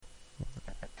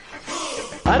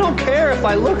I don't care if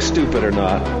I look stupid or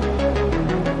not.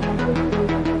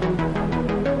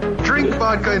 Drink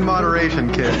vodka in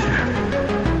moderation, kid.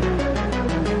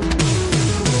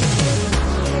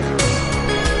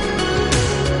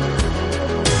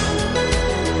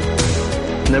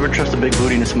 Never trust a big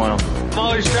booty and a smile. I'm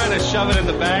always trying to shove it in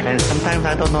the back. And sometimes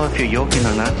I don't know if you're joking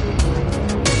or not.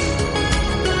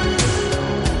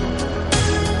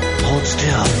 Hold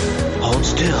still. Hold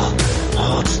still.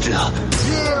 Hold still.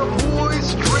 Yeah,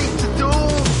 boys, straight to dome.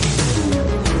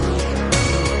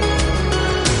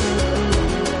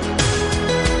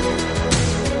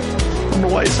 I don't know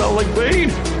why you sound like Bane.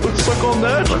 Let's suck on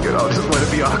that. Look it, I'll just let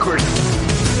it be awkward.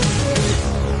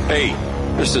 Hey,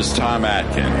 this is Tom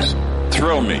Atkins.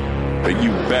 Thrill me, but you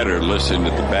better listen to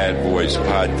the Bad Boys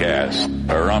podcast,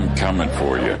 or I'm coming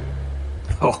for you.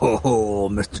 Oh,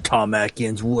 Mr. Tom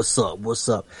Atkins, what's up? What's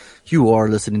up? You are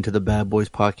listening to the Bad Boys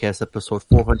podcast, episode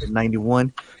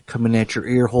 491, coming at your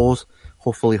ear holes.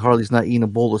 Hopefully, Harley's not eating a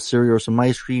bowl of cereal or some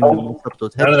ice cream. None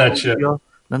of that shit. None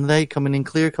of that. Coming in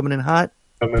clear, coming in hot.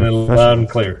 Coming in loud and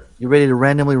clear. You ready to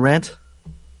randomly rant?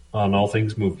 On all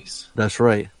things movies. That's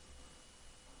right.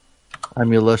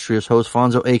 I'm your illustrious host,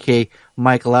 Fonzo, a.k.a.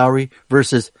 Mike Lowry,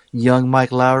 versus young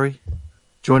Mike Lowry.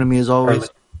 Joining me as always,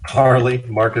 Harley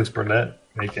Marcus Burnett,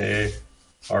 a.k.a.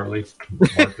 Harley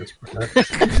Marcus Burnett.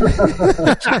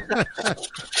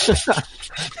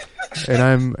 And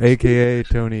I'm a.k.a.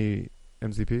 Tony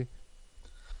MCP.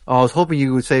 Oh, I was hoping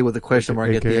you would say with a question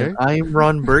mark at the end. I am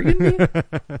Ron Burgundy.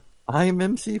 I am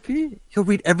MCP. He'll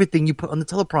read everything you put on the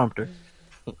teleprompter.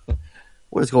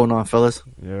 What is going on, fellas?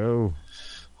 Yo.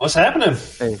 What's happening?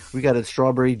 Hey, we got a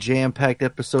strawberry jam-packed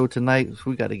episode tonight.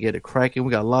 We got to get it cracking.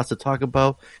 We got lots to talk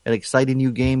about. An exciting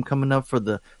new game coming up for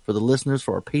the listeners,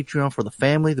 for our Patreon, for the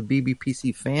family, the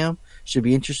BBPC fam. Should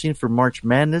be interesting for March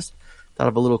Madness. Thought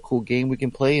of a little cool game we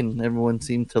can play, and everyone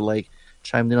seemed to like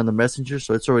chimed in on the messenger,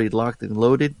 so it's already locked and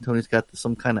loaded. Tony's got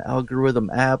some kind of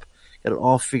algorithm app. Got it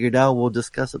all figured out. We'll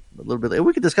discuss it a little bit later.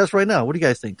 We can discuss right now. What do you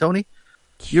guys think, Tony?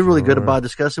 You're really good about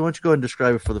discussing. Why don't you go ahead and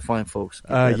describe it for the fine folks?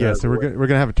 Yeah, so we're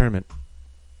gonna have a tournament.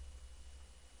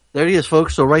 There he is,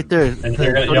 folks. So right there, And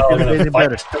y'all are going to fight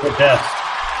to the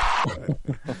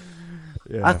death.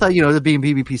 Yeah. I thought, the being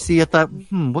BBPC, I thought,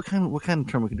 what kind of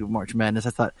tournament we could do with March Madness?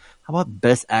 I thought, how about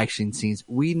best action scenes?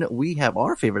 We have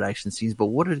our favorite action scenes, but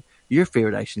what are your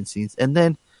favorite action scenes? And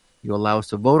then you allow us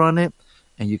to vote on it,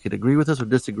 and you could agree with us or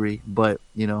disagree. But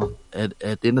at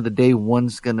the end of the day,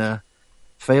 one's gonna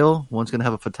fail, one's gonna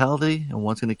have a fatality, and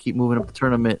one's gonna keep moving up the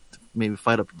tournament, maybe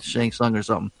fight up Shang Tsung or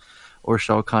something, or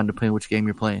Shao Kahn, depending which game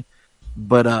you're playing.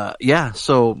 But yeah.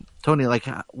 So Tony,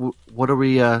 what are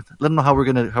we? Let them know how we're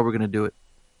gonna do it.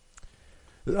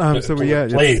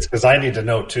 Please, because I need to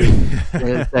know too.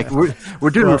 Yeah,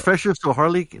 we're doing refreshers so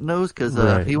Harley knows, because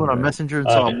he went on Messenger and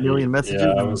saw a million messages.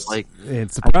 Yeah, and was like,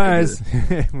 and surprise,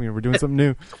 we're doing something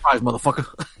new. Surprise, motherfucker!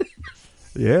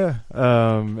 Yeah,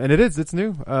 and it's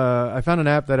new. I found an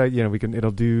app that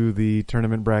it'll do the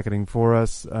tournament bracketing for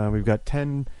us. We've got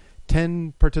 10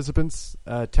 participants.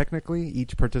 Technically,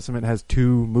 each participant has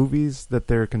 2 movies that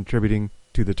they're contributing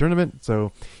to the tournament.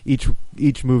 So each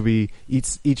movie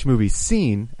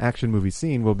scene, action movie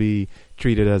scene, will be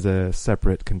treated as a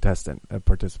separate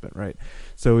participant, right?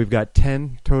 So we've got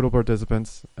 10 total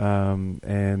participants,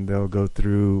 and they'll go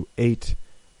through 8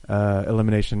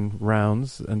 elimination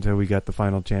rounds until we get the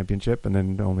final championship, and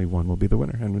then only one will be the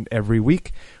winner. And every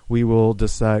week we will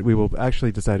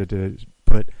actually decide to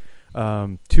put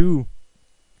 2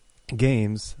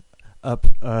 games up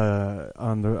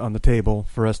on the table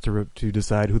for us to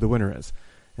decide who the winner is.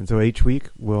 And so each week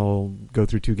we'll go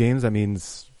through 2 games. That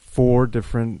means 4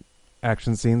 different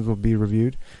action scenes will be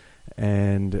reviewed,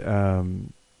 and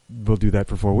we'll do that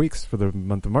for 4 weeks for the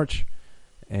month of March.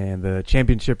 And the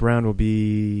championship round will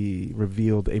be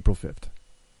revealed April 5th.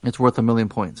 It's worth 1,000,000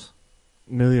 points.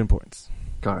 1,000,000 points.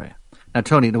 All right. Now,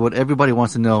 Tony, what everybody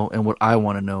wants to know and what I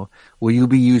want to know, will you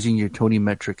be using your Tony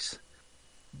metrics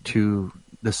to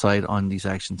decide on these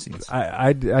action scenes?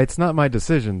 It's not my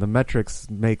decision. The metrics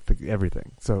make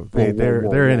everything. So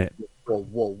they're in it.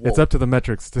 Whoa. It's up to the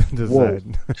metrics to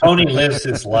decide. Tony lives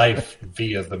his life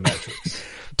via the metrics.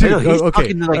 Dude, he's okay.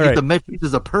 talking like the metrics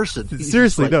is a person.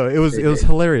 Seriously, no, it was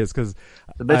hilarious because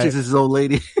the metrics is his old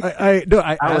lady. I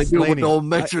asked Lainey, what the old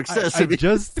metric says to me. I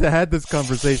just had this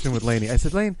conversation with Lainey. I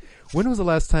said, Lane, when was the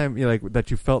last time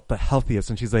that you felt the healthiest?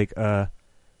 And she's like,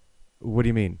 what do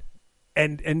you mean?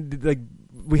 And like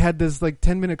we had this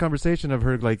 10-minute conversation of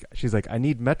her she's like, I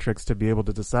need metrics to be able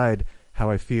to decide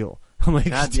how I feel. I'm like,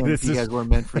 God damn, you guys weren't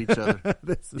meant for each other.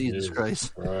 Jesus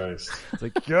Christ. It's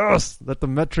like, yes, let the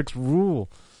metrics rule.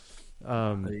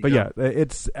 But yeah,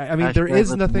 it's. I mean, there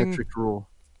is nothing. Metric rule.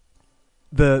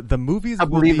 the movies. I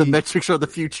believe the metrics are the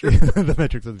future. The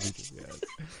metrics are the future.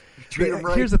 Yeah. Treat 'em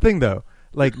right. Here's the thing, though.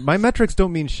 Like, my metrics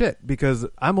don't mean shit because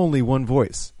I'm only one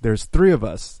voice. There's three of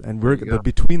us, and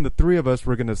between the three of us,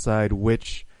 we're going to decide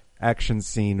which action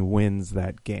scene wins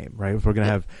that game, right? If we're going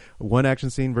to have one action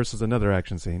scene versus another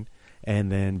action scene, and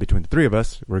then between the three of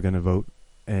us, we're going to vote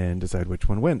and decide which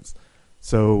one wins.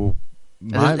 So,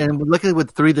 and luckily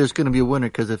with three, there's going to be a winner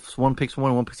because if one picks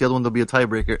one picks the other one, there'll be a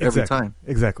tiebreaker every time.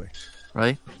 Exactly.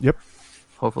 Right? Yep.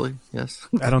 Hopefully, yes.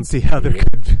 I don't see how it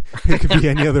could be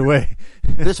any other way.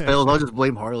 If this fails, I'll just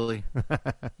blame Harley.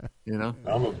 You know,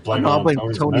 I'm gonna blame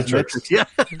Tony's metrics. Yeah,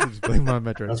 just blame my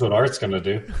metrics. That's what Art's gonna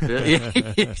do.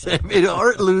 If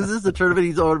Art loses the tournament,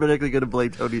 he's automatically going to blame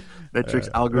Tony's metrics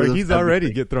algorithm. He's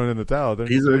already get thrown in the towel.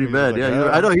 He's already bad.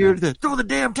 I don't hear it. Throw the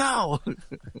damn towel.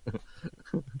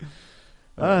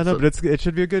 No, but it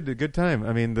should be a good time.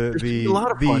 I mean, a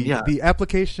lot of fun, yeah. The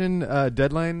application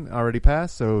deadline already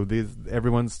passed, so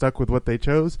everyone's stuck with what they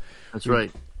chose. That's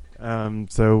right.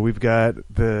 So we've got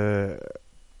the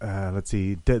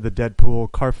the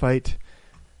Deadpool car fight,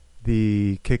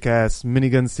 the Kick-Ass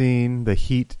minigun scene, the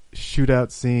Heat shootout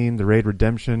scene, the Raid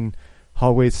Redemption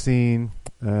hallway scene,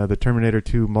 the Terminator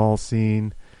 2 mall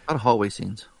scene. A lot of hallway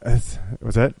scenes. What's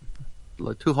that?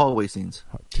 Like 2 hallway scenes.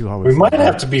 2 hallway We scenes. might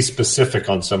have to be specific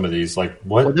on some of these. Like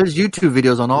what? Well, there's YouTube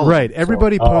videos on all. Right. Of them,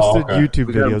 Everybody posted YouTube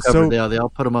we got them videos. covered. So they all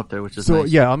put them up there, which is so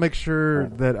nice. yeah, I'll make sure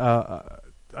that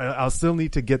I'll still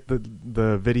need to get the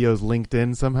videos linked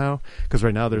in somehow because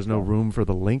right now there's no room for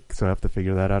the link, so I have to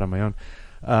figure that out on my own.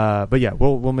 But yeah,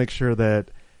 we'll make sure that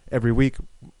every week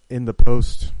in the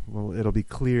post, it'll be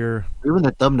clear. Even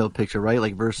the thumbnail picture, right?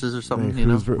 Like versus or something.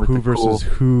 Like who versus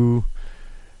who?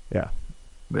 Yeah.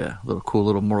 Yeah, cool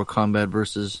little Mortal Kombat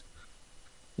versus,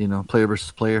 player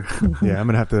versus player. Yeah, I'm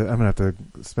gonna have to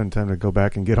spend time to go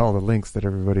back and get all the links that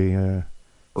everybody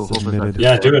submitted.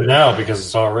 Yeah, do it now because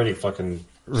it's already fucking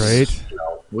right.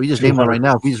 We just name one right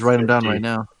now. We just write them down right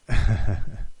now.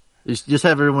 just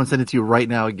have everyone send it to you right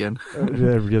now again.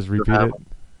 Just repeat it.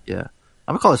 Yeah,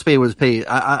 I'm gonna call it spade with spade.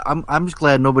 I'm just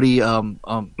glad nobody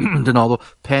Donaldo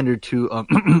pandered to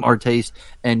our taste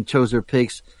and chose their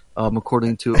picks.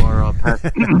 According to our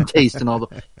taste and all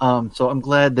the, so I'm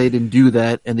glad they didn't do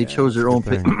that and they chose their own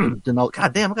pick.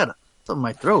 God damn, I got something in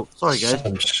my throat. Sorry, guys.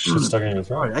 Stuck in your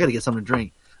throat. I got to get something to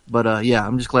drink. But yeah,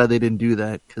 I'm just glad they didn't do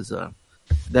that because that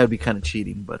would be kind of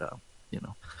cheating. But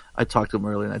I talked to him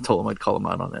earlier and I told him I'd call him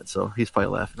out on that. So he's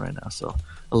probably laughing right now. So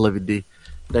I love you, D.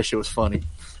 That shit was funny.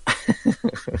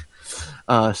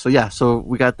 So yeah, so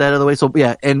we got that out of the way. So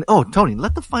yeah, and Tony,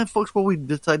 let the fine folks what we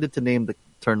decided to name the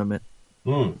tournament.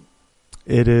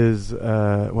 It is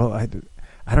I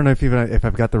don't know if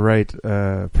I've got the right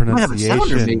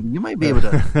pronunciation. You might be able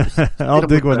to. I'll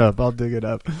dig one up. I'll dig it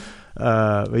up.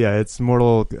 But yeah, it's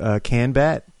Mortal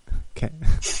Kombat.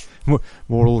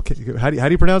 Mortal. How do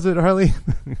you pronounce it, Harley?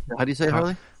 How do you say it,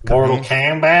 Harley? Mortal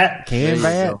Kombat.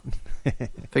 Kombat.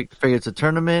 Figure it's a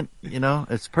tournament.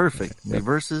 It's perfect. We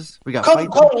versus. We got. Come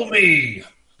call me.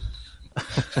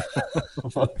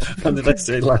 What did I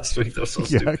say last week? That was so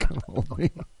stupid.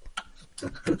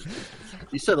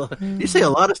 You say a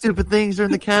lot of stupid things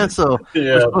during the cast, so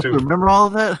yeah, we're supposed to remember all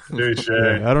of that.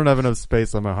 Yeah, I don't have enough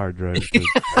space on my hard drive.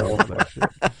 All that shit.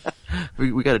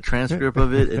 We got a transcript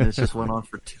of it, and it just went on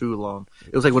for too long.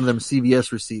 It was like one of them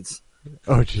CVS receipts.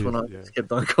 Oh, jeez. Just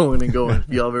kept on going and going. If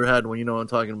y'all ever had one, you know what I'm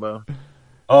talking about.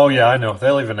 Oh yeah, I know.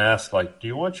 They'll even ask, like, "Do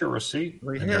you want your receipt?"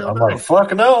 Like, I'm like,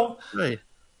 "Fuck no!" Right.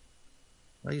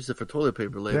 I use it for toilet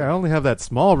paper later. Yeah, I only have that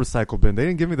small recycle bin. They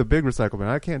didn't give me the big recycle bin.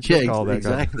 I can't check all that.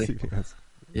 Exactly.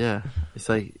 Yeah, it's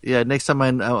like next time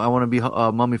I want to be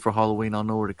mummy for Halloween, I'll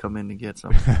know where to come in and get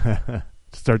some.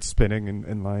 Start spinning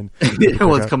in line.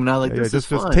 What's coming out like this? Just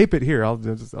tape it here. I'll.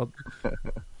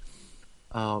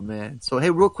 Oh man! So hey,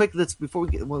 real quick, before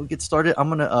we get started, I'm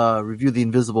gonna review The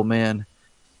Invisible Man.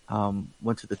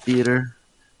 Went to the theater,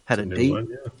 had a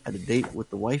date with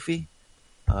the wifey.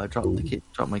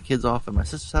 Dropped my kids off at my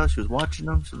sister's house. She was watching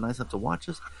them. She was nice enough to watch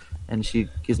us, and she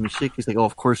gives me shit. She's like, "Oh,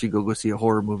 of course you go see a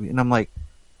horror movie," and I'm like,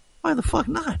 "Why the fuck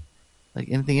not? Like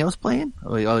anything else playing?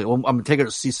 I'm gonna take her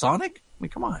to see Sonic. I mean,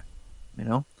 come on,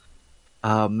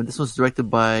 And this was directed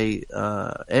by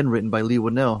and written by Lee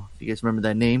Winnell. If you guys remember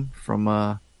that name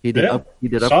from he did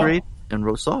Upgrade and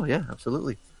wrote Saw. Yeah,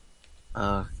 absolutely.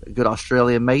 A good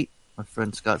Australian mate. My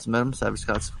friend Scott's met him. Savage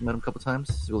Scott's met him a couple times.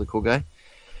 He's a really cool guy.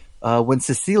 When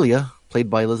Cecilia,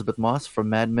 played by Elizabeth Moss from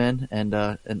Mad Men and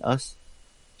Us,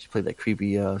 she played that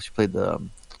creepy. She played the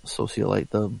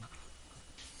socialite, the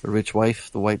rich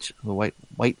wife, the white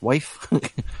wife.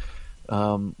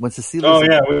 When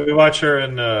Cecilia, we watch her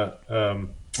in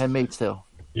Handmaid's Tale.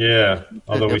 Yeah,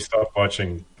 although we stopped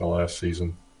watching the last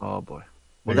season. Oh boy.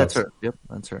 Well, that's Yes. her. Yep,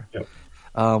 that's her. Yep.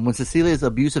 When Cecilia's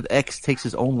abusive ex takes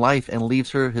his own life and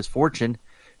leaves her his fortune,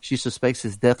 she suspects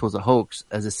his death was a hoax.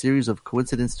 As a series of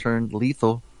coincidences turned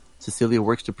lethal, Cecilia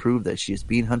works to prove that she is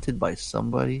being hunted by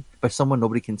someone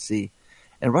nobody can see.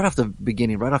 And right off the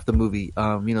beginning, right off the movie,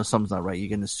 something's not right. You're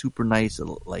getting a super nice,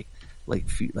 like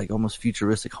almost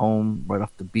futuristic home right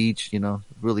off the beach.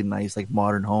 Really nice, like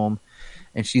modern home.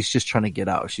 And she's just trying to get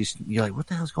out. You're like, what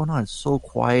the hell's going on? It's so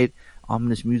quiet.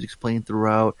 Ominous music's playing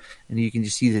throughout, and you can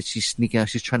just see that she's sneaking out.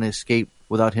 She's trying to escape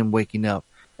without him waking up,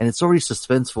 and it's already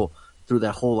suspenseful through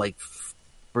that whole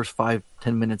first 5-10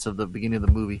 minutes of the beginning of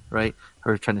the movie, right?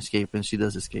 Her trying to escape, and she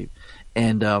does escape,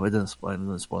 and it doesn't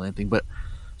spoil anything. But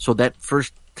so that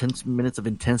first 10 minutes of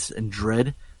intense and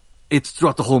dread, it's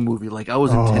throughout the whole movie. Like I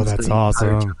was intense. That's the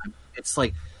entire awesome. time. It's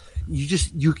like you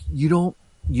don't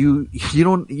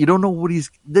know what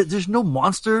there's no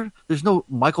monster, there's no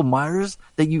Michael Myers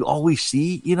that you always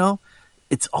see,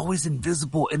 it's always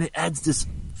invisible, and it adds this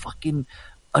fucking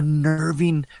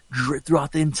unnerving dread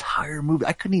throughout the entire movie.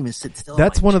 I couldn't even sit still.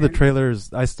 That's one of the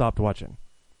trailers I stopped watching.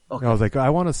 Okay. I was like, I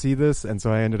want to see this, and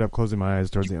so I ended up closing my eyes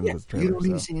towards the end of this trailer. You don't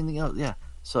even so. see anything else. Yeah.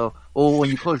 So,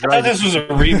 when you close your I eyes, thought this was a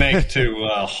remake to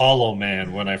Hollow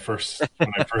Man when I first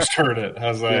heard it. I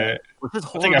was like,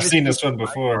 I think I've seen this one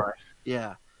before.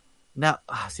 Yeah. Now,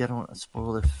 see, I don't want to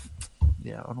spoil it.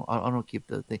 Yeah, I don't keep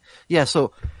the thing. Yeah,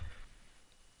 so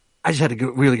I just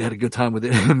really had a good time with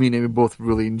it. I mean, we both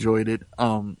really enjoyed it.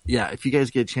 Yeah, if you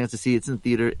guys get a chance to see it, it's in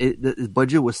theater. The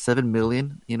budget was $7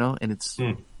 million, and it's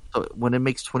so when it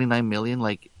makes $29 million,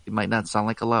 like it might not sound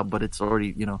like a lot, but it's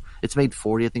already, it's made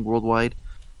 40, I think, worldwide.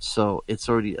 So it's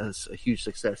already a huge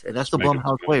success, and that's the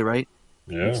Blumhouse way, right?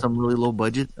 Yeah, some really low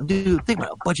budget. Dude, think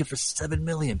about a budget for $7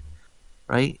 million.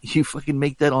 Right? You fucking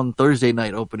make that on Thursday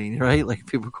night opening, right? Like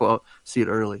people go out, see it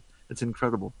early. It's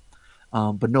incredible.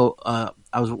 But no,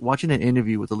 I was watching an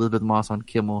interview with Elizabeth Moss on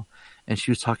Kimmel, and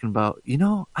she was talking about,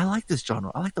 I like this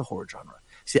genre. I like the horror genre.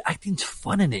 See, acting's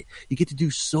fun in it. You get to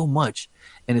do so much.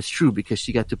 And it's true because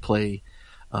she got to play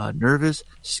nervous,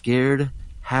 scared,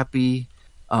 happy,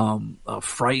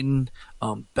 frightened,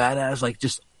 badass, like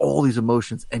just all these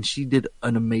emotions. And she did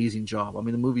an amazing job. I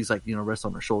mean, the movie's like, rests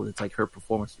on her shoulder. It's like her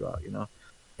performance throughout,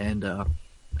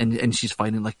 and she's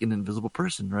fighting like an invisible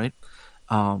person, right?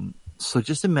 So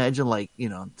just imagine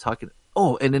talking,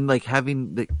 and then like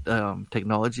having the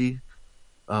technology,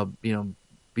 being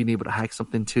able to hack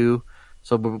something too.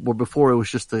 So before it was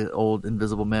just the old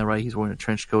Invisible Man, right? He's wearing a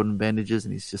trench coat and bandages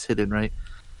and he's just hidden, right?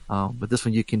 But this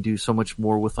one you can do so much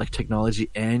more with like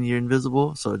technology and you're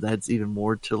invisible. So that's even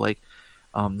more to like,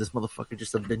 this motherfucker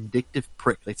just a vindictive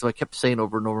prick. Like, so I kept saying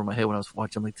over and over in my head when I was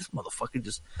watching, I'm like, this motherfucker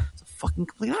just is a fucking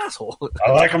complete asshole.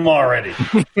 I like him already.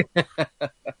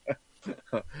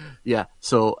 Yeah.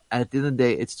 So at the end of the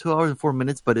day, it's 2 hours and 4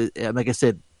 minutes, but like I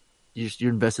said, you're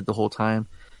invested the whole time.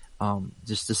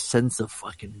 Just the sense of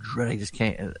fucking dread. I just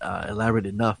can't elaborate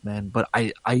enough, man. But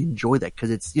I enjoy that because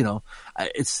it's, you don't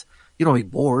want to be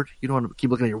bored. You don't want to keep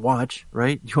looking at your watch,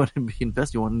 right? You want to be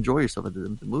invested. You want to enjoy yourself at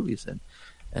the movies,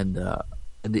 and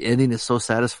the ending is so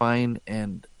satisfying.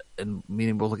 And me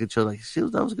and both look at each other like, "See,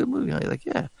 that was a good movie." I'm like,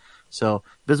 "Yeah." So,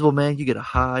 Visible Man, you get a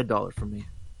high dollar from me.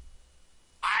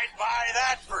 I'd buy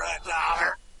that for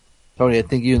 $1. Tony, I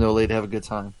think you and the old lady have a good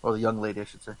time, or the young lady, I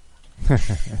should say.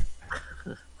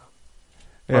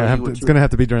 Yeah, it's going to have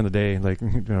to be during the day, like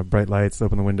bright lights,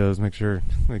 open the windows, make sure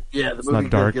the it's movie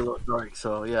not dark. Get a little dark,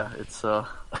 so yeah, it's but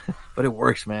it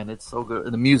works, man. It's so good,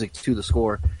 and the music too, the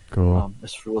score, Cool.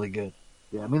 it's really good.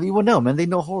 Yeah, I mean, you would know, man. They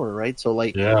know horror, right? So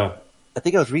like, Yeah. I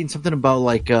think I was reading something about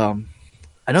like,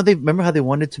 I know they remember how they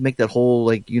wanted to make that whole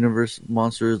like universe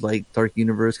monsters, like dark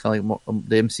universe, kind of like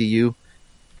the MCU,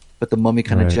 but the Mummy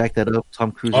kind of Right. jacked that up.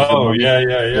 Tom Cruise. Oh,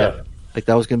 yeah. Like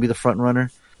that was going to be the front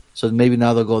runner. So maybe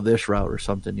now they'll go this route or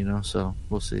something, so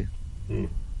we'll see.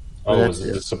 Oh, is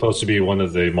it supposed to be one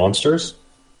of the monsters?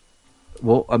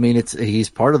 Well, I mean, he's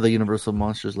part of the Universal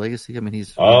Monsters legacy. I mean,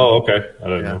 he's. Oh, okay. I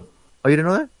don't know. Oh, you didn't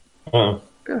know that? Oh.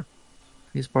 Yeah,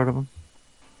 he's part of them.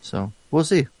 So we'll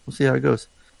see. We'll see how it goes.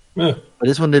 Yeah. But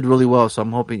this one did really well, so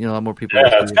I'm hoping a lot more people.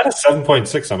 Yeah, it's got a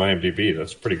 7.6 on IMDb.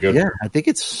 That's pretty good. Yeah, I think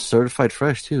it's certified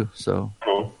fresh too. So,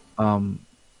 Oh.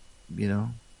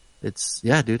 it's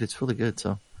dude, it's really good.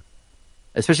 So,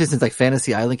 especially since like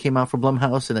Fantasy Island came out from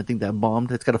Blumhouse, and I think that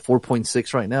bombed. It's got a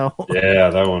 4.6 right now. Yeah,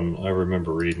 that one. I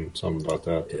remember reading something about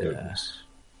that. Yeah.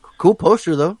 Cool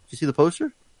poster though. Did you see the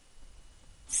poster?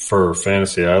 For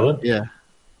Fantasy Island? Yeah.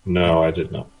 No, I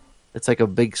did not. It's like a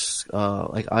big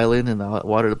like island in the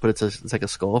water, but it's like a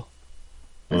skull.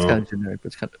 It's kind of generic, but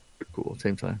it's kind of cool at the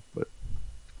same time. But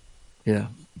yeah,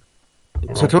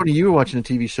 So Tony, you were watching a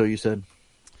TV show. You said.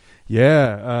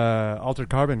 Yeah, Altered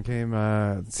Carbon came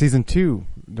season 2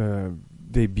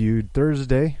 debuted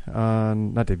Thursday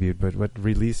not debuted, but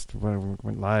released,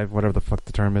 went live, whatever the fuck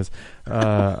the term is,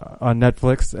 on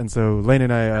Netflix. And so Lane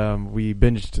and I we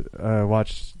binged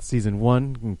watched season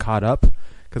 1 and caught up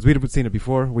because we'd seen it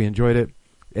before. We enjoyed it,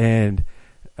 and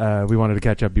we wanted to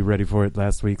catch up, be ready for it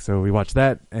last week. So we watched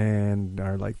that and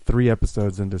are like 3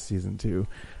 episodes into season 2.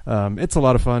 It's a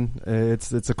lot of fun.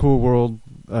 It's a cool world.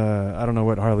 I don't know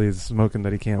what Harley is smoking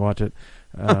that he can't watch it.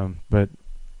 But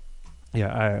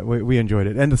yeah, we enjoyed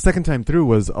it. And the second time through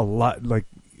was a lot, like,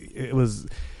 it was,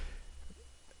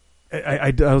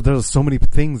 there was so many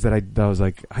things that I was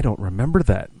like, I don't remember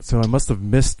that. So I must have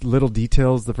missed little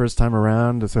details the first time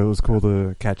around. So it was cool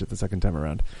to catch it the second time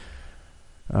around.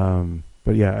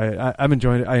 But yeah, I'm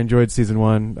enjoying it. I enjoyed season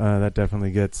 1. That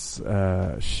definitely gets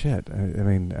shit. I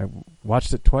mean, I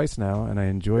watched it twice now, and I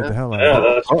enjoyed the hell out of it.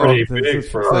 Yeah, that's pretty big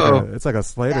for. It's like a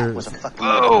Slater.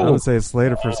 I would say a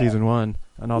Slater for season 1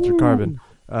 on Altered Carbon.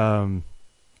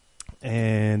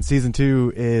 And season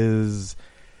 2 is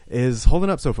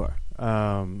holding up so far.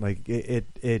 Like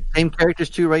it same characters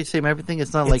too, right? Same everything.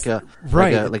 It's not like a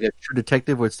True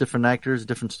Detective where it's different actors,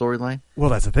 different storyline.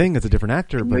 Well, that's the thing. It's a different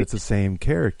actor, but it's the same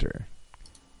character.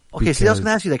 Okay, see, I was going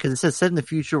to ask you that because it says set in the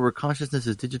future where consciousness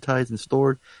is digitized and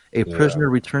stored, a prisoner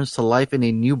returns to life in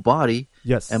a new body,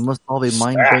 and must solve a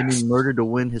mind-bending murder to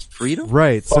win his freedom.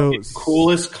 Right. So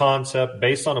coolest concept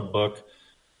based on a book.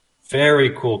 Very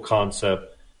cool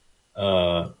concept.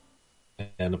 And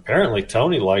apparently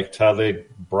Tony liked how they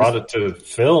brought it to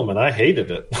film, and I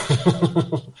hated it.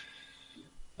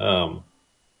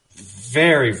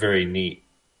 Very, very neat.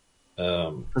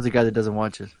 Who's the guy that doesn't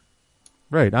watch it?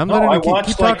 Right, I watched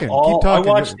keep talking. I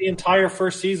watched the entire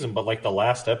first season, but like the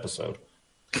last episode,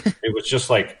 it was just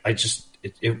like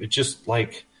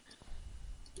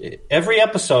every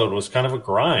episode was kind of a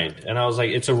grind, and I was like,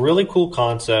 it's a really cool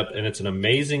concept and it's an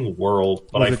amazing world,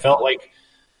 but I felt like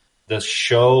the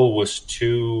show was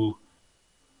too.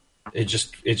 It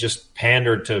just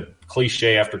pandered to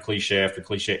cliche after cliche after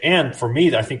cliche, and for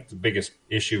me, I think the biggest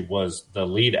issue was the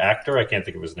lead actor. I can't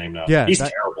think of his name now. Yeah, he's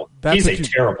terrible. He's a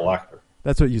terrible actor.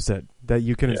 That's what you said, that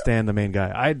you couldn't stand the main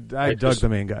guy. I dug the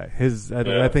main guy.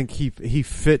 I think he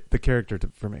fit the character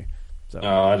for me. So.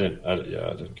 No, I didn't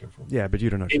care for him. Yeah, but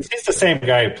you don't know. He's the same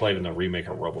guy who played in the remake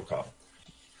of RoboCop,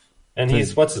 and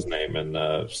he's what's his name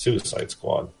in Suicide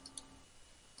Squad.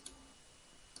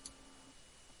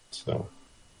 So,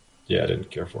 yeah, I didn't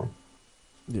care for him.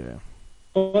 Yeah,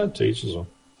 but to each his own.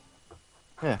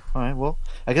 Yeah. All right. Well,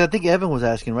 I think Evan was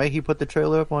asking, right? He put the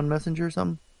trailer up on Messenger or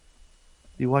something.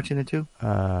 You watching it too?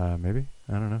 Maybe.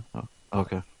 I don't know. Oh,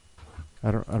 okay.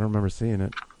 I don't remember seeing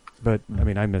it, but I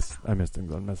mean, I miss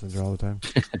things on Messenger all the time.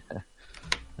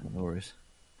 No worries.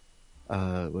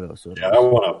 What else? I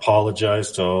want to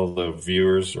apologize to all the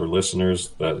viewers or listeners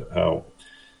that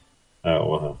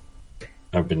how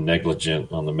I've been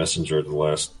negligent on the Messenger the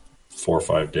last 4 or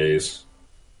 5 days.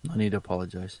 I need to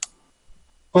apologize.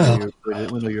 Well,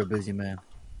 we know you're a busy man.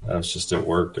 I was just at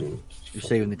work and you're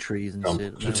saving the trees and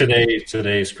shit.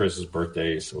 Today's Chris's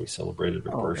birthday, so we celebrated her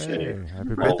birthday. Hey, happy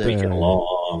all birthday. weekend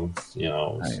long. You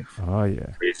know, Nice. Oh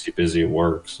yeah, crazy busy at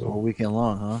work. So All weekend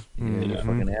long, huh? Mm-hmm. You're a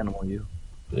fucking animal, you.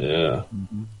 yeah.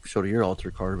 Mm-hmm. Show to your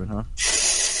Altered Carbon, huh?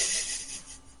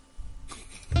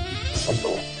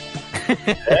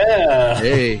 Yeah.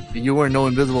 Hey, you weren't no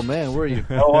invisible man, were you?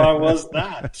 No, I was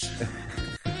not.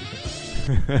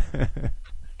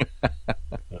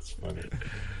 That's funny.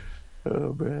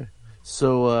 Oh man.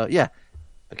 So yeah.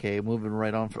 Okay, moving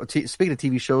right on. Speaking of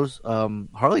TV shows,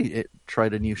 Harley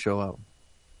tried a new show out.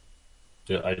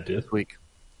 Yeah, I did this week.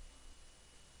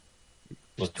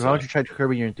 What's How would you try to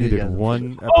curb your you did enthusiasm?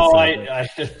 one episode. Oh,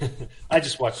 I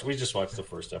just watched. We just watched the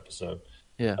first episode.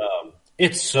 Yeah.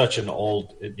 It's such an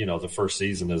old. The first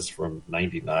season is from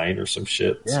 '99 or some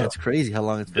shit. Yeah, so. it's crazy how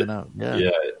long it's been out. Yeah.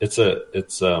 Yeah,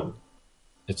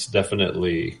 it's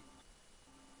definitely,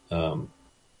 in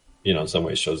some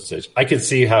ways shows its age. I can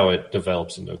see how it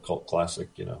develops into a cult classic.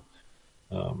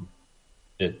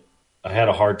 I had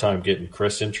a hard time getting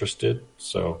Chris interested,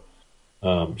 so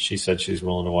she said she's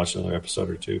willing to watch another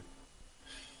episode or two.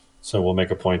 So we'll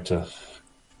make a point to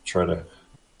try to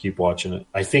keep watching it.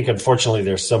 I think, unfortunately,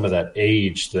 there's some of that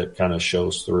age that kind of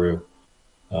shows through.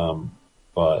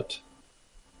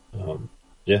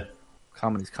 Yeah.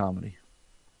 Comedy's comedy.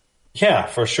 Yeah,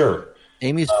 for sure.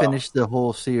 Amy's finished the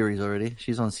whole series already.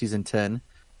 She's on season 10,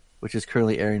 which is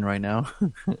currently airing right now.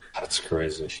 That's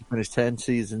crazy. She finished 10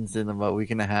 seasons in about a week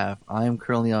and a half. I am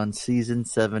currently on season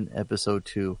 7, episode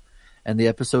 2. And the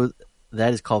episode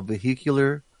that is called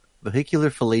Vehicular vehicular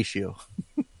fellatio.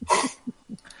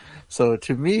 So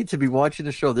to me, to be watching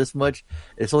the show this much,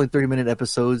 it's only 30-minute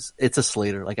episodes. It's a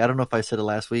Slater. Like, I don't know if I said it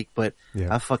last week, but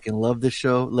I fucking love this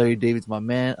show. Larry David's my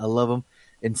man. I love him.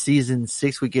 In season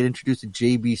 6, we get introduced to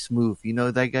JB Smoove. You know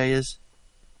who that guy is?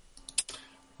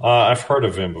 I've heard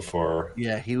of him before.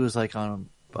 Yeah, he was like on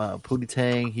Pootie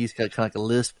Tang. He's got kind of like a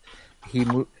lisp. He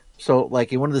moved. So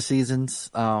like in one of the seasons.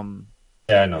 Yeah,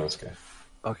 I know this guy.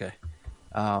 Okay.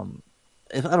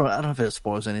 If I don't know if it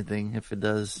spoils anything. If it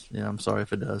does, I'm sorry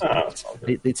if it does. It's all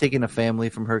good. They take in a family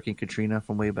from Hurricane Katrina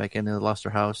from way back in. They lost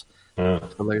their house. So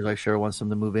Larry's like, sure, wants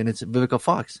them to move in. It's Vivica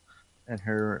Fox and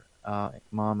her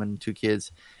mom and 2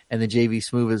 kids, and then JB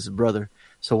Smoove is his brother.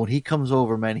 So when he comes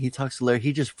over, man, he talks to Larry.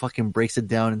 He just fucking breaks it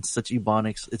down in such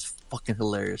ebonics. It's fucking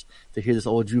hilarious to hear this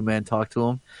old Jew man talk to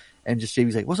him. And just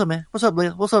JB's like, "What's up, man? What's up,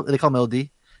 Larry? What's up?" And they call him LD.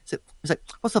 He's like,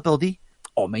 "What's up, LD?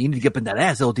 Oh, man, you need to get up in that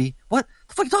ass, LD. What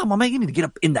the fuck you talking about, man? You need to get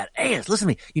up in that ass. Listen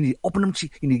to me. You need to open them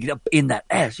cheeks. You need to get up in that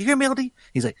ass. You hear me, LD?"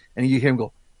 He's like, and you hear him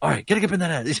go, "All right, get up in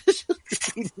that ass."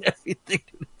 Everything,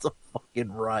 dude. It's a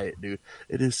fucking riot, dude.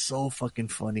 It is so fucking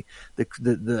funny.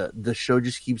 The show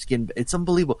just keeps getting, it's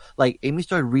unbelievable. Like, Amy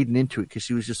started reading into it because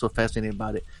she was just so fascinated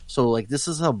about it. So, like, this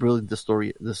is how brilliant the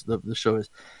story, the show is.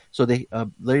 So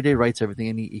Larry Day writes everything,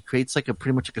 and he creates like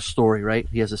pretty much like a story, right?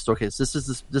 He has a story. This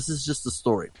is just the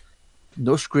story.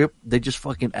 No script. They just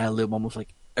fucking ad-lib almost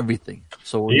like everything.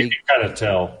 So you can kind of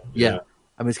tell. Yeah.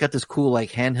 I mean, it's got this cool like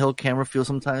handheld camera feel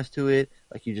sometimes to it.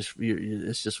 Like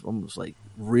it's just almost like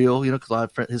real, because a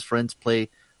lot of his friends play,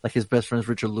 like his best friend's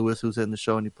Richard Lewis, who's in the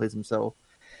show, and he plays himself.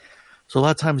 So a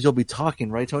lot of times you'll be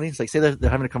talking, right, Tony? It's like, say that they're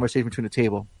having a conversation between a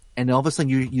table, and all of a sudden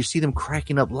you see them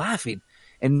cracking up laughing.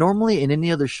 And normally in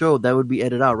any other show that would be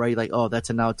edited out, right? Like, oh, that's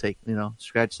an outtake,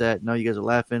 scratch that. No, you guys are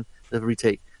laughing. Let's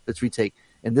retake.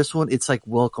 And this one, it's like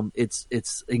welcome. It's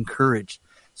encouraged.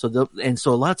 So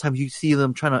a lot of times you see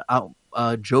them trying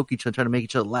to joke each other, trying to make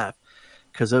each other laugh.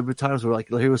 Because every time we're like,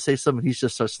 Larry will say something, he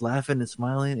just starts laughing and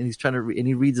smiling, and he's trying to, and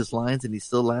he reads his lines, and he's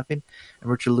still laughing.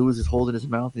 And Richard Lewis is holding his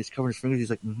mouth, and he's covering his fingers. He's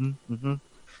like, trying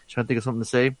to think of something to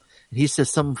say. And he says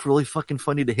something really fucking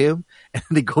funny to him, and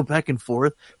they go back and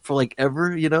forth for like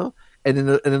ever, and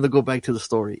then they'll go back to the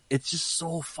story. It's just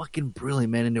so fucking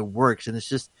brilliant, man, and it works. And it's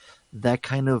just that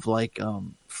kind of like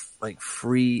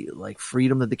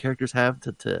freedom that the characters have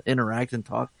to interact and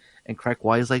talk and crack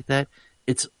wise like that.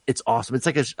 It's awesome. It's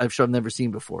like a show I've never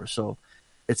seen before, so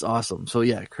it's awesome. So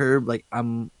yeah, Curb. Like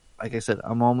I said,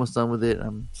 I'm almost done with it.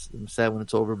 I'm sad when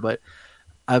it's over, but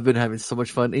I've been having so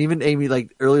much fun. Even Amy,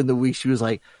 like earlier in the week, she was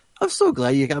like, "I'm so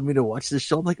glad you got me to watch this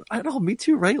show." I'm like, I know, me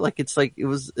too, right? Like it's like it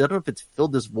was. I don't know if it's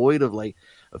filled this void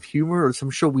of humor or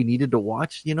some show we needed to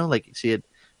watch. Like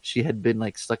she had been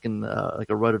like stuck in like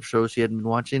a rut of shows she hadn't been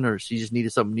watching, or she just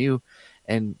needed something new.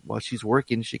 And while she's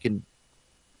working, she can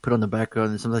put on the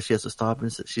background, and sometimes she has to stop,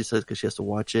 and she says because she has to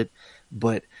watch it.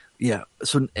 But yeah,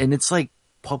 so and it's like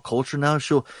pop culture now.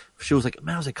 She was like,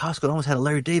 "Man, I was at Costco, I almost had a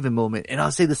Larry David moment." And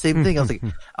I'll say the same thing. I was like,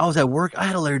 I was at work, I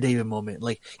had a Larry David moment.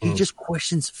 Like he just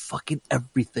questions fucking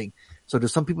everything. So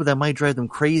there's some people that might drive them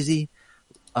crazy.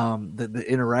 The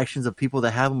interactions of people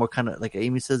that have them are kind of like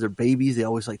Amy says, they're babies. They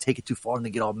always like take it too far and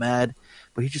they get all mad.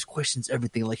 But he just questions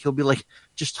everything. Like he'll be like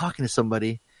just talking to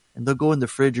somebody, and they'll go in the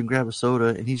fridge and grab a soda,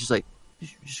 and he's just like, "You're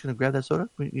just gonna grab that soda?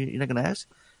 You're not gonna ask?"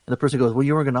 And the person goes, "Well,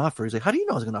 you weren't gonna offer." He's like, "How do you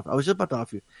know I was gonna offer? I was just about to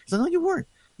offer you." He's like, "No, you weren't.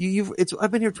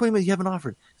 I've been here 20 minutes. You haven't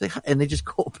offered." He's like, and they just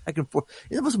go back and forth.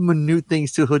 It's the most minute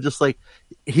things too. He'll just like,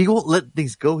 he won't let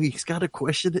things go. He's got to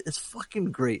question it. It's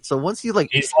fucking great. So once you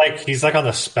he's like on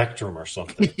the spectrum or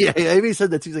something. Yeah. Amy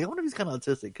said that too. He's like, I wonder if he's kind of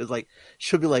autistic, because like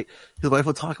she'll be like, his wife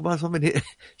will talk about something.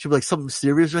 She'll be like something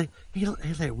serious, right?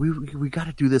 He's like, we got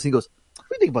to do this. And he goes, "What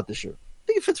do you think about this shirt?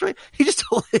 Think it fits right?" He just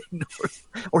totally ignores.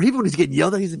 Or even when he's getting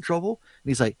yelled at, he's in trouble, and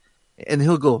he's like, and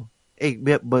he'll go, "Hey,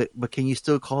 but can you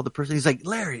still call the person?" He's like,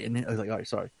 "Larry," and I was like, "All right,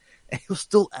 sorry." And he'll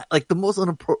still like the most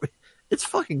unappropriate. It's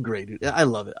fucking great, dude. I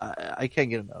love it. I can't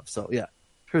get enough. So yeah,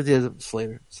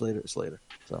 Slater.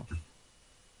 So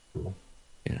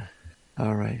yeah.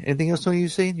 All right. Anything else, Tony? You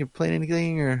saying you're playing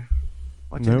anything or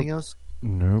watching anything else?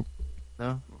 Nope.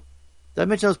 No. Did I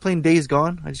mention I was playing Days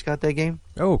Gone? I just got that game.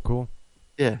 Oh, cool.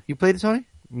 Yeah, you played it, Tony?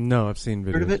 No, I've seen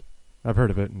videos. Heard of it? I've heard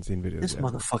of it and seen videos. This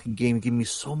motherfucking game gave me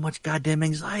so much goddamn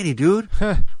anxiety, dude.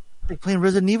 Like playing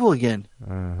Resident Evil again.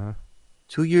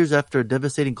 2 years after a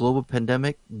devastating global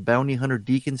pandemic, bounty hunter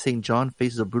Deacon St. John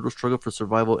faces a brutal struggle for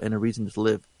survival and a reason to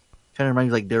live. Kind of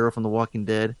reminds me like Daryl from The Walking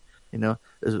Dead.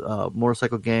 There's a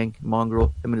motorcycle gang,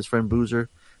 Mongrel, him and his friend Boozer.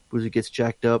 Boozer gets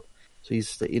jacked up, so he's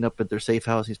staying up at their safe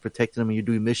house. He's protecting them, and you're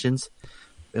doing missions.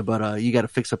 But you got to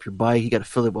fix up your bike. You got to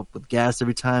fill it up with gas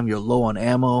every time. You're low on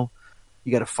ammo.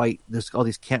 You got to fight. There's all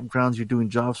these campgrounds you're doing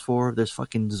jobs for. There's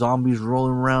fucking zombies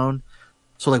rolling around.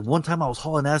 So like one time I was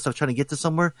hauling ass, I was trying to get to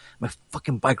somewhere. My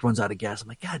fucking bike runs out of gas. I'm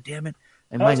like, God damn it!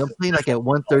 And I'm playing like at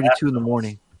 1:32 in the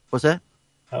morning. What's that?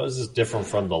 How is this different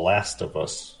from The Last of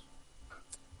Us?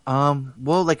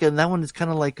 Well, like that one is kind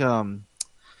of like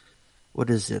what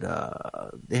is it?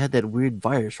 They had that weird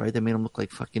virus, right? They made them look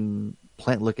like fucking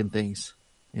plant-looking things.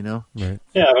 You know? Right.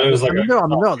 Yeah, but it was like they're all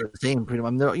the same, pretty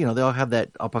much. They're, they all have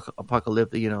that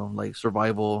apocalyptic, like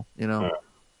survival. Yeah.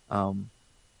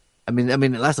 I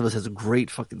mean, Last of Us has a great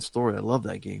fucking story. I love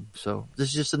that game. So this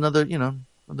is just another,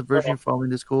 another version following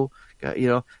this cool.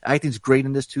 Acting's great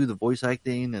in this too. The voice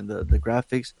acting and the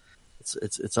graphics,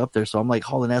 it's up there. So I'm like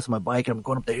hauling ass on my bike and I'm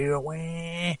going up the hill.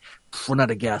 Run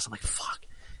out of gas. I'm like, fuck.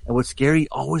 And what's scary,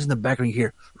 always in the background,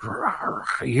 you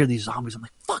hear these zombies. I'm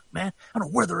like, fuck, man. I don't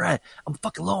know where they're at. I'm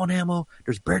fucking low on ammo.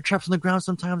 There's bear traps on the ground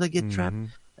sometimes I get trapped.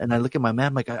 And I look at my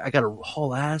map, like, I got to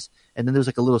haul ass. And then there's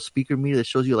like a little speaker meter that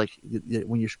shows you, like,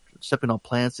 when you're stepping on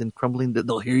plants and crumbling,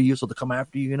 they'll hear you, so they'll come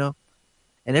after you,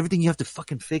 And everything you have to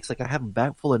fucking fix. Like, I have a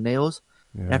bag full of nails.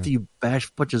 Yeah. And after you bash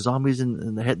a bunch of zombies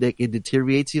in the head, it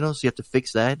deteriorates, so you have to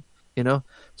fix that. So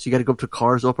you got to go up to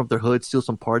cars, open up their hood, steal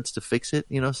some parts to fix it.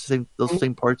 Those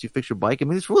same parts you fix your bike. I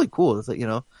mean, it's really cool. It's like,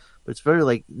 but it's very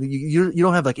like you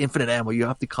don't have like infinite ammo. You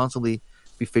have to constantly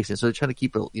be fixing it. So they're trying to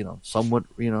keep it, somewhat,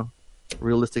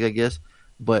 realistic, I guess.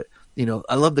 But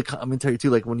I love the commentary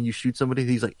too. Like when you shoot somebody,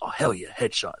 he's like, "Oh hell yeah,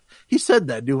 headshot." He said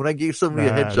that, dude. When I gave somebody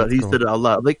a headshot, he said it out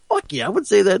loud. I'm like, "Fuck yeah, I would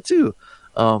say that too."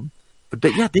 But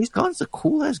Days Gone is a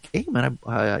cool ass game, and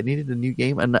I needed a new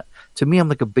game. And to me, I'm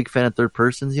like a big fan of third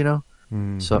persons,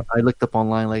 So I looked up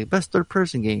online like best third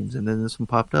person games, and then this one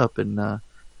popped up, and I'm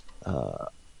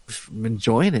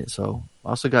enjoying it. So I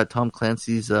also got Tom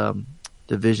Clancy's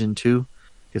Division 2,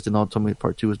 because then all told me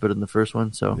Part 2 was better than the first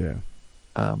one. So yeah,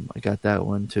 I got that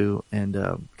one too, and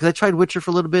because I tried Witcher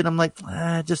for a little bit, I'm like,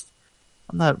 I'm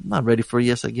not ready for it.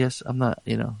 Yes, I guess I'm not.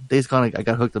 Days Gone, I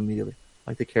got hooked immediately.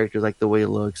 Like the characters, like the way it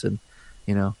looks, and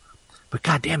but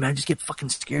goddamn, man, I just get fucking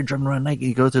scared driving around at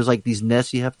night. There's like these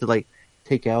nests you have to like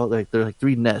take out. Like they're like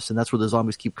 3 nests, and that's where the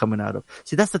zombies keep coming out of.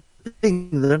 See, that's the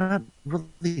thing. They're not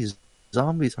really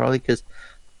zombies, Harley, because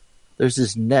there's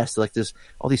this nest, like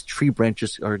all these tree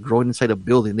branches are growing inside a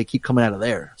building. They keep coming out of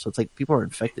there, so it's like people are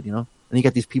infected, And you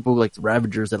got these people like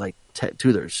Ravagers that like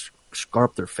tattoo their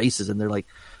scarf their faces, and they're like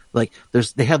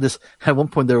they have this. At one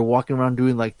point, they were walking around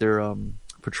doing like their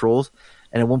patrols.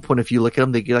 And at one point, if you look at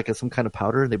them, they get like some kind of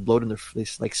powder, and they blow it in they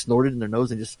like snort it in their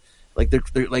nose, and just like they're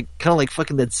like kind of like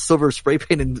fucking that silver spray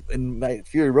paint in Night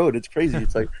Fury Road. It's crazy.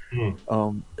 It's like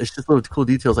it's just little cool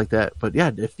details like that. But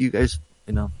yeah, if you guys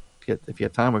if you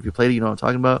have time or if you played it, you know what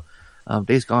I'm talking about.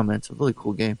 Days Gone, man, it's a really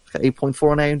cool game. It's got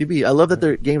 8.4 on IMDb. I love that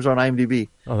their games are on IMDb.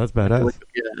 Oh, that's badass.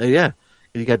 Yeah.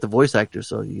 You got the voice actors,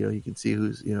 so you can see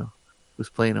who's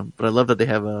playing them. But I love that they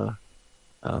have a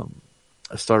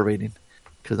star rating.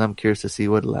 Because I'm curious to see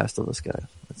what The Last of Us got.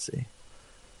 Let's see.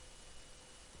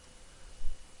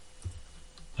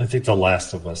 I think The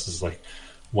Last of Us is like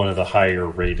one of the higher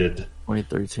rated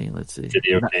 2013. Let's see.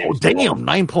 Video games. Oh, damn,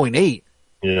 9.8.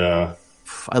 Yeah.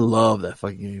 I love that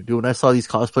fucking game. Dude, when I saw these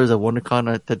cosplayers at WonderCon,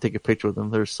 I had to take a picture with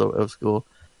them. It was cool.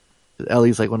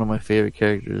 Ellie's like one of my favorite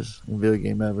characters in video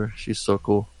game ever. She's so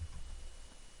cool.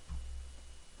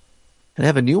 And they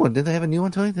have a new one. Didn't they have a new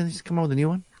one, Tony? Didn't they just come out with a new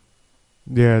one?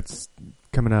 Yeah, it's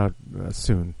coming out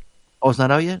soon. Oh, it's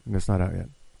not out yet? It's not out yet.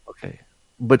 Okay.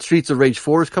 But Streets of Rage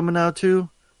 4 is coming out too.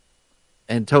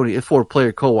 And Tony, it's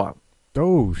 4-player co-op.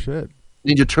 Oh, shit.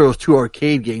 Ninja Turtles 2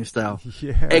 arcade game style.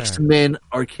 Yeah. X-Men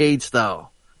arcade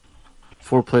style.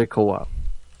 4-player co-op.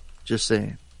 Just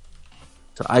saying.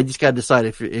 So I just gotta decide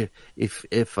if you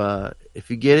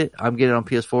get it, I'm getting it on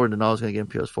PS4, and then I was gonna get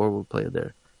it on PS4. We'll play it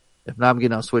there. If not, I'm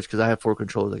getting on Switch because I have 4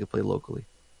 controllers I can play locally.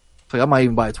 So I might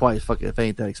even buy it twice. Fuck it, if it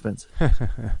ain't that expensive.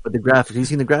 But the graphics, you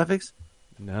seen the graphics?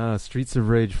 No, Streets of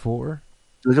Rage 4.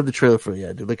 Look up the trailer for it.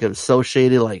 Yeah, dude. Look at it. So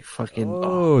shaded, like fucking.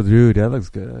 Oh, dude, that looks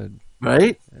good.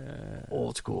 Right? Yeah.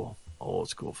 Old school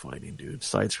fighting, dude.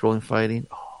 Side-scrolling fighting.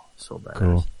 Oh, so badass.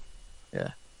 Cool.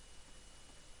 Yeah.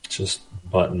 Just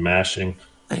button mashing.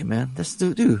 Hey, man, this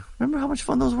dude. Remember how much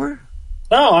fun those were?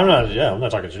 No, I'm not. Yeah, I'm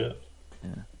not talking shit.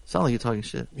 Yeah. Sound like you're talking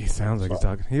shit. He sounds like he's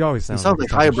talking. He always sounds. He sounds like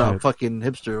highbrow shit. Fucking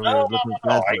hipster. No,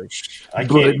 I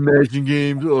blood can't. mashing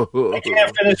games. I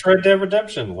can't finish Red Dead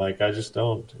Redemption. Like I just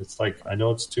don't. It's like I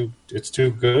know it's too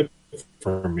good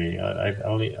for me. I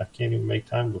can't even make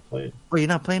time to play it. Oh, you're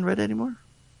not playing Red Dead anymore?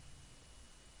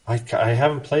 I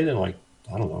haven't played in like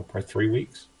I don't know, probably 3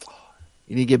 weeks.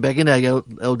 You need to get back in that,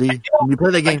 LD. When you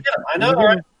play that game, I know,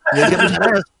 right? You get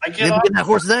I get off that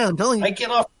horse down. I'm telling you. I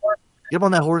get off. Get up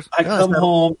on that horse. I come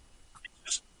home.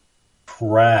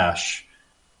 crash.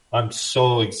 I'm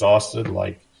so exhausted,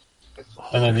 like,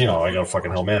 and then, I got to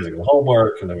fucking help manage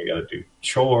homework, and then we got to do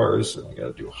chores, and we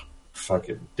got to do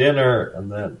fucking dinner,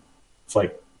 and then it's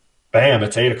like, bam,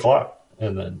 it's 8:00,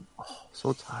 and then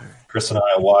so tired. Chris and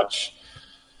I watch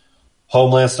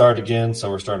Homeland start again, so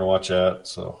we're starting to watch that.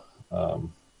 So,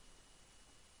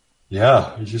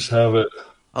 yeah, you just have it.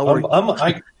 I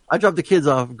drop the kids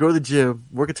off, go to the gym,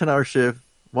 work a 10-hour shift,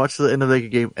 watch the end of the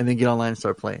game, and then get online and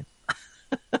start playing.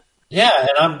 Yeah,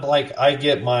 and I'm like, I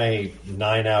get my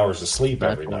 9 hours of sleep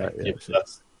every night. Yeah,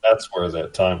 that's where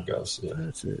that time goes. Yeah.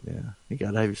 That's it. Yeah, you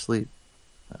gotta have your sleep.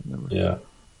 I remember. Yeah.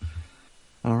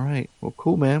 All right. Well,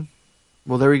 cool, man.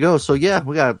 Well, there we go. So yeah,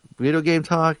 we got video game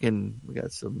talk and we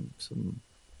got some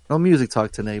no music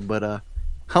talk tonight, but I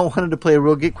wanted to play a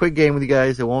real quick game with you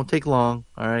guys. It won't take long.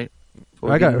 All right.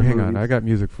 I got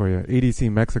music for you.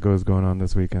 EDC Mexico is going on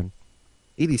this weekend.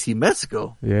 EDC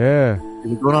Mexico. Yeah.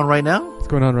 Is it going on right now? It's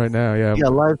going on right now. Yeah. Yeah,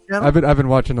 live channel. I've been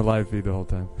watching the live feed the whole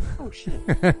time. Oh shit!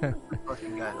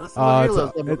 Fucking guy.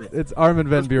 It's Armin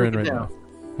van Buren right now.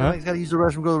 Huh? He's got to use the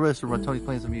restroom. Go to the restroom while Tony's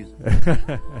playing some music.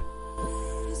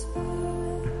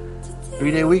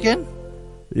 3-day weekend.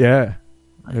 Yeah.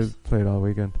 Nice. I played all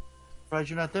weekend. Surprised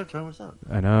you're not there, Tony. What's up?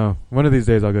 I know. One of these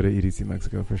days I'll go to EDC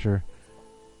Mexico for sure.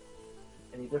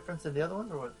 Any difference in the other one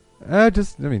or what?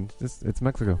 It's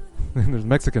Mexico. There's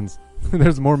Mexicans.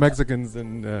 There's more Mexicans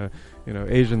than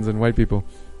Asians and white people.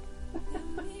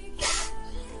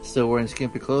 Still wearing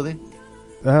skimpy clothing?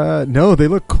 No, they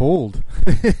look cold.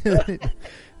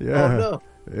 Yeah. Oh no.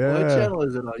 Yeah. What channel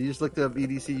is it on? You just looked up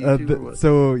EDC YouTube or what?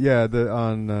 So yeah,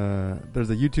 there's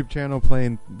a YouTube channel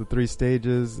playing the 3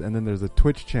 stages, and then there's a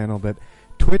Twitch channel that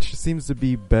Twitch seems to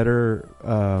be better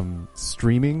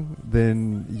streaming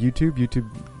than YouTube. YouTube,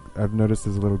 I've noticed,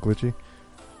 is a little glitchy.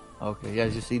 Okay, yeah,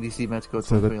 it's just EDC Mexico.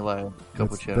 So live,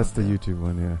 couple channels. That's the YouTube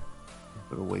one, yeah.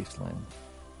 For the Wasteland.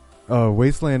 Oh,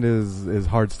 Wasteland is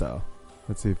hardstyle.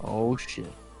 Let's see. Oh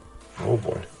shit. Oh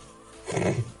boy.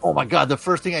 Oh my god, the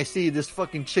first thing I see, this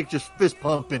fucking chick just fist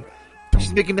pumping.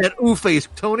 She's making that ooh face,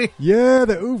 Tony. Yeah,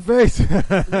 the ooh face.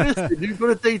 Dude, go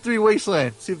to day 3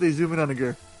 Wasteland. See if they zoom in on the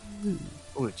girl.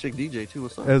 Oh, the chick DJ too.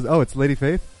 What's up? It's Lady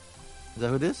Faith? Is that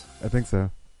who it is? I think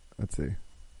so. Let's see.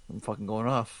 I'm fucking going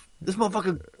off. This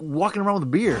motherfucker walking around with a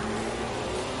beer.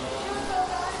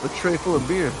 A tray full of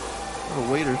beer. What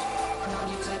a waiters.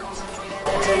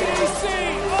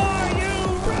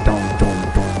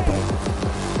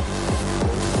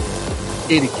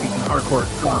 Keeping hardcore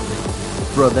comedy.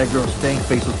 Bro, that girl's stank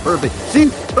face was perfect. See?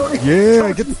 Tony, yeah,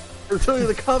 I get Tell you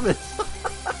the comments.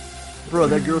 Bro,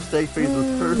 that girl's stank face was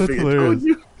perfect. That's I told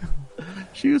you.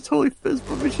 She was totally fist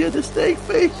bumping. She had the stank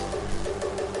face.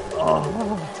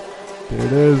 Oh. There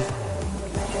it is.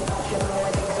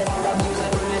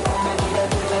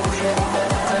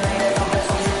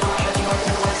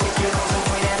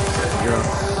 Girl.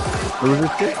 Who was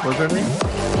this chick? What's her name?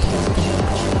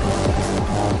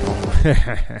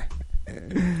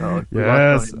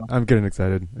 Yes, I'm getting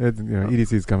excited.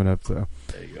 EDC is coming up, so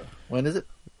there you go. When is it?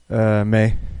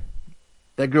 May.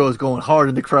 That girl is going hard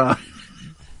in the crowd.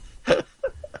 I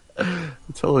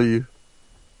told you.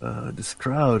 This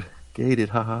crowd gated,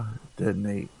 haha,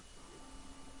 detonate.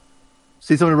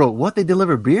 See, somebody wrote, "What? They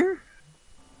deliver beer?"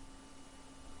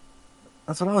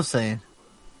 That's what I was saying.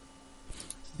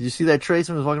 Did you see that tray?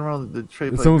 Someone's walking around with the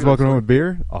tray. Someone's walking around with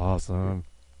beer? Awesome.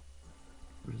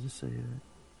 What does it say?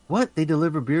 What? They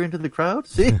deliver beer into the crowd?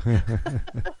 See?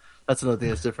 That's another thing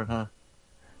that's different, huh?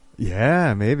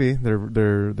 Yeah, maybe. Their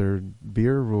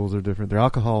beer rules are different. Their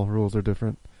alcohol rules are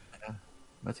different. Yeah.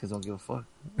 Mexicans don't give a fuck.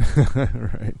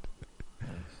 Right. Nice.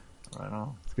 Right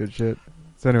on. It's good shit.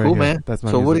 So anyway, cool, man. That's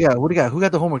my So music. what do you got? Who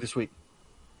got the homework this week?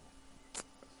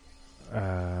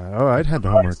 I'd had the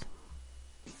homework.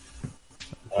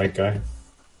 White guy.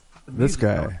 This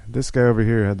guy over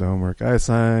here had the homework. I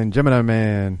assigned Gemini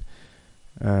Man.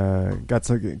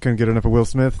 Couldn't get enough of Will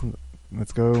Smith.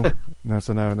 Let's go. Now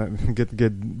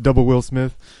get double Will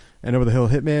Smith. And Over the Hill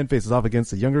Hitman faces off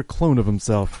against a younger clone of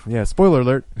himself. Yeah, spoiler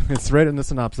alert. It's right in the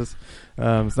synopsis.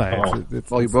 It's not.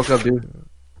 You broke up, dude.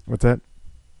 What's that?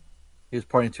 He was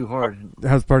partying too hard.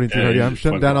 I was partying too hard. Yeah, I'm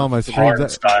shutting down all my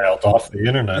streams. Styled off the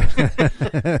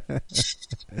internet.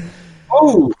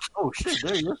 Oh shit!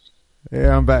 There you go.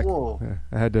 Yeah, I'm back. Whoa.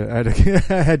 I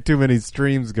had too many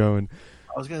streams going.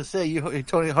 I was gonna say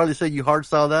Tony hardly said you hard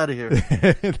styled out of here.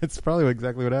 That's probably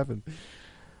exactly what happened.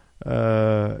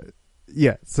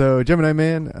 Yeah. So Gemini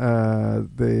Man,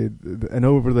 an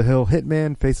over the hill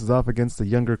hitman faces off against a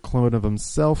younger clone of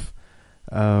himself.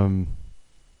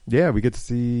 Yeah, we get to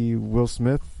see Will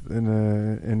Smith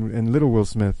and little Will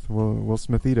Smith, Will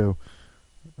Smithito.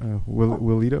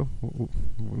 Willito?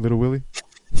 Little Willie?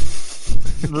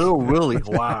 Little Willie,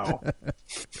 wow.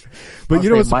 But you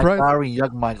know what's Mike surprising? Lowry,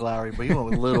 young Mike Lowry, but you went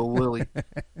with Little Willie.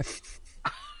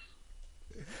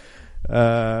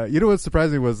 You know what's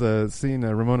surprising was seeing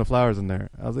Ramona Flowers in there.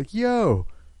 I was like, yo,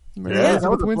 Mary Yeah, that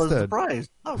Elizabeth was a pleasant Winstead. surprise.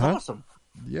 That was Huh? awesome.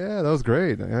 Yeah, that was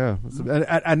great. Yeah,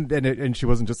 and she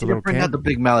wasn't just a You little didn't bring out the camp.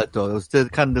 big mallet though. It was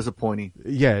kind of disappointing.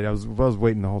 Yeah, I was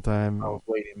waiting the whole time. I was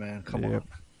waiting, man. Come Yep. on.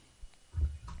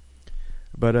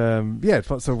 But yeah,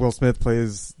 so Will Smith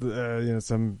plays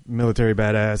some military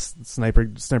badass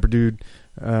sniper dude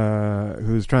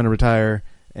who's trying to retire,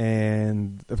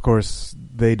 and of course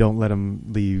they don't let him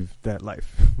leave that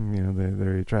life.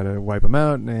 They try to wipe him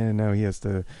out, and now he has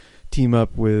to team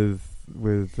up with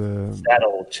That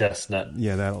old chestnut.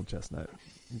 yeah, that old chestnut.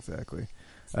 Exactly.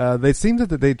 They seem that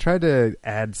they tried to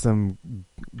add some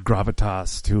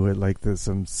gravitas to it, like there's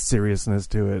some seriousness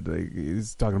to it. Like,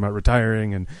 he's talking about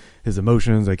retiring and his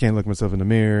emotions. I can't look myself in the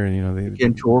mirror, and they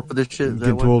Getting too old for this shit. Is that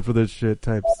getting what- too old for this shit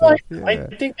type stuff. Yeah. I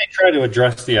think they try to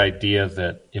address the idea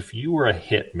that if you were a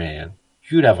hitman,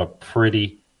 you'd have a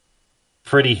pretty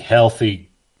healthy,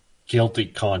 guilty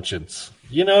conscience.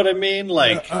 You know what I mean?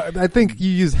 Like, I think you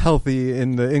use healthy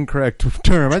in the incorrect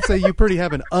term. I'd say you pretty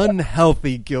have an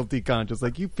unhealthy guilty conscience.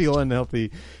 Like you feel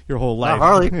unhealthy your whole life.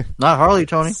 Not Harley,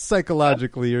 Tony.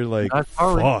 Psychologically, you're like Not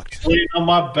Harley. fucked. laying on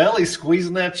my belly,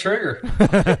 squeezing that trigger.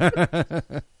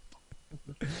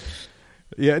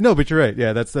 Yeah, no, but you're right.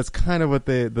 Yeah, that's kind of what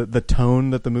the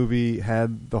tone that the movie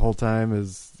had the whole time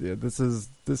is. Yeah, this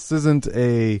isn't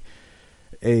a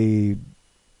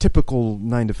typical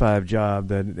 9-to-5 job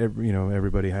that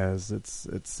everybody has.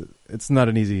 It's not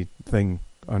an easy thing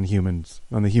on the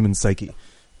human psyche.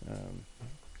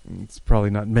 It's probably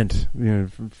not meant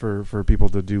for people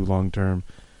to do long term.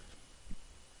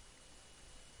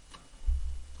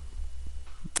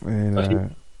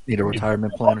 And Need a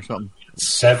retirement plan or something.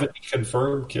 70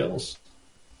 confirmed kills.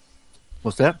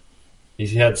 What's that? He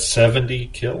had 70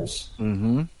 kills.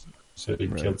 Mm-hmm. So he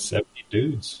killed 70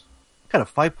 dudes. Got a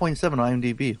 5.7 on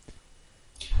IMDb.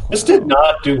 This did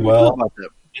not do How well. about that?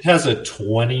 It has a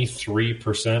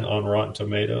 23% on Rotten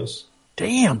Tomatoes.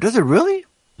 Damn, does it really?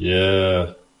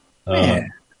 Yeah. Man.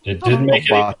 It didn't make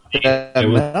any money. It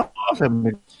was, I was having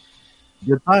a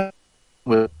good time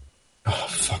with. oh,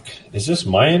 fuck. Is this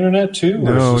my internet too?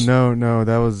 or is this-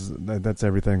 no. That's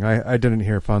everything. I didn't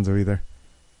hear Fonzo either.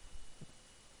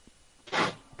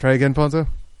 Try again, Fonzo.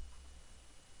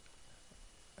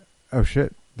 Oh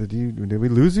shit! Did we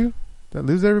lose you? Did I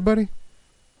lose everybody?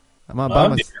 I'm on by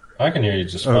myself. I can hear you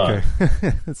just fine.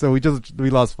 Okay, so we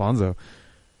lost Fonzo.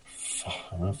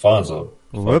 Fonzo.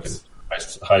 Whoops.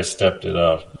 I stepped it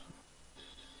out.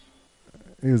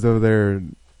 He was over there,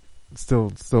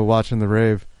 still watching the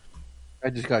rave. I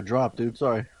just got dropped, dude.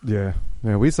 Sorry. Yeah,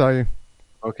 we saw you.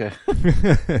 Okay.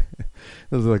 There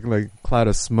was like a cloud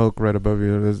of smoke right above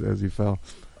you as you fell.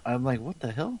 I'm like, what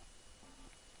the hell?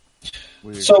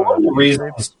 Weird. So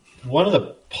one of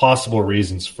the possible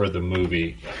reasons for the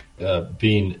movie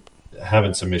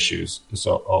having some issues.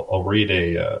 So I'll read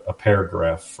a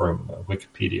paragraph from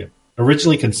Wikipedia.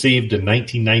 Originally conceived in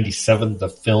 1997, the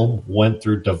film went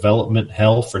through development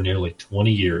hell for nearly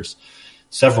 20 years.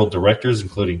 Several directors,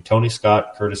 including Tony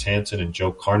Scott, Curtis Hanson, and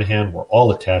Joe Carnahan, were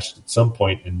all attached at some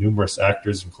point, and numerous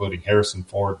actors, including Harrison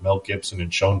Ford, Mel Gibson,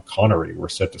 and Sean Connery, were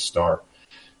set to star.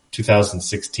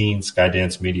 2016,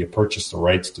 Skydance Media purchased the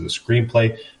rights to the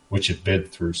screenplay, which had been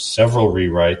through several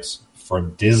rewrites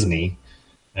from Disney,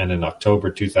 and in October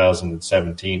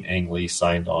 2017, Ang Lee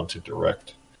signed on to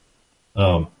direct.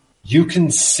 You can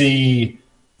see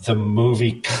the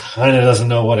movie kind of doesn't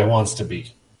know what it wants to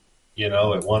be.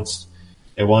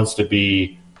 It wants to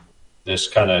be this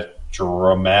kind of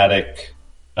dramatic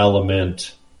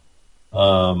element.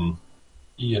 I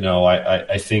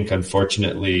think,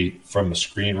 unfortunately, from a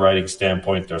screenwriting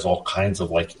standpoint, there's all kinds of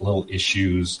little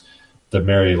issues. The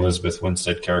Mary Elizabeth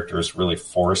Winstead character is really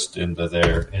forced into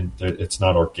there, and it's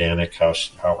not organic how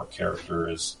her character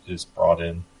is brought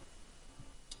in.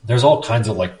 There's all kinds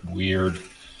of weird,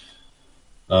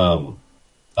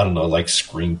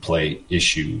 screenplay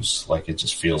issues. It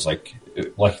just feels like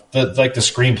the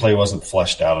screenplay wasn't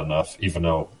fleshed out enough, even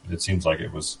though it seems like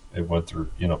it went through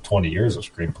 20 years of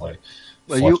screenplay.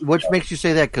 What makes you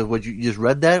say that? Because you just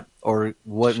read that, or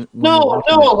what? No.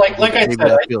 Like I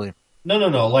said, feeling?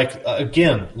 No.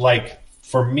 Again,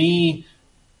 for me,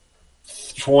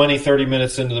 20, 30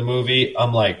 minutes into the movie,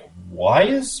 I'm like, why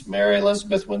is Mary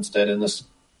Elizabeth Winstead in this?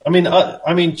 I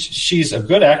mean, she's a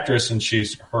good actress, and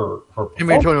she's her. You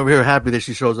may Tony over here happy that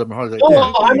she shows up in Harley.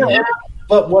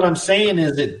 But what I'm saying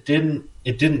is, it didn't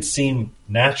it didn't seem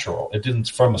natural. It didn't,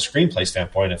 from a screenplay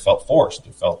standpoint, it felt forced.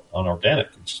 It felt unorganic.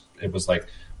 It was like,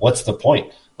 what's the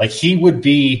point? Like he would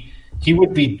be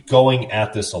going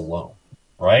at this alone,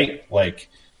 right? Like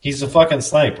he's a fucking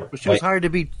sniper. But she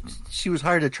was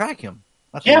hired to track him.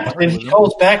 That's yeah, but then he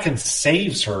goes back and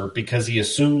saves her because he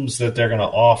assumes that they're going to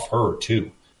off her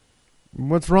too.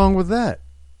 What's wrong with that?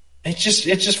 It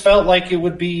just felt like it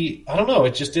would be. I don't know.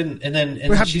 It just didn't. And then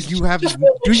did you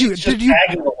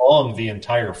tagging along the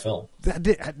entire film?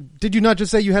 Did you not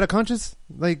just say you had a conscience?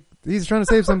 Like he's trying to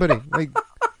save somebody. Like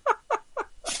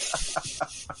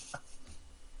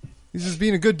he's just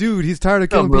being a good dude. He's tired of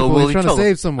killing people. He's trying to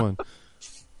save someone.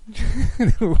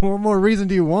 What more reason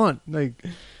do you want? Like.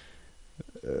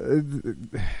 I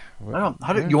don't.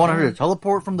 How do you want her to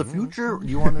teleport from the future?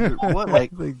 You want her to, what?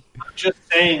 Like, I'm just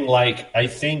saying. Like, I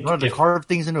think you want her to carve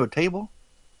things into a table.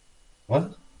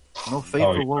 What? No faith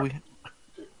for what we.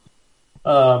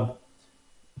 No,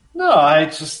 it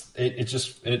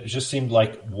just seemed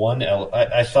like one.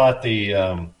 I thought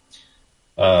the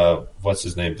what's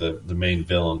his name? The main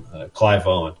villain, Clive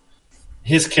Owen.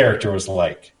 His character was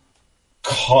like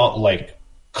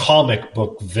comic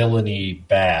book villainy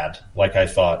bad. Like I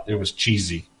thought it was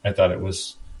cheesy. I thought it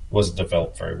wasn't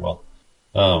developed very well.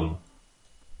 I'm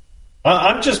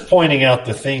just pointing out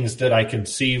the things that I can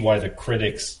see why the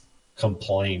critics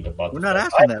complained about. We're not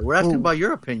asking that. We're asking about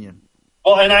your opinion.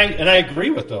 Well, and I agree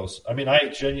with those. I mean,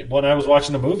 when I was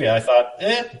watching the movie, I thought,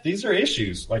 these are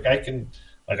issues. Like this.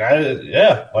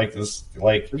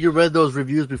 Like you read those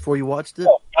reviews before you watched it?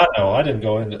 No, I didn't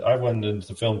go into. I went into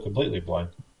the film completely blind.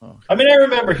 Okay. I mean, I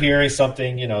remember hearing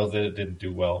something, that it didn't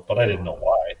do well, but I didn't know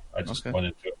why. I just went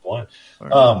into it blind.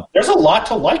 Right. There's a lot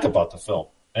to like about the film,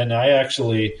 and I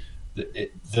actually,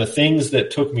 the things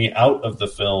that took me out of the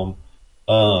film,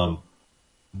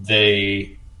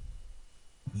 they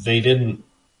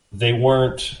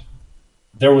weren't.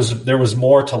 There was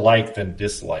more to like than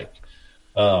dislike.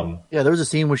 There was a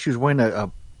scene where she was wearing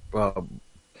a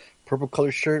purple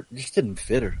colored shirt. It just didn't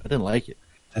fit her. I didn't like it.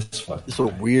 It's a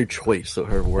weird choice of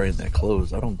her wearing that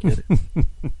clothes. I don't get it.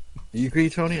 Do you agree,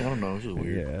 Tony? I don't know. It's just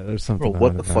weird. Yeah, there's something. I don't know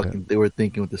what the fuck they were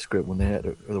thinking with the script when they had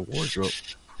the wardrobe.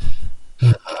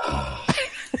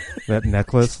 That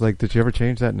necklace, like, did you ever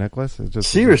change that necklace? It's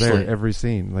just seriously there every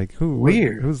scene. Like,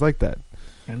 weird. Who's like that?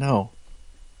 I know.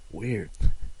 Weird.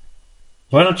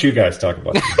 Why don't you guys talk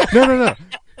about it? No.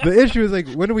 The issue is, like,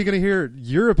 when are we going to hear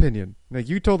your opinion? Like,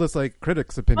 you told us, like,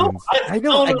 critics' opinions. I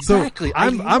know, exactly. So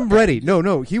I'm ready.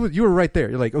 No, you were right there.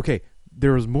 You're like, okay,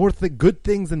 there was more good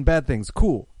things than bad things.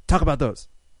 Cool. Talk about those.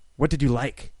 What did you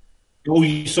like? Oh,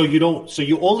 so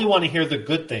you only want to hear the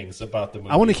good things about the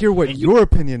movie. I want to hear what your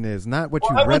opinion is, not what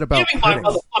you read about critics. My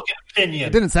motherfucking opinion.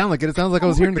 It didn't sound like it. It sounds like I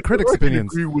was hearing the critics'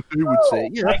 opinions. I agree with what they would say.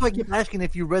 Yeah, that's why I keep asking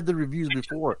if you read the reviews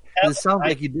before. It sounds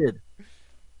like you did.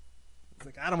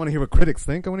 Like, I don't want to hear what critics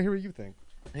think. I want to hear what you think.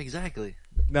 Exactly.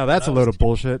 Now that's a load of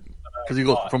bullshit. Because he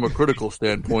goes from a critical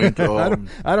standpoint. I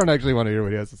don't actually want to hear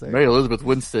what he has to say. Mary Elizabeth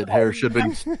Winstead hair should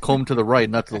have been combed to the right,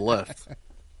 not to the left.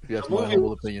 That's my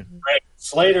humble opinion. Right.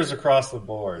 Slater's across the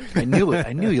board. I knew it.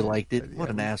 I knew you liked it.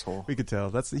 What an asshole. We could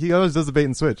tell. He always does the bait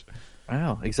and switch. I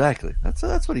know, exactly.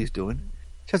 That's what he's doing.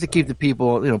 Just to keep the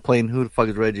people, playing who the fuck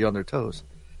is Reggie on their toes.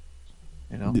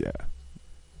 Yeah.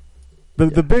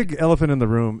 The big elephant in the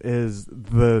room is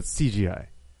the CGI.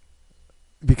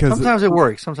 Because sometimes it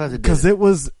works, sometimes it doesn't. Because it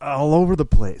was all over the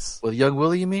place. With Young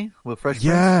Willie, you mean? With Fresh Prince?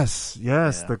 Yes.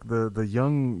 Yeah.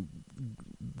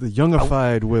 The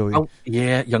youngified Willie.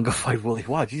 Youngified Willie.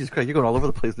 Wow, Jesus Christ, you're going all over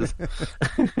the place.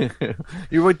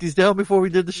 You wrote these down before we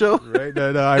did the show? Right?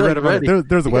 No, I read about it.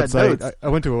 There's a website. I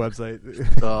went to a website.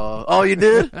 Oh, you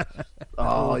did?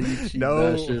 Oh, you cheap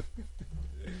bastard.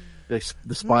 Like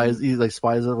the spies, he's like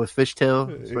spies with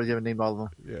Fishtail. You haven't named all of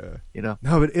them. Yeah,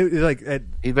 No, but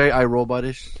he's very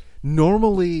iRobot-ish.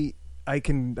 Normally, I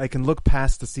can look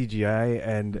past the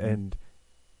CGI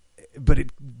but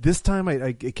this time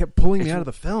it kept pulling me out of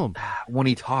the film. When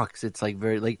he talks, it's like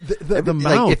very like the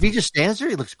mouth. Like, if he just stands there,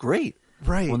 he looks great.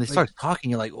 Right. When they start talking,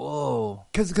 you're like, whoa.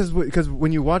 Because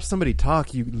when you watch somebody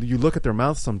talk, you look at their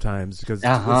mouth sometimes because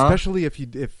especially if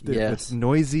it's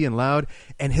noisy and loud,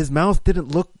 and his mouth didn't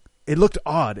look. It looked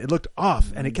odd. It looked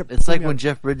off, and it kept. It's like when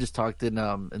Jeff Bridges talked in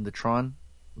the Tron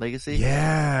Legacy.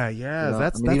 Yeah.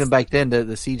 That's even back then the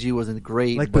CG wasn't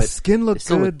great. Like the skin looked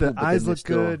good, the eyes looked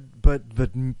good, but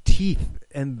the teeth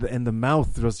and the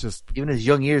mouth was just. Even his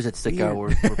young ears that stick out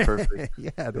were perfect. Yeah,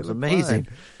 it was amazing.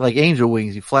 Fine. Like angel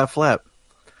wings, you flap.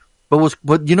 But what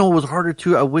was harder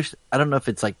too. I don't know if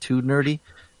it's like too nerdy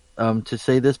to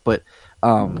say this, but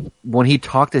when he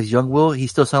talked as young Will, he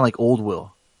still sounded like old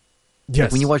Will. Yes.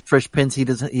 Like when you watch Fresh Prince, he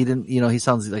didn't, he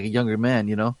sounds like a younger man,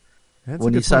 That's a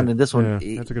when he good sounded point. this one,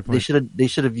 Yeah, that's a good point. they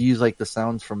should have used like the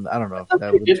sounds from, I don't know, if that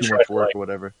they would be did too try much to, work like- or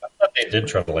whatever. I thought they did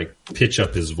try to like pitch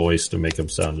up his voice to make him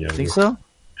sound younger. Think so?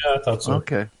 Yeah, I thought so.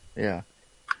 Okay. Yeah.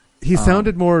 He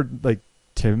sounded more like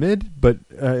timid, but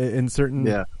in certain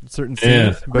scenes.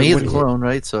 Yeah. But I mean, he's when a clone,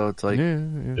 right? So it's like, yeah.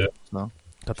 no.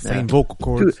 Got the Yeah. same vocal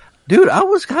cords. Dude, I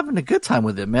was having a good time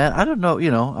with it, man. I don't know,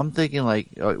 I'm thinking like,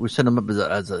 we send him up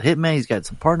as a hitman. He's got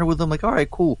some partner with him. Like, all right,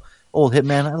 cool. Old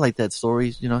hitman. I like that story.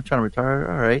 He's, trying to retire.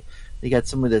 All right. They got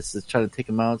somebody that's trying to take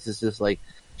him out. It's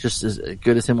just as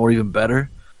good as him or even better.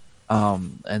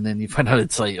 And then you find out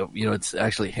it's like, it's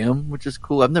actually him, which is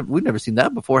cool. We've never seen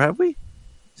that before, have we?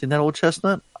 Seen that old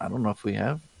chestnut? I don't know if we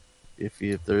have. If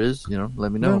there is,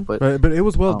 let me know. No, But it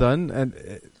was well done,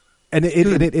 and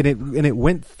it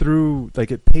went through,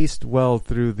 like, it paced well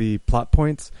through the plot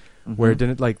points, where it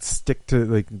didn't like stick to,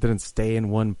 like, didn't stay in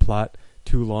one plot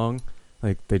too long.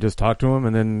 Like, they just talked to him,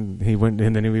 and then he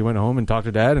went home and talked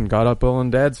to Dad and got up on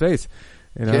Dad's face.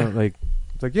 Like,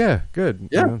 it's like, yeah, good.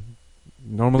 Yeah.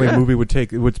 Normally a movie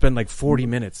would spend like 40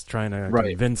 minutes trying to Right.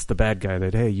 convince the bad guy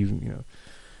that, hey,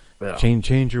 Yeah.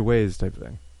 change your ways, type of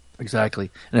thing. Exactly.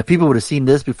 And if people would have seen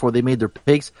this before they made their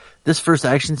picks, this first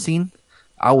action scene,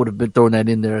 I would have been throwing that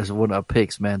in there as one of our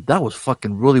picks, man. That was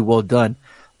fucking really well done.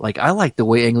 Like, I like the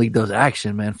way Ang Lee does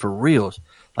action, man, for reals.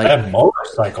 Like, That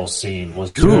motorcycle scene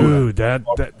was Dude, that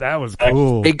was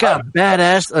cool. it got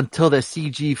badass until that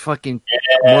CG fucking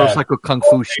motorcycle kung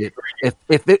fu shit.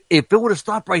 If it would have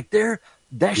stopped right there,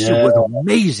 that shit was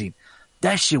amazing.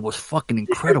 That shit was fucking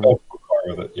incredible,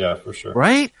 with it. Yeah, for sure.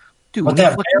 right? Dude, But when he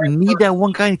that fucking need that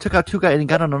one guy, and he took out two guys and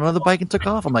got on another bike and took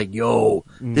off. I'm like, yo,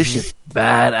 this shit's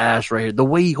badass right here. The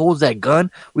way he holds that gun,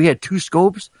 we had two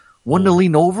scopes, one to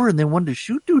lean over and then one to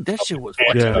shoot. Dude, that shit was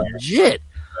fucking Yeah. legit.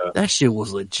 That shit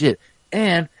was legit.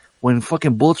 And when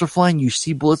fucking bullets are flying, you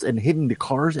see bullets and hitting the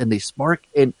cars and they spark,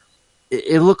 and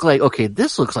it looked like, okay,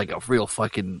 this looks like a real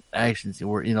fucking action scene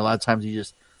where, a lot of times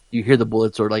you hear the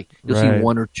bullets, or like you'll see Right.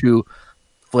 one or two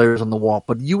flares on the wall,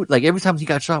 but like every time he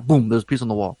got shot, boom, there's a piece on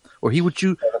the wall. Or he would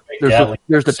shoot,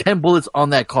 there's the 10 bullets on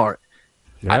that car.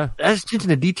 Yeah, That's attention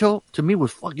to detail to me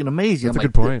was fucking amazing. that's I'm a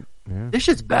like, good point. Yeah. This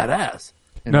shit's badass.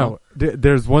 You No, know?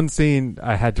 there's one scene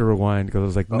I had to rewind because I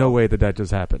was like, no way that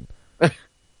just happened.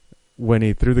 When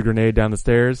he threw the grenade down the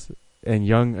stairs and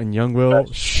young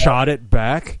Will shot it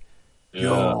back.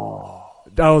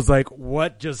 I was like,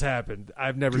 what just happened?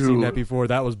 I've never seen that before.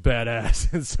 That was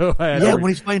badass. And so I had When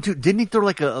he's fighting too, didn't he throw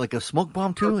like a smoke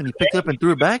bomb too? And he picked it up and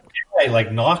threw it back. I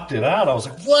like knocked it out. I was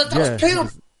like, "What? That was him!"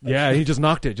 Yeah, he just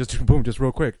knocked it, just boom, just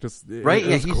real quick, just Right?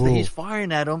 It was cool. He's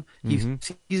firing at him. He's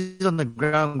on the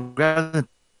ground, grabs it,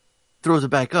 throws it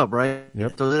back up. Right?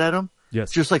 Yep. Throws it at him. Yes.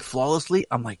 Just like flawlessly.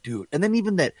 I'm like, dude. And then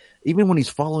even when he's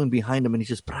following behind him and he's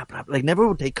just like never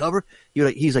would take cover.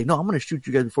 He's like, no, I'm going to shoot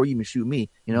you guys before you even shoot me.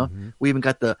 We even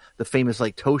got the famous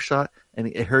like toe shot, and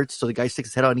it hurts. So the guy sticks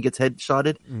his head out and he gets head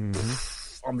shotted.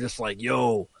 I'm just like,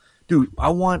 yo, dude, I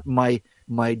want my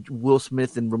Will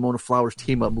Smith and Ramona Flowers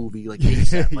team up movie like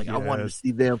ASAP. Like I wanted to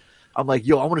see them. I'm like,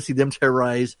 yo, I want to see them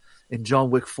terrorize in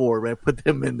John Wick 4, man. Put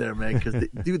them in there, man, because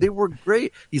dude, they were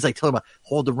great. He's like, tell them,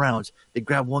 hold the rounds. They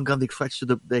grab one gun, they stretch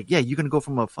to you're gonna go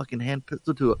from a fucking hand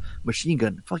pistol to a machine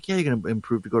gun. Fuck yeah, you're gonna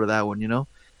improve to go to that one,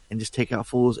 and just take out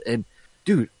fools. And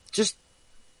dude, just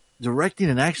directing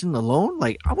and action alone,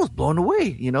 like I was blown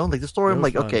away. Like the story, I'm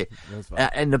like, fun. okay. It was fun.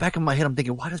 In the back of my head, I'm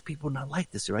thinking, why does people not like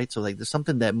this, right? So like, there's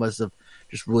something that must have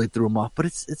just really threw them off. But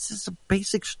it's just a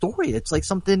basic story. It's like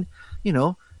something,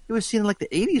 it was seen in like the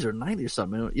 80s or 90s or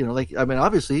something. Like, I mean,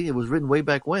 obviously it was written way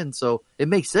back when, so it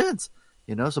makes sense.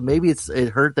 So maybe it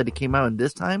hurt that it came out in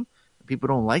this time. People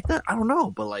don't like that. I don't know,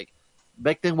 but like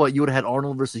back then, you would have had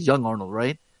Arnold versus young Arnold,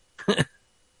 right?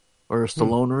 Or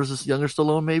Stallone versus younger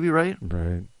Stallone, maybe, right?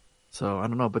 Right. So I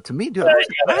don't know, but to me, dude, I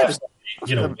was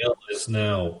excited. Will is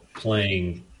now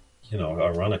playing,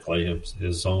 ironically,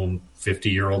 his own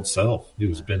 50-year-old self,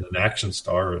 who's been an action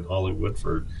star in Hollywood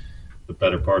for the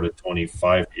better part of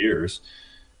 25 years,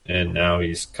 and now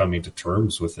he's coming to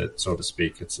terms with it, so to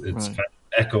speak. It's Right. kind of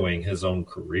echoing his own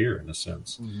career in a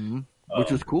sense.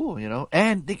 Which was cool,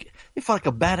 And they fought like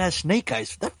a badass Snake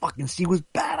Eyes. That fucking scene was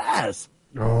badass.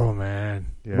 Oh man,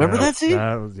 yeah, Remember that scene?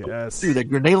 That was, yes. Dude, that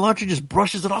grenade launcher just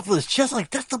brushes it off with his chest. Like,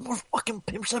 that's the most fucking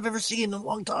pimps I've ever seen in a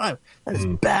long time. That is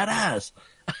badass.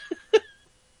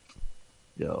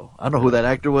 Yo, I don't know who that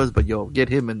actor was, but yo, get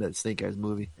him in that Snake Eyes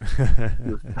movie.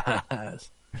 He was badass.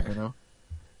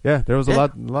 Yeah, there was a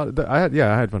lot. I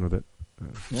had fun with it.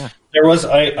 Yeah. There was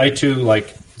I too,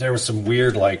 like, there was some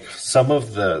weird, like, some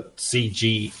of the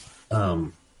CG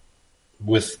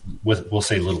with we'll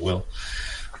say Little Will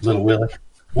Little Willie,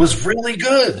 was really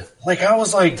good. Like, I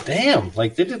was like, damn,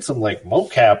 like they did some like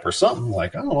mocap or something.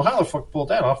 Like, I don't know how the fuck pulled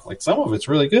that off. Like, some of it's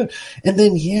really good. And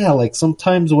then, yeah, like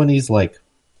sometimes when he's like,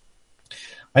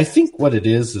 I think what it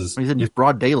is he's in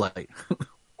broad daylight.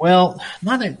 well,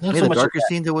 not Maybe so the much darker of that.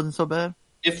 scenes, it wasn't so bad.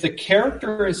 If the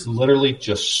character is literally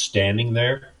just standing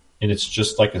there and it's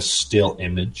just like a still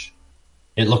image,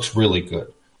 it looks really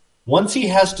good. Once he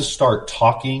has to start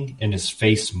talking and his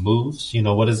face moves, you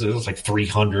know, what is it? It's like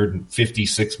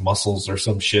 356 muscles or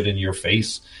some shit in your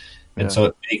face. And so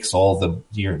it makes all the,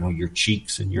 you know, your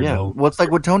cheeks and your nose. Well, it's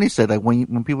like what Tony said. Like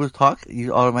when people talk,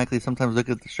 you automatically sometimes look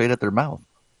straight at their mouth.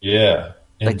 Yeah.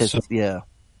 Like And so,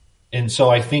 and so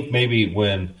I think maybe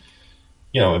when,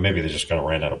 you know, maybe they just kind of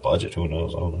ran out of budget. Who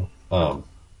knows? I don't know.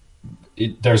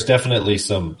 There's definitely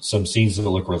some scenes that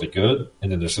look really good,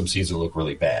 and then there's some scenes that look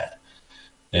really bad.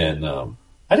 And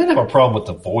I didn't have a problem with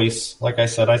the voice. Like I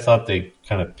said, I thought they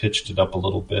kind of pitched it up a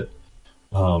little bit.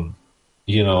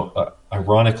 You know,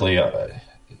 ironically,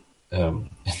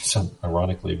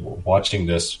 watching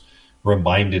this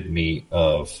reminded me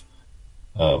of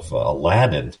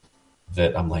Aladdin.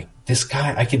 That I'm like, this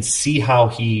guy, I can see how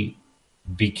he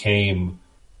became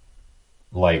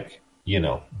like, you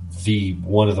know,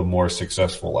 one of the more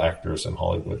successful actors in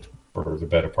Hollywood for the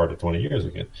better part of 20 years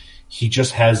again. He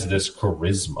just has this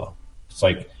charisma. It's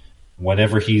like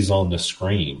whenever he's on the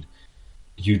screen,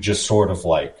 you just sort of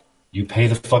like, you pay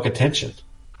the fuck attention.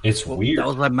 It's weird. That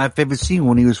was like my favorite scene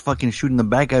when he was fucking shooting the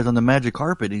bad guys on the magic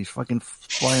carpet. He's fucking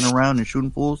flying around and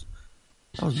shooting fools.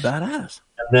 That was badass.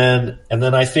 And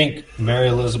then I think Mary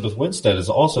Elizabeth Winstead is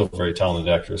also a very talented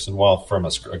actress. And while from a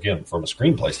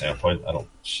screenplay standpoint,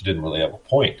 she didn't really have a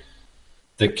point.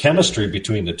 The chemistry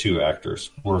between the two actors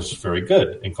was very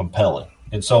good and compelling.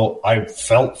 And so I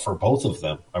felt for both of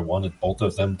them. I wanted both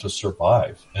of them to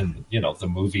survive. And, you know, the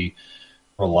movie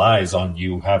relies on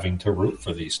you having to root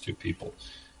for these two people.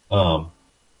 And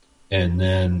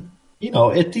then, you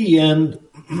know, at the end,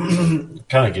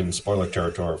 kind of getting spoiler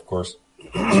territory, of course.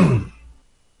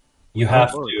 You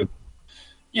have to,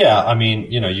 yeah. I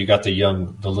mean, you know, you got the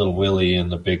little Willie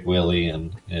and the big Willie,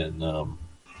 and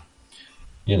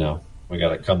you know, we got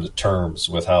to come to terms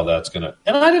with how that's gonna.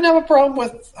 And I didn't have a problem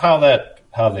with how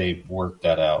they worked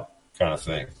that out, kind of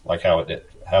thing, like how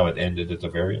it ended at the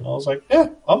very end. I was like, yeah,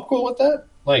 I'm cool with that.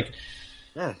 Like,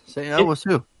 yeah, I was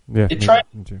too. Yeah, it tried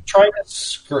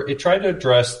to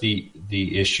address the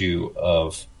issue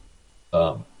of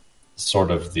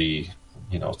sort of the.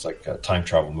 You know, it's like time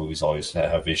travel movies always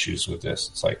have issues with this.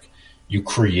 It's like you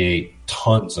create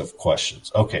tons of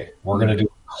questions. Okay, we're going to do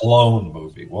a clone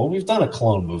movie. Well, we've done a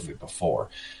clone movie before.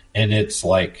 And it's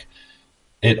like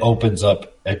it opens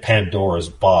up a Pandora's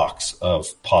box of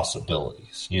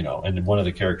possibilities, you know. And one of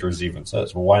the characters even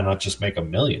says, well, why not just make 1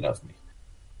 million of me?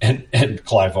 And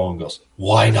Clive Owen goes,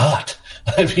 why not?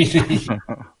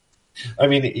 I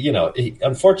mean, you know,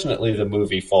 unfortunately, the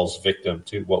movie falls victim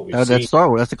to what we've seen. That's Star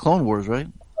Wars. That's the Clone Wars, right?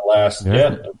 The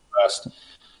last,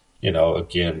 you know,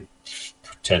 again,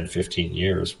 10, 15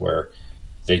 years where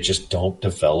they just don't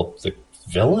develop the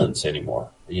villains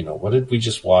anymore. You know, what did we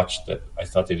just watch that I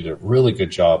thought they did a really good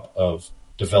job of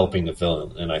developing the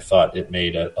villain, and I thought it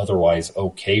made an otherwise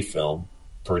okay film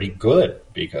pretty good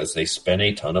because they spent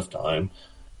a ton of time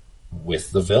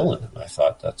with the villain, and I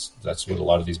thought that's what a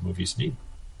lot of these movies need.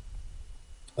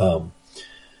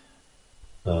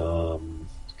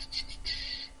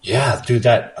 Yeah, dude,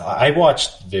 that I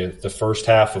watched the first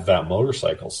half of that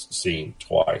motorcycle scene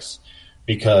twice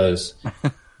because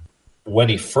when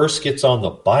he first gets on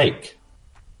the bike,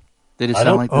 did it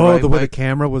sound like the way the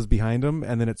camera was behind him,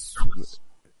 and then it's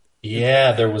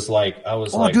there was like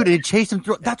dude, it chased him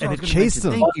through. That's what I was chased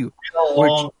him. Thank you. A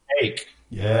long take.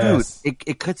 Yes. Dude,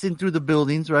 it cuts in through the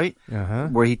buildings, right? Uh-huh.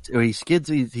 Where he skids,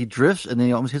 he drifts, and then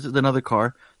he almost hits another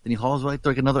car. Then he hauls right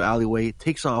through like another alleyway,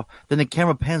 takes off. Then the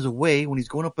camera pans away when he's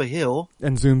going up a hill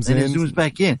and zooms in. And it zooms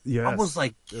back in. Yes. I was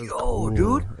like, cool.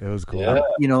 Dude, it was cool. Yeah.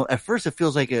 You know, at first it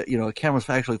feels like a camera's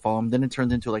actually following him. Then it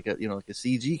turns into like a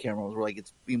CG camera where like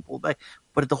it's being pulled back.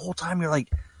 But the whole time you're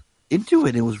like into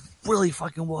it. It was really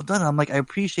fucking well done. I'm like, I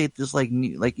appreciate this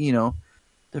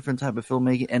different type of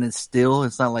filmmaking, and it's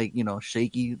not like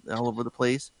shaky all over the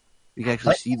place. You can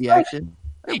actually see the action.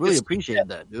 I really appreciated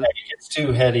that, dude. It gets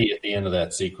too heady at the end of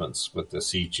that sequence with the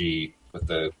CG, with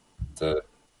the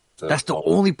That's the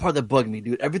only part that bugged me,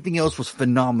 dude. Everything else was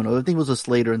phenomenal. Everything was a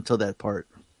Slater until that part.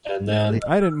 And then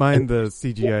I didn't mind the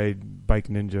CGI bike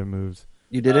ninja moves.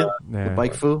 You did it? Nah. The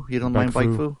bike foo? You don't mind bike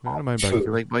foo? I don't mind bike You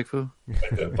foo. like bike foo?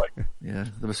 like, Yeah,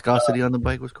 the viscosity on the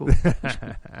bike was cool.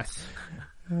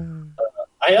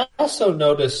 I also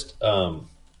noticed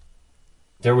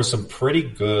there was some pretty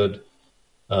good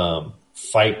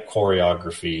fight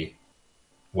choreography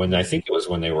when I think it was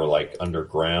when they were like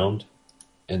underground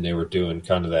and they were doing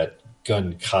kind of that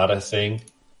gun kata thing.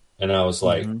 And I was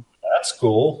like, that's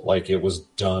cool. Like it was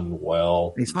done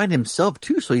well. He's fighting himself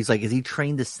too. So he's like, is he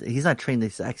trained this? He's not trained the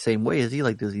exact same way. Is he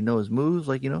like, does he know his moves?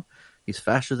 Like, he's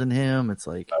faster than him. It's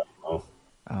like,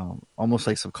 almost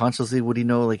like subconsciously, would he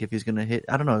know like if he's going to hit?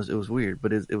 I don't know. It was weird,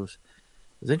 but it was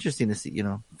interesting to see,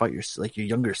 fight your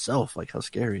younger self. Like how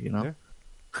scary, Yeah.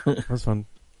 That was fun.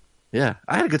 Yeah.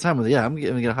 I had a good time with it. Yeah. I'm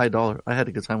going to get a high dollar. I had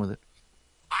a good time with it.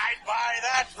 I'd buy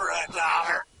that for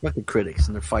 $1. Fuck the critics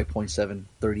and their 5.7,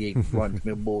 38 run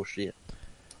bullshit.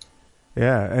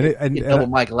 Yeah, and double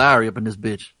Mike Lowry up in this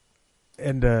bitch.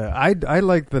 And I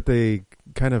like that they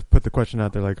kind of put the question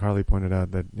out there, like Harley pointed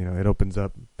out, that it opens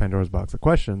up Pandora's box of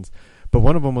questions. But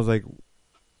one of them was like,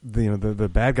 the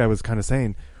bad guy was kind of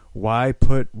saying, why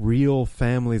put real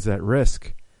families at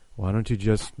risk? Why don't you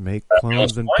just make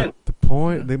clones and put the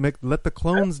point? Let the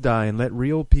clones die and let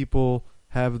real people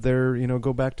have their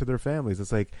go back to their families.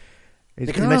 It's like.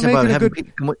 Because you mentioned about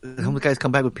having guys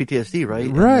come back with PTSD,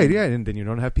 right? Right, yeah, and then you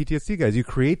don't have PTSD guys. You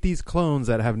create these clones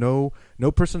that have no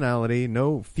personality,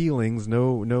 no feelings,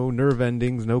 no nerve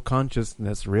endings, no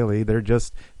consciousness, really. They're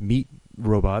just meat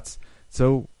robots.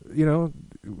 So,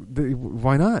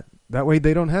 why not? That way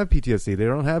they don't have PTSD. They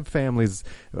don't have families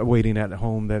waiting at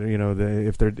home that,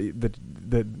 if their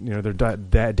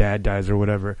dad dies or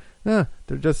whatever. They're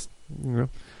just,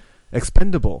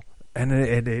 expendable. And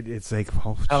it's like,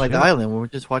 kind of like The Island, when we're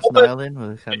just watching The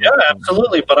Island.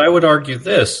 Absolutely. But I would argue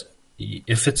this: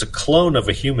 if it's a clone of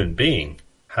a human being,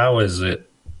 how is it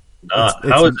not?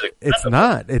 It's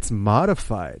not. It's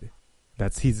modified.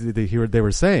 They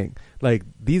were saying like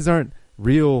these aren't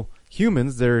real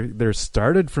humans. They're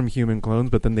started from human clones,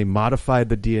 but then they modified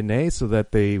the DNA so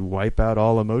that they wipe out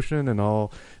all emotion and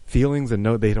all feelings, and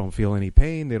they don't feel any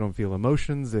pain. They don't feel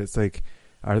emotions. It's like,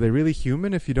 are they really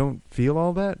human if you don't feel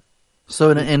all that?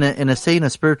 So in a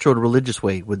spiritual or religious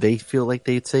way, would they feel like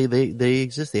they'd say they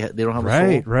exist? They don't have a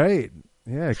soul. Right.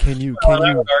 Yeah. Can you?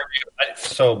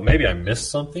 So maybe I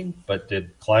missed something, but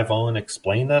did Clive Owen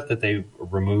explain that they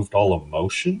removed all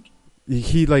emotion?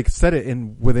 He said it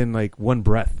within one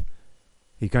breath.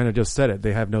 He kind of just said it.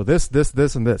 They have this,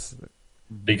 and this.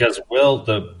 Because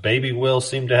the baby Will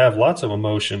seemed to have lots of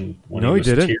emotion when he was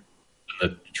didn't. in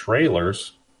the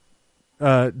trailers.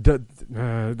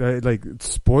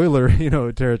 Spoiler,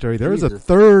 territory. There was a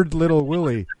third little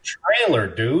Willie. Trailer,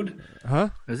 dude. Huh?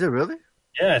 Is it really?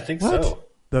 Yeah, I think so.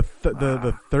 The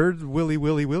third Willie,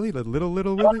 the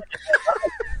little Willie.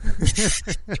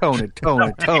 Tone it. No,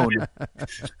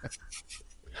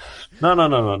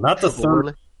 not the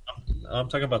third. I'm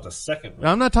talking about the second one.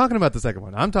 I'm not talking about the second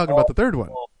one. I'm talking about the third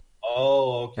one.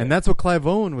 Oh, okay. And that's what Clive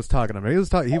Owen was talking about.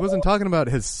 He wasn't talking about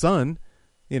his son.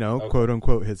 Quote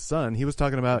unquote, his son. He was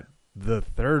talking about the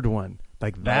third one,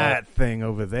 like that thing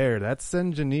over there. That's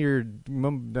engineered.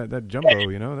 That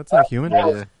jumbo, that's not human.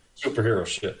 Yeah. Superhero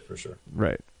shit for sure.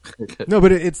 Right. No,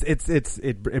 but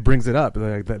it brings it up.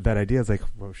 Like that idea is like,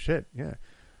 whoa, shit, yeah.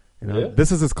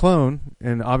 This is his clone,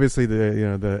 and obviously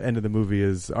the end of the movie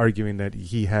is arguing that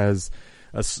he has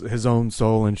his own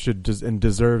soul and and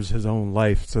deserves his own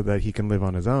life so that he can live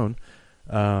on his own.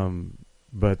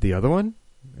 But the other one.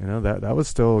 That was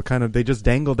still kind of, they just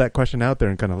dangled that question out there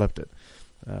and kind of left it.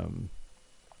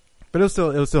 But it was still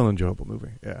an enjoyable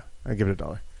movie. Yeah, I give it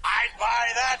 $1. I'd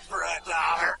buy that for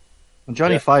 $1.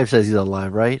 Johnny Five says he's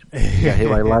alive, right? He got hit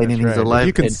by lightning. He's alive. If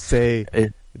you can say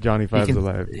Johnny Five's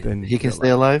alive, then he can stay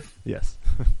alive. Yes.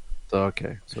 So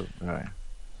okay. So all right.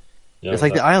 Yeah, it's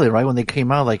like The Island, right? When they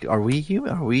came out, like, are we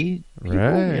human? Are we people?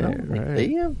 Right.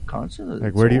 They have conscience.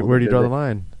 Like, where do you draw the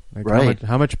line? Like right.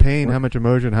 How much pain, how much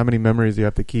emotion, how many memories do you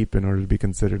have to keep in order to be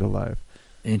considered alive?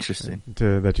 Interesting.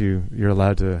 That you're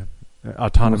allowed to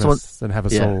autonomous and have a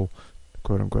soul,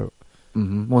 quote unquote.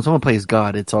 Mm-hmm. When someone plays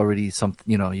God, it's already something.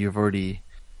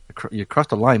 You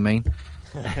crossed the line, man.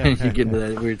 And you get into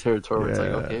that weird territory. Where it's like,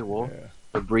 okay, well,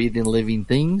 they're breathing living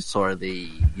things. So are they?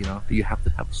 Do you have to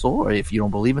have a soul? Or if you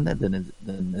don't believe in that,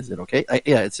 then is it okay?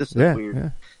 It's just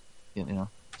weird. Yeah.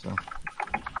 So.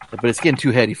 But it's getting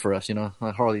too heady for us,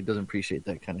 Like Harley doesn't appreciate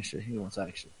that kind of shit. He wants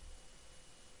action.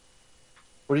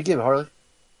 What do you give it, Harley?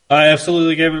 I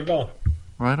absolutely gave it $1.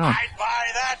 Right on. I'd buy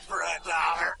that for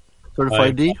 $1.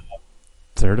 Certified D?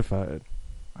 Certified.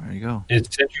 There you go.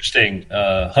 It's interesting.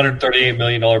 $138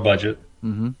 million budget.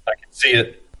 Mm-hmm. I can see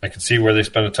it. I can see where they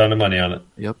spent a ton of money on it.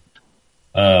 Yep.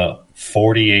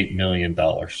 $48 million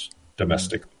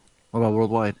domestic. What about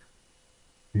worldwide?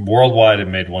 Worldwide, it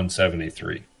made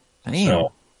 $173. Damn.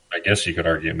 So I guess you could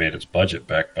argue it made its budget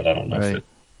back, but I don't know if it,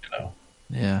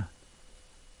 Yeah.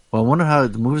 Well, I wonder how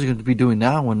the movies are going to be doing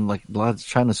now when like a lot of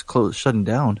China's shutting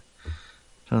down,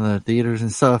 the theaters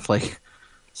and stuff. Like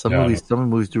some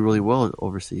movies do really well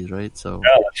overseas, right? So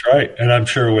yeah, that's right. And I'm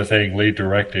sure with Ang Lee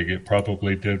directing, it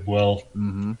probably did well.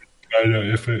 Mm-hmm. I know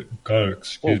if it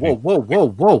got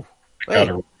whoa!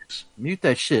 Hey, mute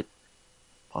that shit.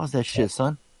 Pause that shit,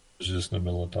 son. I was just in the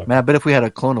middle of talking. Man, I bet if we had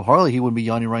a clone of Harley, he wouldn't be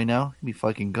yawning right now. He'd be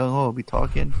fucking gung-ho, be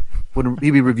talking.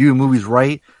 He'd be reviewing movies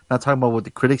right, not talking about what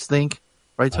the critics think.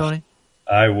 Right, Tony?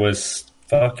 I was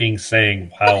fucking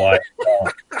saying how I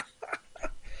felt.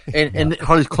 And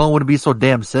Harley's clone wouldn't be so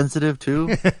damn sensitive,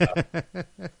 too. I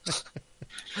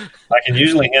can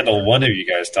usually handle one of you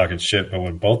guys talking shit, but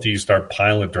when both of you start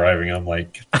pilot driving, I'm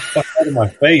like, get the fuck out of my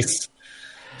face.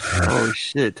 Oh,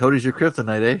 shit. Tony's your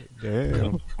kryptonite, eh?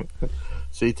 Damn.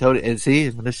 See, Tony, and see,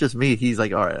 when it's just me, he's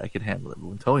like, all right, I can handle it. But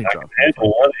when Tony I drops, can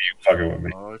handle one of you fucking with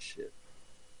me. oh shit,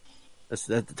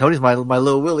 Tony's my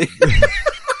little Willie.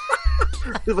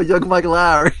 He's my young Michael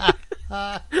Lowry.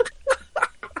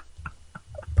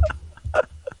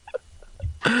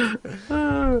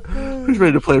 Who's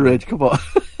ready to play Reg? Come on.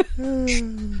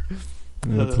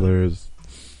 That's hilarious.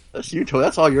 That's you, Tony.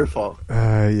 That's all your fault.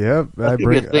 Yep. I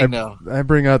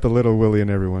bring out the little Willie in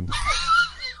everyone.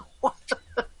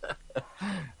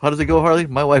 How does it go, Harley?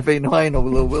 My wife ain't no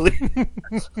little Willie.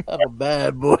 I'm a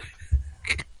bad boy.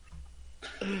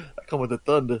 I come with the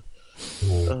thunder.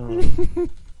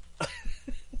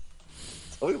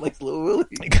 Tony likes little Willie.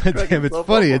 God damn, it's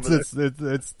funny. It's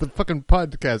the fucking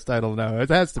podcast title now. It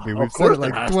has to be. We've said it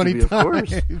like 20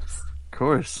 times. Of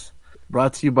course.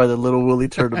 Brought to you by the Little Willie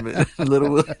Tournament.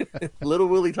 Little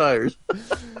Willie Tires.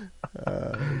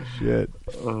 Shit.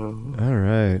 All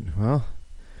right. Well,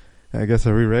 I guess,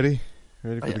 are we ready?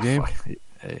 Ready for the game?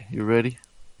 Hey, you ready?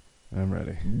 I'm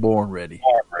ready. Born ready.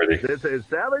 This is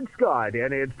Savage Scott,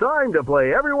 and it's time to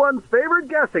play everyone's favorite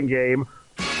guessing game.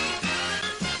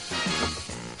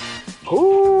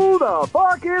 Who the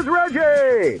fuck is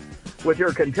Reggie? With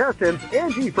your contestants,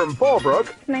 Angie from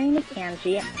Fallbrook. My name is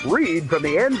Angie. Reed from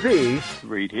the NZ.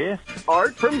 Reed here.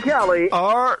 Art from Cali.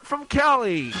 Art from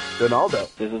Cali. Donaldo.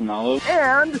 This is Nalo.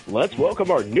 And let's welcome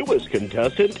our newest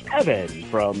contestant, Evan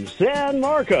from San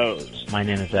Marcos. My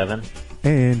name is Evan.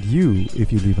 And you,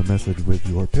 if you leave a message with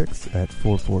your picks at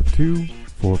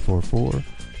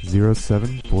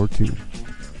 442-444-0742.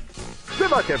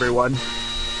 Good luck, everyone.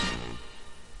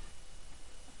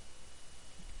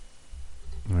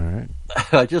 All right.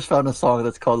 I just found a song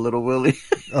that's called Little Willie.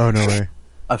 Oh, no way.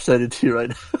 I've sent it to you right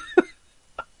now.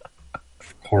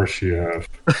 Of course you have.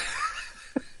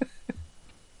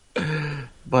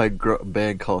 By a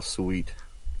band called Sweet.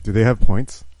 Do they have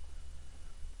points?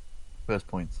 Who has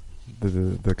points?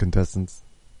 The contestants.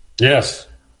 Yes.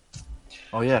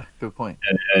 Oh, yeah. Good point.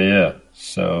 Yeah.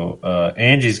 So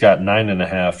Angie's got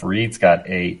 9.5. Reed's got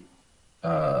 8.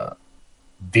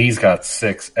 D's got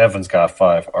 6. Evan's got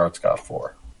 5. Art's got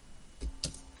 4.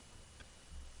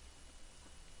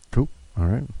 Cool. All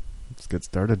right. Let's get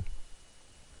started.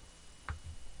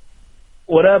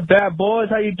 What up, bad boys?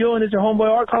 How you doing? It's your homeboy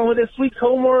Art calling with this week's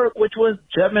homework, which was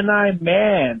Gemini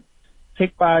Man,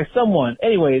 picked by someone.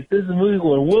 Anyways, this is a movie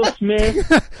with Will Smith.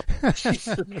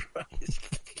 Jesus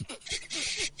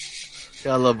Christ.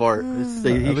 Yeah, I love Art. He's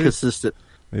consistent.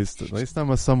 At least I'm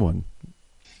a someone.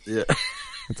 Yeah.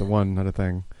 It's a one, not a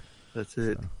thing. That's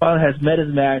it. Finally has met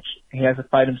his match. He has to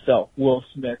fight himself, Will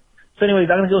Smith. So anyways,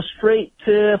 I'm going to go straight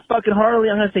to fucking Harley.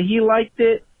 I'm going to say he liked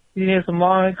it. He had some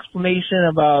long explanation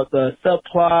about the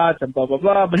subplots and blah, blah,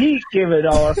 blah, but he gave it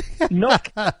 $1. Nope.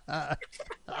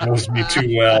 Knows me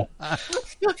too well. I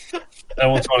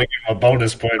almost want to give him a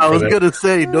bonus point I for was that. going to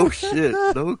say, no shit.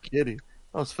 No kidding.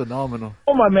 That was phenomenal.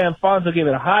 Oh, my man Fonzo gave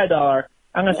it a high $1.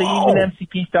 I'm going to say even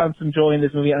MCP found some joy in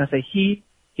this movie. I'm going to say he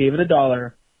gave it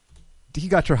 $1. He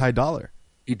got your high dollar.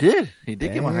 He did. He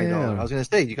did give him a high Damn. dollar. I was going to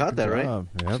say, you got that, right?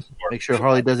 Yep. Make sure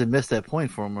Harley doesn't miss that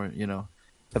point for him or,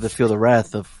 have to feel the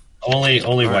wrath of... Only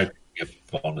white people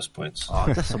get bonus points. Oh,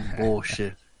 that's some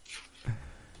bullshit.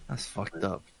 That's fucked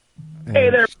up. Hey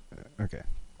there. Okay.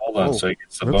 Hold on, so he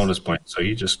gets the bonus point. So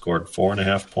he just scored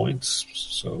 4.5 points.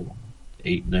 So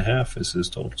 8.5 is his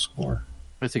total score.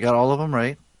 Wait, so you got all of them,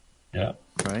 right? Yeah.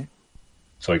 Right?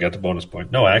 So I got the bonus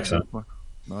point. No accent. No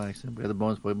accent. We had the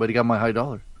bonus point, but he got my high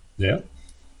dollar. Yeah.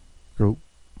 Cool.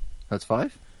 That's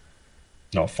 5?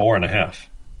 No, 4.5.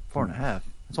 4.5.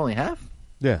 It's only half?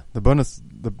 Yeah, the bonus,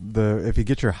 the if you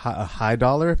get your a high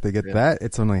dollar, if they get that,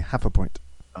 it's only half a point.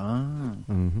 Oh.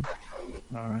 Mm-hmm.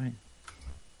 All right.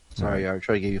 Sorry, I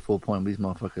tried to give you a full point, but these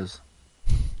motherfuckers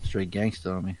straight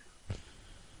gangster on me.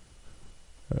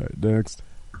 All right, next.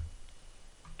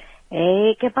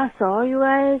 Hey, ¿qué pasó, you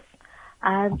guys?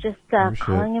 I'm just Oh, shit.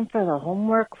 calling in for the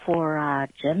homework for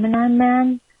Gemini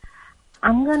Man.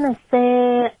 I'm gonna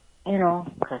say,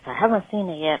 because I haven't seen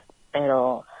it yet, but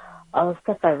all the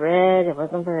stuff I read, it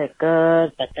wasn't very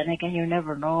good. But then again, you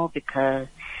never know because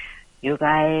you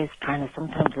guys kind of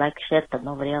sometimes like shit that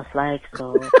nobody else likes.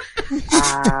 So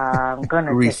I'm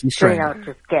gonna Reese, just straight out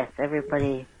just guess.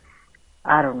 Everybody,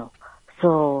 I don't know.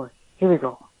 So here we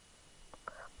go.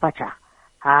 Bacha.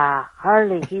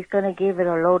 Harley, he's gonna give it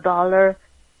a low dollar.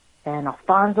 And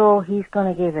Alfonso, he's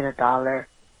gonna give it $1.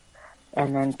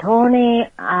 And then Tony,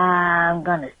 I'm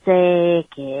gonna say,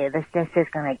 this is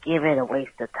gonna give it a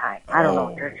waste of time. I don't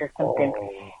know, there's just something,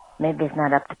 maybe it's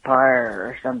not up to par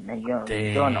or something, you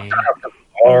don't know.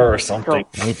 Or something.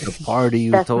 So, It's a party,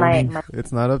 you that's told me. my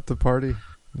It's not up to party.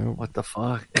 Nope. What the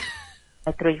fuck?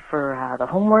 3 for the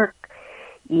homework.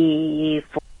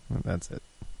 That's it.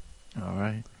 All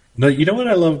right. No, you know what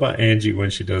I love about Angie when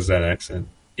she does that accent?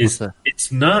 What's that?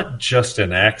 It's not just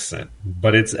an accent,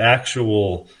 but it's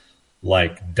actual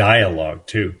like dialogue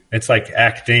too. It's like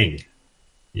acting,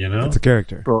 It's a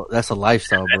character. Bro, that's a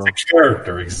lifestyle, bro. It's a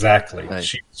character, exactly. Right.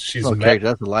 She's No a character,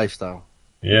 that's a lifestyle.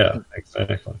 Yeah,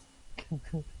 exactly.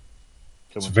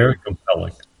 It's very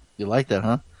compelling. You like that,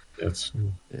 huh? It's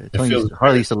Yeah, it feels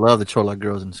Harley used to love the Chola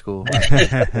girls in school. That's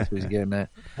what he's getting at.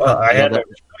 well. I had no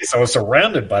choice. I was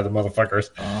surrounded by the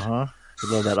motherfuckers. Uh-huh.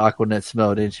 You love that Aquanet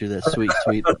smell, didn't you? That sweet,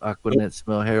 sweet Aquanet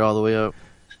smell, hair all the way up.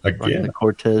 Rocking Again, the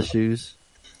Cortez shoes.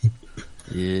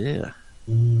 Yeah.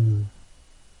 I'm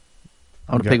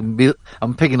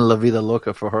picking La Vida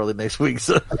Loca for Harley next week,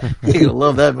 so you're gonna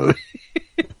love that movie.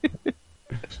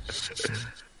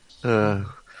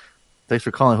 Thanks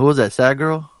for calling. Who was that? Sad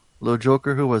Girl? Little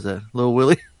Joker? Who was that? Little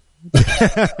Willie?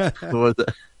 Who was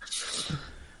that?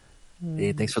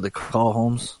 Hey, thanks for the call,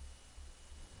 Holmes.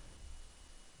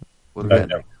 What do we got?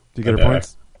 Do you get her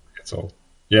points? So,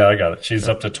 yeah, I got it. She's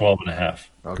up to 12.5.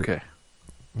 Okay.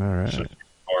 All right. She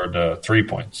scored 3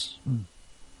 points.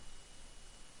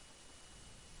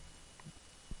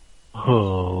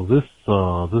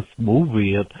 This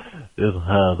movie it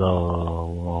had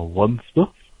one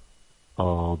Smith,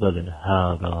 then it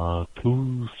had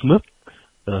 2 Smith,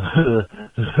 then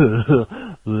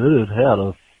it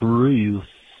had 3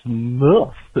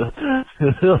 Smith.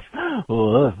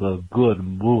 Well, that's a good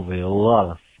movie. A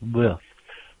lot of Smith.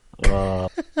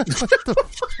 What the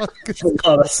fuck is a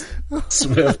lot of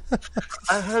Smith?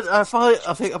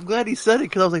 I'm glad he said it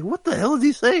because I was like, what the hell is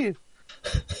he saying?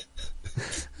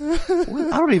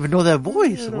 I don't even know that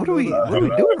voice. What are we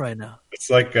doing right now? It's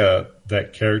like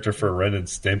that character for Ren and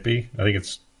Stimpy. I think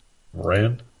it's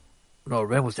Ren. No,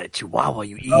 Ren was that Chihuahua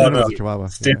you eat. Oh, no, Chihuahua.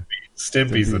 Stimpy. Yeah.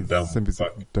 Stimpy's a dumb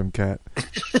fuck. Dumb cat.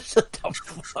 It's a dumb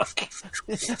fuck.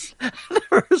 I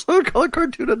never saw a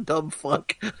cartoon a dumb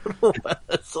fuck. I don't know why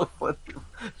that's so funny.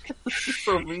 It's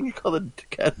so mean. You call the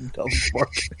cat a dumb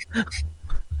fuck.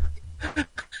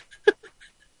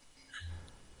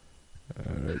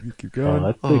 You keep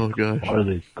going. Oh gosh. I don't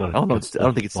know. I don't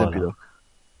think it's Stimpy though.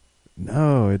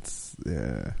 No, it's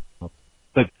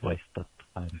big voice. That's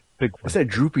fine. Big voice. What's that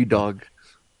droopy dog?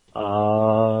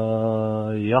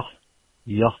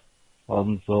 Yeah.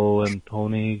 Alfonso and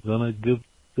Tony gonna give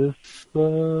this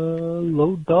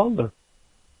low dollar.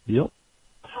 Yep.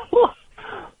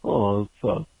 Oh, it's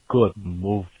a good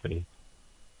movie.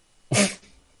 Nice.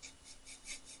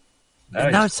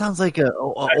 Now it sounds like a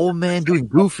old man doing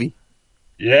Goofy.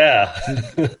 Yeah.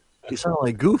 He sounded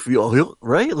like Goofy,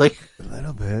 right? Like a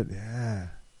little bit, yeah.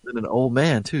 And an old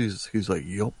man too. He's like,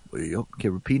 yup.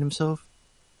 Can repeat himself.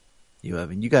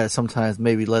 You guys sometimes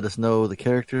maybe let us know the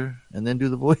character and then do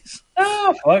the voice.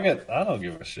 Oh, fuck it. I don't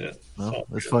give a shit. No,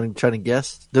 it's funny trying to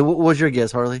guess. What was your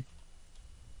guess, Harley?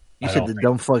 You said the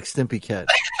dumb fuck Stimpy cat.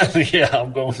 Yeah,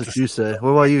 I'm going. That's what you said. What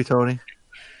about you, Tony?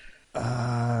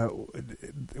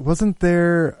 Wasn't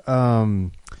there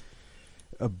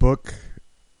a book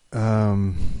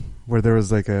where there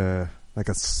was like a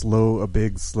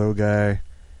big slow guy,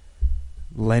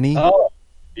 Lenny? Oh,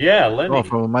 yeah, Lenny. Oh,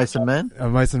 from Mice and Men?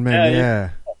 Mice and Men, yeah.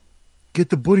 Get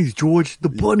the bunnies, George. The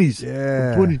bunnies.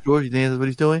 Yeah. The bunnies, George. You think that's what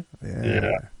he's doing?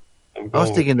 Yeah. I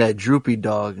was thinking that droopy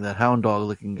dog, that hound dog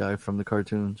looking guy from the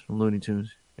cartoons, from Looney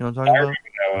Tunes. You know what I'm talking about?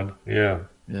 That one. Yeah.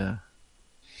 Yeah.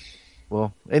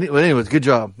 Well, anyways, good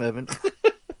job, Evan.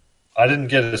 I didn't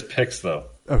get his picks though.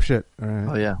 Oh shit! All right.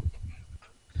 Oh yeah.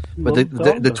 But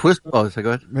the twist. Oh, so go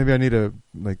ahead. Maybe I need to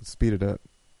speed it up.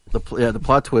 The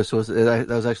plot twist was that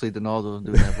was actually Donaldo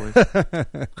doing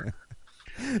that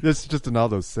voice. Just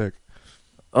Donaldo's sick.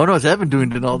 Oh no, it's Evan doing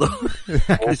Donaldo.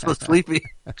 He's so sleepy.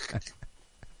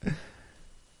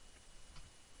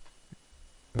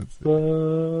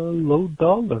 Low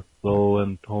dollar. So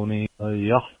and Tony,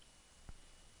 yeah.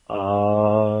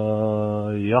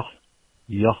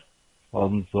 Yeah.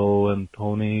 Fonzo and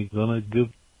Tony gonna give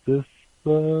this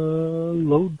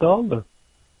low dollar.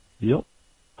 Yep.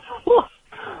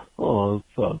 Oh,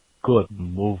 it's a good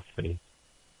movie.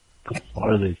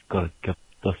 Harley's gonna get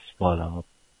this one a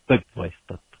big waste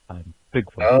of time. Big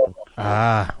waste of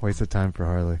time. Waste of time for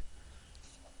Harley.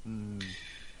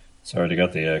 It's already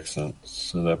got the accent,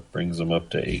 so that brings him up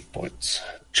to 8 points.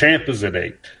 Champ is at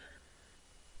 8.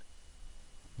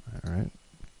 All right.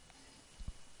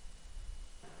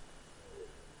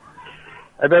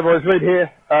 Hey, Bad Boys, Reed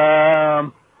here.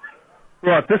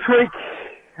 Right, this week,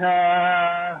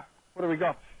 what do we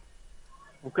got?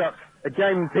 We've got a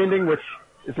game pending, which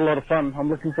is a lot of fun. I'm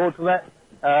looking forward to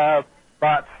that.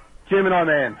 But Gemini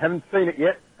Man, haven't seen it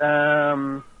yet.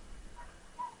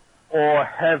 Or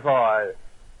have I?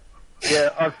 Yeah,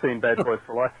 I've seen Bad Boys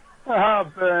for Life.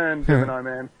 Burn, Gemini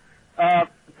Man.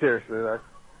 Seriously, though.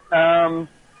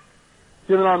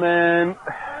 Gemini Man,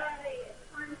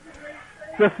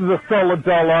 this is a solid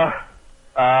dollar.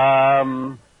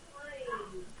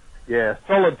 Yeah,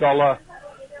 solid dollar.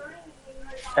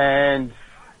 And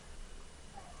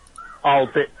I'll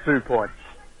bet 2 points.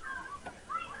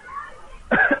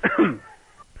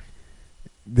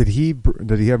 Did he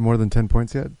have more than 10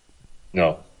 points yet?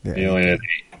 No. Yeah, He only had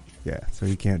 8. Yeah, so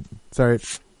he can't. Sorry.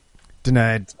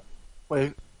 Denied.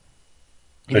 Wait.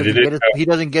 But He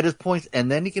doesn't get his points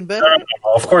and then he can bet? No,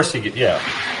 of course he can. Yeah.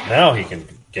 Now he can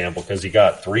gamble because he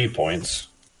got 3 points.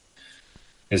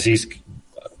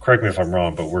 Correct me if I'm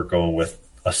wrong, but we're going with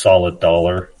a solid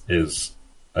dollar is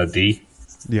a D?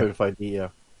 Yeah. Certified D, yeah.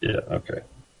 Yeah, okay.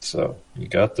 So you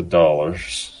got the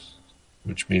dollars,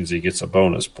 which means he gets a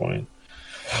bonus point.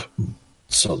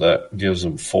 So that gives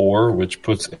him 4, which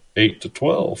puts 8 to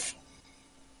 12.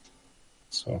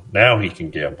 So now he can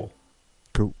gamble.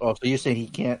 Cool. Oh, so you're saying he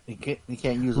can't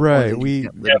use the right? Points We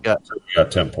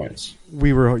got 10 points.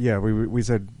 We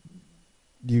said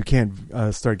you can't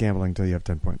start gambling until you have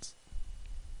 10 points.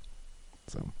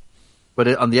 So, but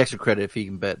on the extra credit, if he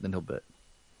can bet, then he'll bet.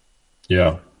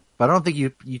 Yeah. But I don't think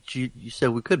you said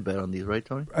we could bet on these, right,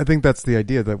 Tony? I think that's the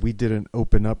idea, that we didn't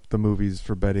open up the movies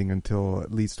for betting until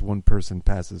at least one person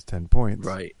passes 10 points.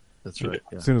 Right. That's right.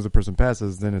 Yeah. As soon as the person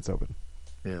passes, then it's open.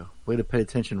 Yeah. Way to pay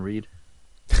attention, Reed.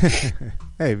 Hey,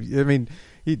 I mean,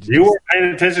 you weren't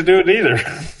paying attention to it either.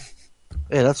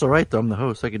 Hey, that's all right, though. I'm the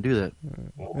host. I can do that.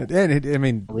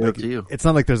 It's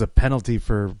not like there's a penalty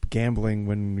for gambling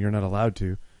when you're not allowed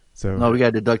to. So no, we got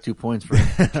to deduct 2 points for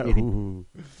cheating.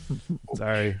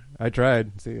 Sorry, I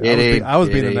tried. See, I was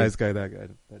being a nice guy that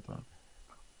time.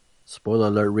 Spoiler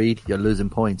alert, Reed, you're losing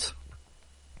points.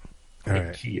 All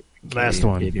right, last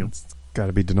one. It's got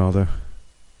to be Donaldo.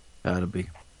 Gotta be.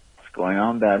 What's going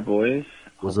on, Bad Boys?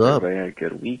 What's Hope up? Everybody had a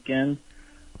good weekend.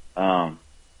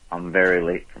 I'm very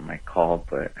late for my call,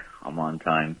 but I'm on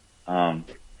time. I'll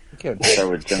start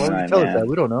with Gemini Man.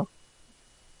 We don't know.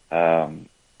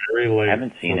 Very late. I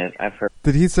haven't seen it. I've heard.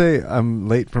 Did he say I'm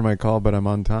late for my call, but I'm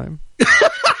on time?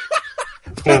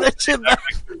 That shit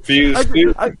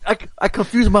I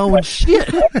confused my own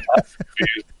shit.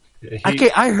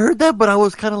 I heard that, but I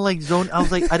was kind of like zoned. I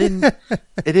was like, it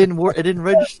didn't work. It didn't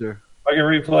register. I can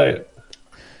replay it.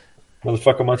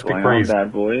 Motherfucker must be crazy.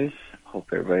 Bad Boys. Hope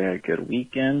everybody had a good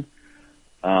weekend.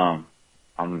 I'm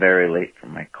very late for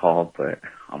my call, but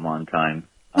I'm on time.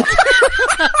 I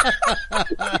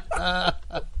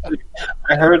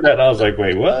heard that and I was like,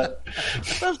 wait, what?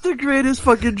 That's the greatest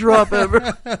fucking drop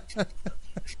ever.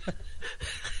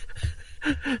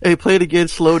 Hey, play it again,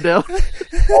 slow down.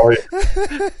 Oh,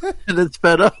 yeah. And then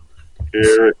sped up.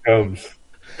 Here it comes.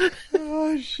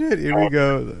 Oh, shit. Here we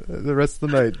go. The rest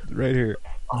of the night, right here.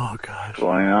 Oh, gosh. What's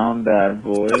going on, Bad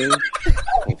Boys?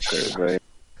 Hope everybody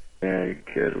had a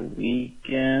good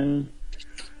weekend.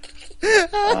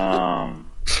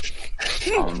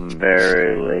 I'm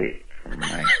very late for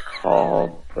my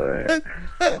call, but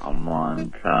I'm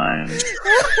on time.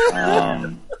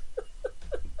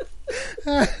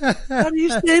 How do you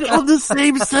say it on the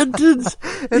same sentence?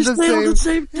 You say it on the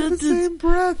same sentence. The same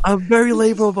breath. I'm very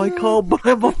late for my call, but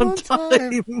I'm on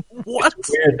time. What?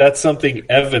 Weird. That's something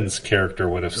Evan's character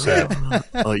would have said.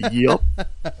 Yep.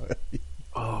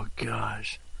 Oh,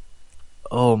 gosh.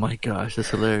 Oh, my gosh.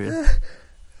 That's hilarious.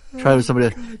 Try with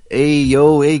somebody.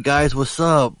 Hey guys, what's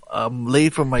up? I'm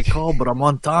late for my call, but I'm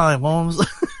on time, Holmes.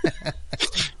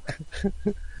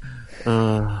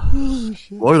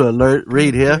 Spoiler alert,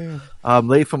 Reed here. I'm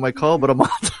late for my call, but I'm on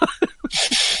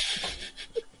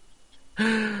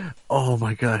time. Oh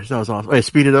my gosh, that was awesome. Wait,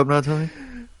 speed it up now, Tony.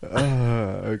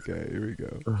 Okay, here we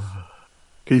go. Cause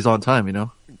he's on time, you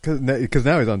know. Because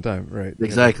now he's on time, right?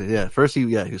 Exactly. Yeah. First he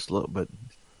was slow, but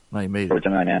No, you made For it.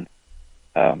 Gemini Man.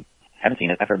 Haven't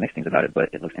seen it. I've heard mixed things about it, but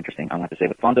it looks interesting. I'm going to have to say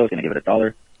with Fonzo is going to give it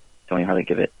 $1. Tony Harley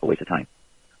give it a waste of time.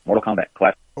 Mortal Kombat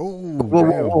class. Oh,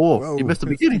 whoa. You missed the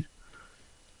beginning.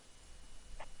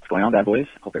 What's going on, bad boys?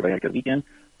 Hope everybody had a good weekend.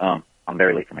 I'm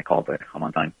very late for my call, but I'm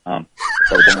on time. So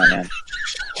with Gemini Man.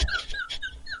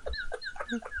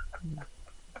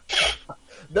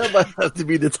 That might have to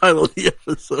be the title of the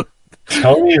episode.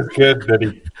 Tony is good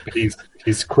that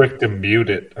he's quick to mute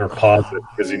it or pause it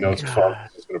because he knows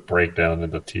Fonzo is going to break down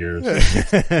into tears.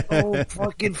 So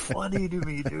fucking funny to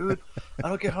me, dude. I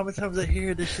don't care how many times I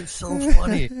hear it, this shit's so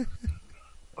funny.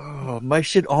 Oh, my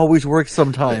shit always works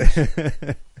sometimes.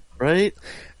 Right?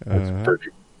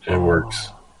 It works.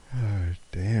 Oh,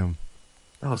 damn.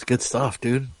 That was good stuff,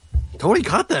 dude. Tony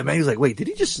caught that, man. He was like, wait, did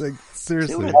he just... Like,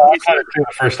 seriously. I caught it too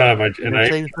the first time.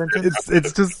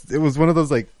 It's just, it was one of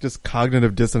those, like, just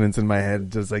cognitive dissonance in my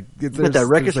head. Just like, that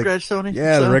record like, scratch, Tony?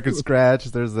 Yeah, the record scratch.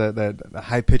 There's that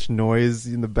high-pitched noise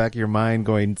in the back of your mind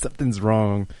going, something's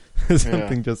wrong.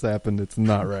 Something just happened. It's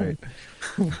not right.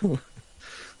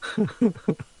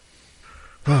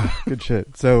 Good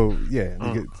shit. So, yeah.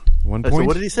 You get 1 point. So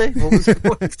what did he say? What was the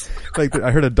point? Like,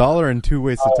 I heard $1 and 2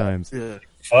 wasted times. Yeah.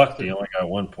 Fuck, he only got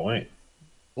 1 point.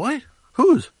 What?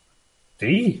 Whose?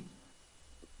 D.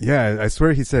 Yeah, I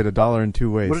swear he said $1 and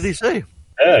 2 wastes. What did he say?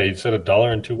 Yeah, he said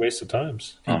 $1 and 2 wasted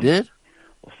times. He did?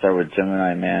 We'll start with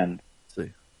Gemini Man. Let's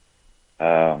see.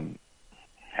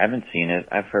 Haven't seen it.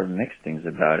 I've heard mixed things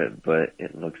about it, but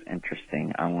it looks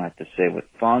interesting. I'm going to have to say with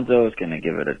Fonzo is going to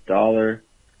give it $1.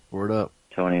 Word up.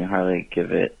 Tony and Harley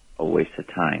give it a waste of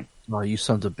time. Oh, you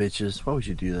sons of bitches. Why would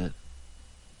you do that?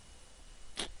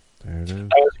 There it is. I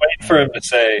was waiting for him to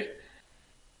say,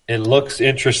 it looks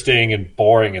interesting and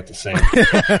boring at the same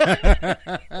time.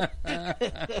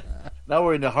 Now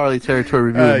we're in the Harley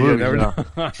territory reviewing movies never now.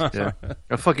 Yeah.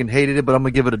 I fucking hated it, but I'm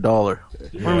going to give it $1. Where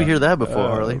did we hear that before,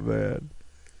 Harley? Man.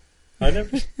 I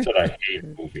never said I hate a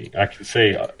movie. I can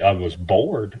say I was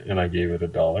bored and I gave it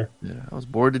 $1. Yeah, I was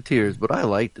bored to tears, but I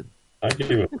liked it. I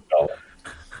gave it $1.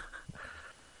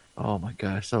 Oh my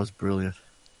gosh, that was brilliant.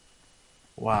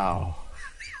 Wow.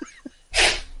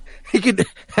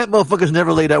 That motherfucker's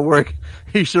never late at work.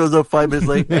 He shows up 5 minutes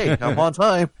late. Hey, I'm on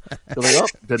time. They're like, oh,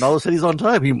 then all of a sudden he's on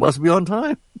time. He must be on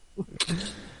time.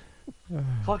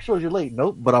 Clock shows you're late.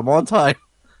 Nope, but I'm on time.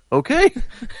 Okay.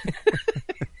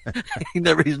 He's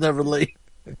never late.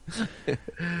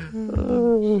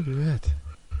 Oh, shit.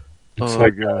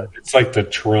 It's like the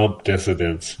Trump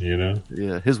dissidents, you know?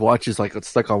 Yeah, his watch is like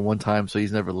stuck on one time, so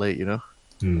he's never late, you know?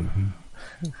 Mm-hmm.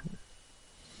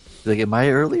 He's like, am I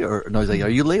early? Or no, he's like, are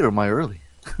you late or am I early?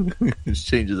 Just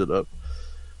changes it up.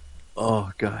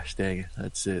 Oh, gosh, dang it.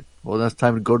 That's it. Well, that's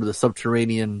time to go to the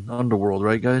subterranean underworld,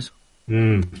 right, guys?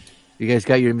 Mm. You guys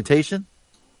got your invitation?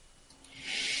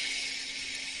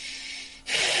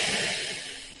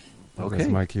 Okay. That's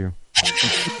my cue.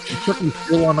 Chucky's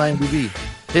still on IMDb.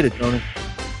 Hit it, Tony.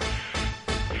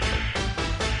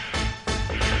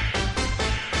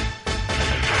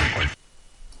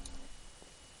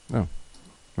 Oh,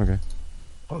 okay.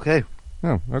 Okay.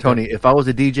 Oh, okay. Tony, if I was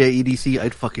a DJ EDC,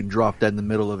 I'd fucking drop that in the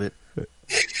middle of it.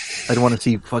 I'd want to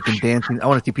see fucking dancing. I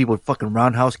want to see people fucking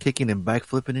roundhouse kicking and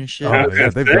backflipping and shit. Oh, yeah,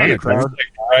 they've done it, crowd.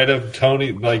 Like right of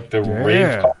Tony, like the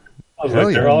rave. I was Hell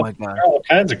like, yeah. they're Oh all, my God. they're all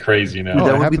kinds of crazy now. Dude, that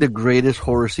it would be happened- the greatest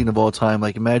horror scene of all time.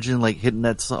 Like, imagine like hitting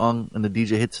that song and the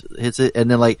DJ hits it, and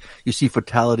then like you see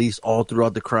fatalities all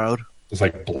throughout the crowd. It's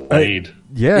like Blade.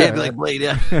 Yeah. Yeah, it'd be like Blade.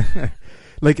 Yeah,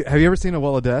 Like, have you ever seen A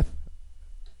Wall of Death?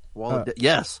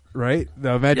 yes. Right?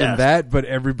 Now imagine Yes. that, but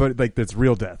everybody, like, that's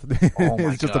real death. Oh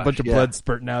my It's just a gosh, bunch of yeah. blood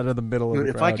spurting out of the middle Dude,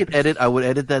 of the if I crowd. could edit, I would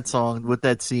edit that song with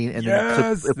that scene, and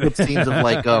Yes. then put scenes of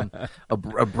like a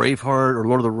Braveheart or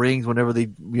Lord of the Rings whenever they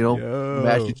Yo.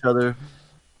 match each other.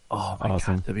 Oh my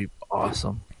Awesome. God, that'd be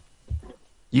awesome.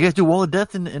 You guys do Wall of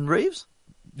Death in raves?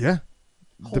 Yeah.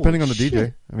 Holy Depending on the shit.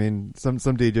 DJ. I mean, some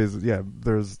DJs, yeah,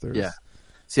 there's. Yeah.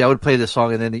 See, I would play this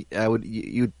song, and then I would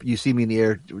you see me in the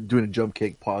air doing a jump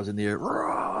kick, pause in the air,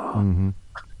 Mm-hmm.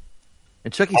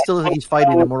 and Chucky still looks like he's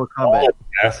fighting in Mortal Kombat.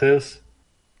 Death is?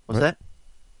 What's that?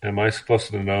 Am I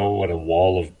supposed to know what a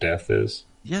wall of death is?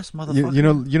 Yes, motherfucker.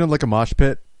 You know, like a mosh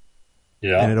pit,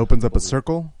 Yeah. and it opens up a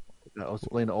circle, I was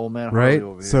playing the old man, right? Harley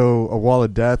over here. So a wall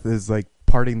of death is like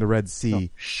parting the Red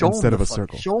Sea Show him instead the of a fuck-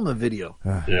 circle. Show him the video.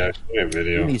 Yeah, show me a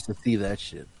video. He needs to see that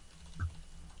shit.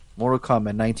 Mortal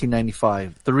Kombat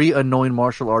 1995. 3 unknown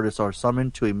martial artists are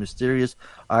summoned to a mysterious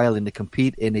island to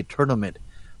compete in a tournament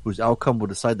whose outcome will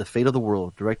decide the fate of the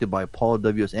world. Directed by Paul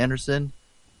W.S. Anderson.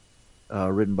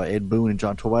 Written by Ed Boon and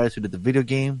John Tobias, who did the video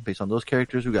game. Based on those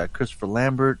characters, we got Christopher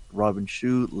Lambert, Robin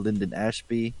Shue, Lyndon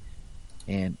Ashby,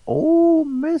 And oh,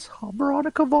 Miss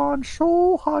Veronica Vaughn,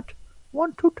 so hot.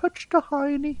 Want to touch the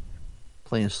hiney.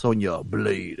 Playing Sonya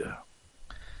Blade.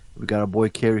 We got our boy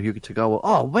Cary Tagawa.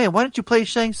 Oh man, why didn't you play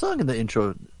Shang Tsung in the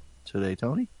intro today,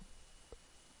 Tony?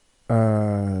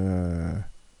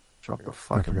 Drop the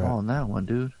fucking ball on that one,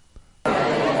 dude.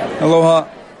 Aloha,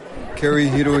 Cary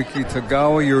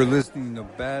Tagawa. You're listening to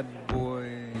Bad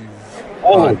Boys.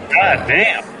 Oh,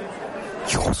 goddamn.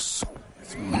 Your soul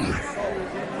is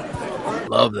mine.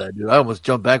 Love that, dude. I almost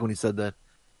jumped back when he said that.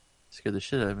 Scared the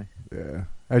shit out of me. Yeah.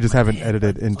 I just haven't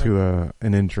edited into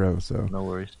an intro, so. No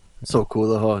worries. So cool,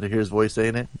 though, to hear his voice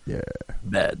saying it. Yeah.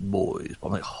 Bad Boys.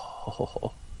 I'm like,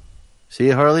 oh. See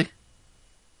it, Harley?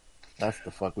 That's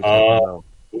the fuck we're talking about.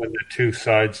 When the two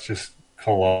sides just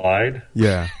collide.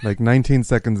 Yeah, like 19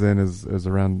 seconds in is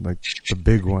around like the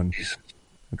big one. It's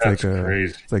That's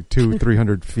crazy. It's like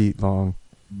 200-300 feet long.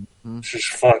 It's just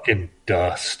fucking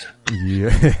dust.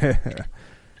 Yeah.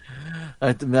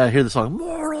 I hear the song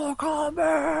Mortal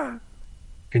Kombat.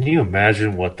 Can you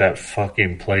imagine what that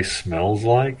fucking place smells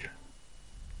like?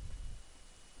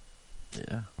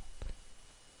 Yeah.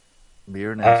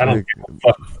 Beer and I don't think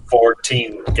fucking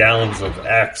 14 gallons of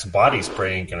Axe body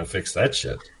spray ain't gonna fix that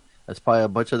shit. There's probably a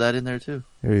bunch of that in there too.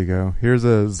 There you go. Here's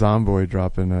a Zomboid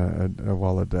dropping a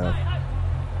wall of death.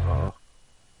 Oh.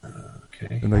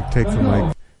 Okay. And like takes him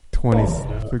like 20,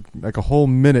 like a whole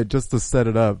minute just to set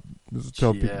it up. Just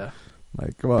tell people,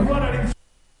 like, come on.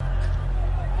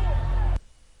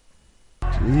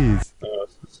 Jeez. It's the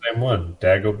same one,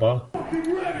 Dagobah. There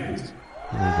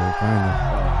you go,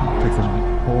 finally. Takes a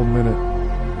whole minute.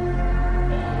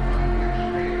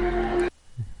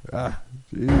 Ah,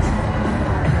 jeez.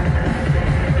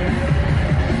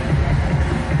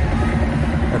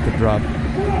 At the drop.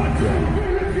 Yeah.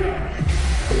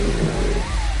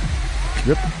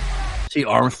 Yep. See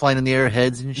arms flying in the air,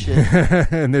 heads and shit.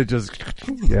 And they're just,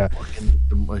 yeah.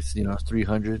 You know,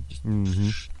 300. Mm-hmm.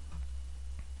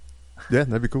 Yeah,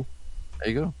 that'd be cool. There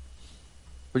you go.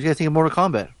 What do you guys think of Mortal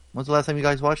Kombat? When's the last time you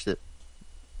guys watched it?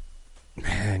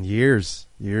 Man, years.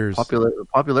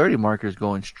 Popularity markers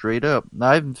going straight up.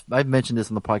 Now, I've mentioned this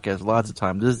on the podcast lots of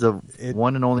times. This is the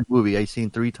one and only movie I've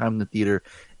seen 3 times in the theater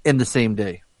in the same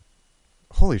day.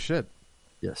 Holy shit.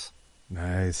 Yes.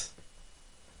 Nice.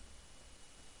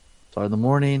 Saw it in the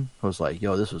morning. I was like,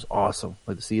 yo, this was awesome.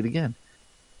 I'd like to see it again.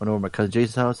 Went over to my cousin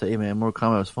Jason's house. Said, hey, man, Mortal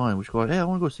Kombat was fun. We should go out. Hey, I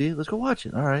want to go see it. Let's go watch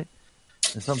it. All right.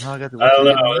 And somehow I got to watch I don't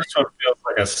it. know. This one feels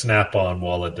like a snap-on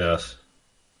wall of death.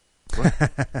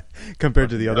 Compared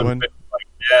to the other one?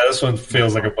 Yeah, this one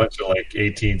feels like a bunch of like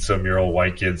 18-some-year-old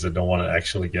white kids that don't want to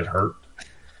actually get hurt.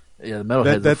 Yeah, the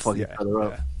metalheads are fucking yeah, each other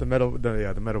up. yeah.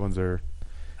 The metal ones are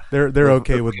they're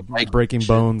okay with breaking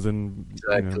bones and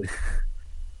Exactly. You know.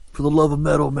 For the love of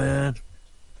metal, man.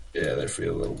 Yeah, they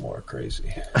feel a little more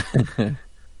crazy.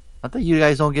 I think you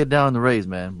guys don't get down in the rays,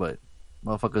 man, but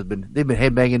motherfuckers they've been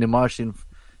headbanging and moshing.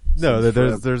 No,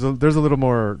 there's a little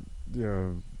more, you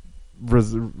know,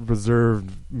 reserved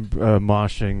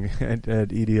moshing at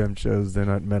EDM shows than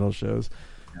at metal shows.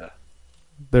 Yeah.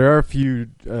 There are a few.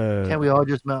 Can't we all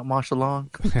just mosh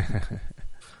along?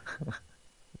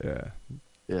 Yeah.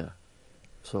 Yeah.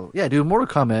 So yeah, dude, Mortal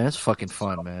Kombat is fucking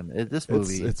fun, man. This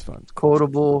movie, it's fun. It's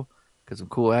quotable. Got some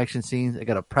cool action scenes. I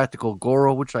got a practical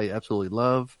Goro, which I absolutely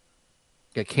love.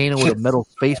 Got Kano with a metal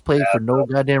faceplate for no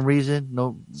goddamn reason.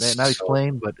 No, not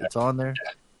explained, but it's on there.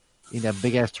 Eating that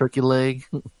big ass turkey leg.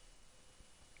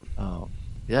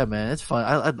 Yeah, man, it's fun.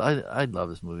 I love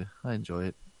this movie. I enjoy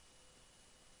it.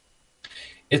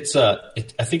 It's I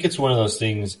think it's one of those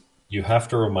things you have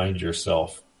to remind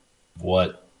yourself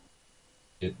what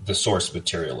the source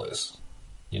material is.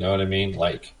 You know what I mean?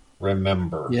 Like,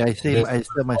 remember. Yeah, I say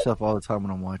myself all the time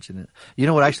when I'm watching it. You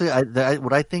know what? Actually,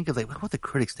 what I think is like, what the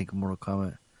critics think of Mortal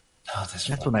Kombat. Oh,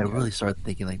 that's when I really started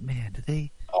thinking, like, man, did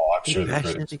they? Oh, I'm sure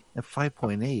actually critics at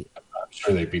 5.8. I'm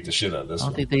sure they beat the shit out of this. I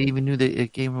don't think they even knew that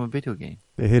it came from a video game.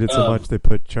 They hate it so much they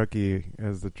put Chucky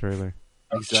as the trailer.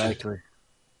 Exactly.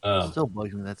 Still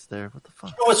bugs me that's there. What the fuck?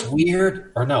 You know what's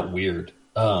weird or not weird?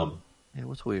 Yeah,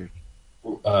 what's weird?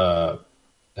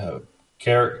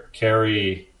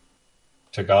 Cary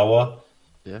Tagawa.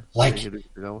 Yeah, like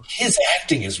his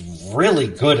acting is really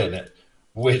good in it,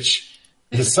 which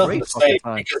is something to say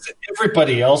because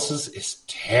everybody else's is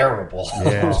terrible.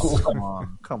 Yeah.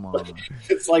 Come on.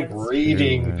 It's like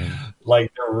reading,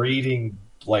 like they're reading,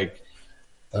 like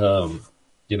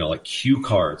like cue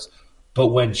cards. But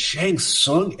when Shang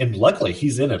Tsung, and luckily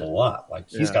he's in it a lot. Like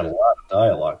he's got a lot of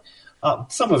dialogue.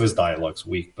 Some of his dialogue's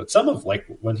weak, but some of like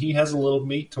when he has a little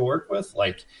meat to work with,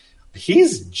 like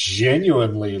he's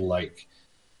genuinely like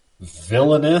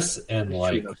villainous and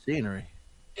like scenery.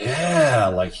 Yeah,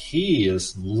 like he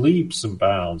is leaps and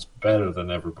bounds better than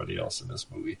everybody else in this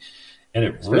movie. And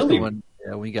it really... When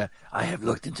we got, I have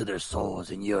looked into their souls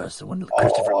and yours. And when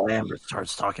Christopher Lambert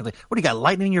starts talking, like, what do you got,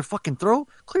 lightning in your fucking throat?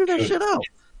 Clear that shit out.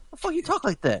 The fuck you talk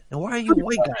like that? And why are you a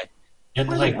white guy? And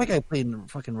why like, is a white guy playing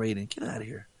fucking Raiden? Get out of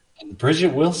here. And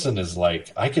Bridget Wilson is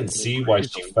like, I can see why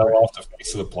she fell off the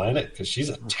face of the planet because she's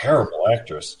a terrible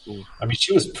actress. I mean,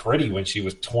 she was pretty when she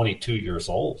was 22 years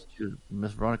old. She was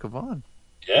Miss Veronica Vaughn.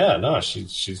 Yeah, no,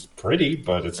 she's pretty,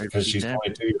 but it's because she's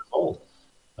 22 years old.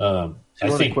 I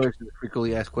think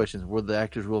frequently asked questions: were the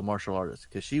actors real martial artists?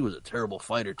 Because she was a terrible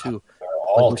fighter too.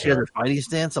 All when she had her fighting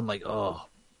stance, I'm like, oh,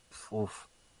 oof.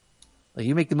 Like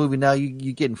you make the movie now,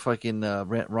 you getting fucking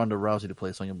Ronda Rousey to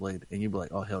play Sonya Blade, and you'd be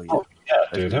like, oh hell yeah,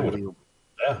 dude,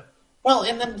 yeah. Well,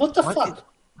 and then what the fuck?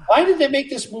 Why did they make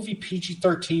this movie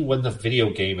PG-13 when the video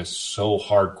game is so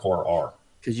hardcore R?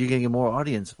 Because you're gonna get more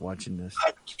audience watching this.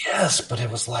 Yes, but it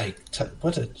was like,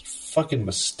 what a fucking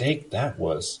mistake that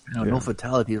was. No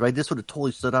fatalities, right? This would have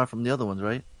totally stood out from the other ones,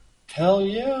 right? Hell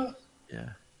yeah. Yeah.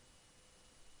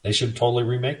 They should totally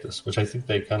remake this, which I think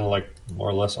they kind of like more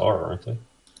or less are, aren't they?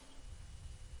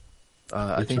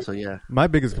 I think so, yeah. My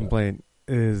biggest complaint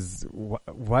is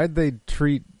why'd they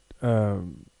treat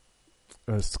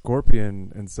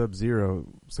Scorpion and Sub-Zero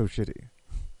so shitty?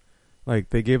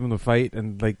 Like, they gave them the fight,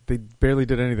 and, like, they barely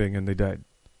did anything, and they died.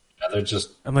 Yeah, they're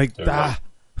just... I'm like,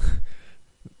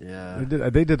 Yeah.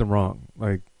 They did them wrong.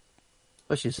 Like...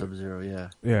 Especially Sub-Zero, yeah.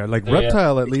 Yeah, like,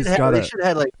 Reptile at least got They should have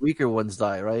had, like, weaker ones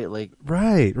die, right? Like...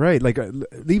 Right. Like,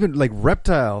 even, like,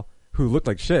 Reptile, who looked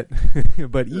like shit,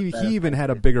 but he even had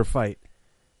a bigger fight.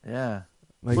 Yeah.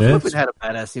 Like, Scorpion had a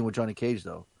badass scene with Johnny Cage,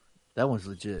 though. That one's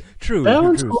legit. True. That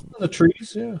one's cool in the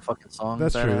trees, yeah. Fucking song.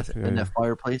 That's badass. true. In that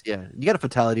fireplace, yeah. You got a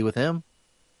fatality with him.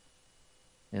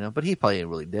 You know, but he probably ain't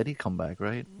really dead. He'd come back,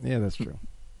 right? Yeah, that's true.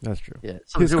 That's true. Yeah.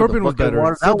 Scorpion was better.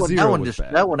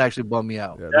 That one actually bummed me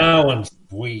out. Yeah, that one's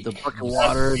weak. The bucket of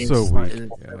water. So weak.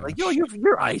 Like, yo,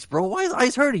 you're ice, bro. Why is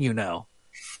ice hurting you now?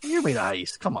 You're made of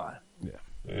ice. Come on. Yeah.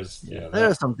 There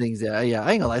are some things that, I ain't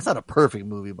gonna lie, it's not a perfect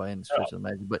movie by any stretch of the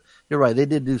imagination, but you're right, they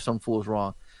did do some fools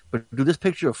wrong. But dude, this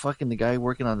picture of fucking the guy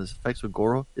working on this effects with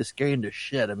Goro is scaring the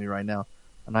shit out of me right now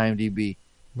on IMDb.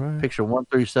 Right. Picture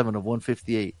 137 of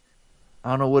 158. I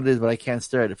don't know what it is, but I can't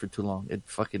stare at it for too long. It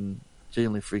fucking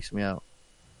genuinely freaks me out.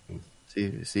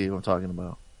 See what I'm talking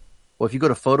about. Well, if you go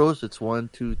to photos, it's 1,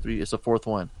 2, 3. It's the fourth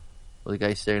one. Where the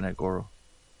guy's staring at Goro.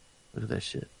 Look at that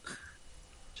shit.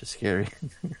 Just scary.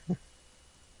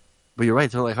 But you're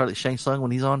right. So like Harley Shang Tsung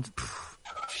when he's on,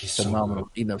 he's phenomenal.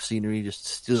 Eating up scenery, just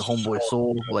steal the homeboy's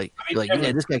soul. Like,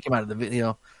 yeah, this guy came out of the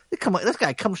video. This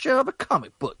guy comes straight out of a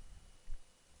comic book.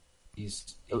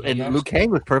 And Liu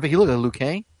Kang was perfect. He looked like Liu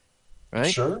Kang,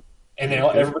 right? Sure. And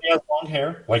everybody has long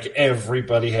hair. Like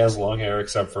everybody has long hair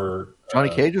except for Johnny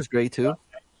Cage was great too.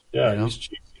 Yeah, you know? he's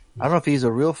cheesy. I don't know if he's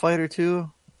a real fighter too.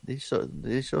 They show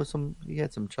some. He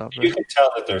had some chops. You can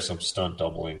tell that there's some stunt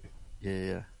doubling.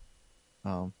 Yeah.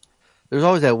 There's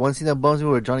always that one scene that bums me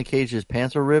where Johnny Cage's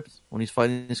pants are ripped when he's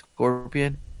fighting the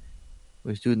Scorpion.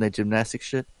 When he's doing that gymnastic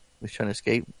shit. He's trying to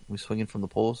escape. He's swinging from the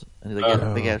poles. And he's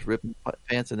like, big ass ripped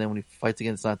pants. And then when he fights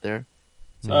again, it's not there.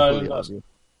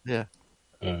 Yeah.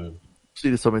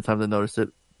 Seen it so many times I noticed it.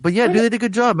 But yeah, dude, they did a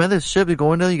good job, man. This ship, you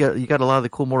go in there, you got a lot of the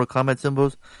cool Mortal Kombat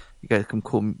symbols. You got some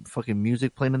cool fucking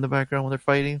music playing in the background when they're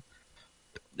fighting.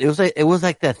 It was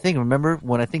like that thing. Remember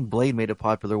when I think Blade made it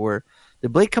popular? Where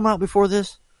did Blade come out before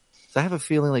this? So I have a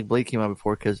feeling like Blade came out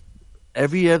before because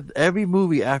every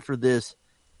movie after this,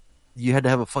 you had to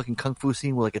have a fucking kung fu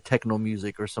scene with like a techno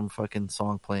music or some fucking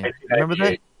song playing. Remember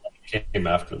that? Came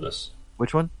after this.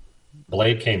 Which one?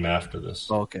 Blade came after this.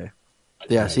 Oh, okay.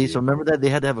 Yeah. See, so remember that they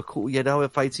had to have a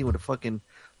fight scene with a fucking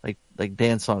like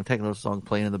dance song, techno song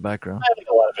playing in the background. I think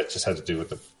a lot of it just had to do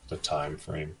with the time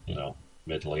frame.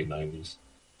 Mid late 90s.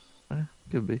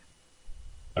 Could be.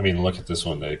 I mean, look at this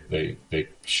one. They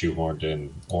shoehorned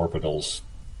in Orbital's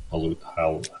Howley.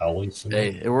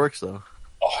 Hey, it works though.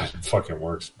 Oh, it fucking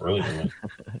works brilliantly.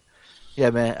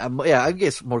 Yeah, man. I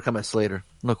guess more comments later.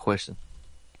 No question.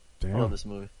 Damn. I love this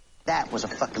movie. That was a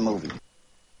fucking movie.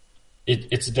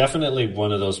 It's definitely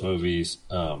one of those movies.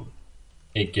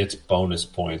 It gets bonus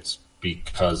points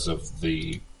because of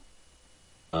the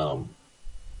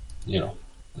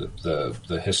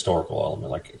historical element,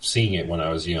 like seeing it when I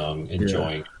was young,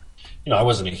 enjoying. Yeah. I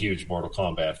wasn't a huge Mortal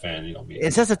Kombat fan.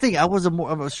 And that's the thing.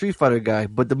 I'm a Street Fighter guy,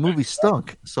 but the movie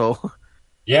stunk. So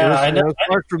yeah, I know. It was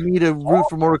hard for me to root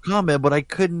for Mortal Kombat, but I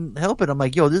couldn't help it. I'm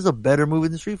like, yo, this is a better movie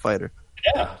than Street Fighter.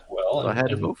 Yeah, well, so I had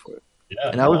to go for it. Yeah,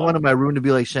 and I always wanted my room to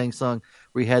be like Shang Tsung,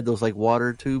 where he had those like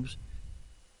water tubes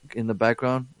in the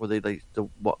background where they like the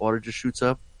water just shoots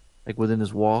up. like within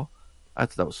his wall. I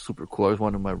thought that was super cool. I always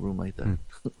wanted my room like that.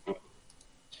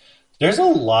 There's a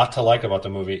lot to like about the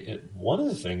movie. One of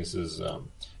the things is it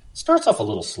starts off a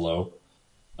little slow.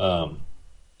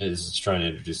 Is trying to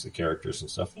introduce the characters and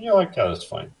stuff, and you're like, yeah, that's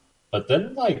fine. But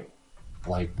then, like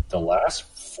the last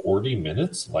 40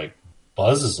 minutes, like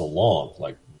buzzes along,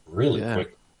 like really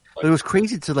quick. But it was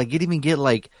crazy to like even get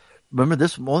like. Remember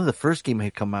this? Only the first game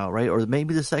had come out, right? Or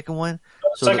maybe the second one.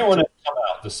 The second one had come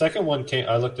out. The second one came.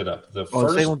 I looked it up. The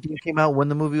second one came out when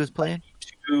the movie was playing.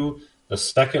 The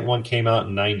second one came out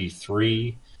in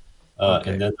 '93, and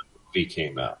then the movie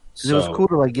came out. So it was cool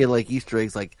to like get like Easter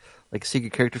eggs, like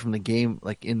secret character from the game,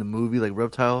 like in the movie, like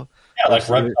Reptile. Yeah, like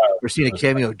Reptile. We're seeing a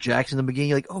cameo of Jax in the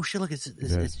beginning. You're like, oh shit, look, it's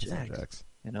Jax.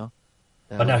 You know.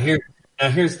 But now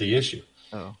here's the issue.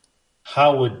 Oh.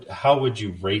 How would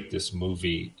you rate this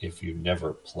movie if you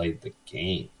never played the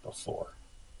game before?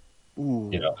 Ooh,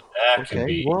 you know, that can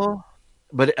be. Well,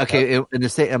 but okay, I'm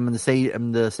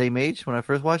the same age when I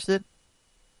first watched it.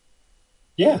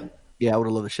 Yeah, I would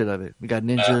have loved the shit out of it. We got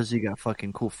ninjas, you got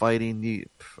fucking cool fighting.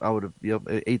 I would have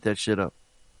ate that shit up.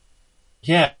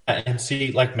 Yeah, and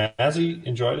see, like Mazzy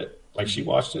enjoyed it. Like she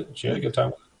watched it, she had a good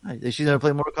time with it. Did she never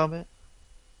play Mortal Kombat?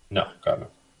 No, God no.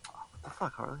 What the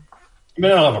fuck, Harley? I mean,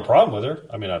 I don't have a problem with her.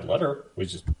 I mean, I'd let her. We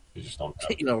just don't.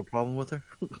 You don't have a problem with her?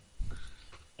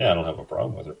 Yeah, I don't have a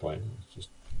problem with her playing. It's just,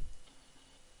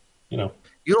 you know.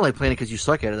 You don't like playing it because you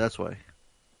suck at it. That's why.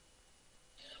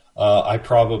 I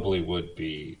probably would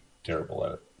be terrible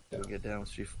at it. Yeah. Get down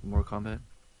with Mortal Kombat.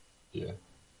 Yeah.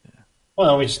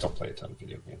 Well, we just don't play a ton of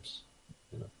video games.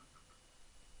 You know.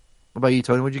 What about you,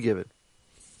 Tony? What'd you give it?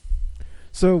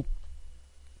 So.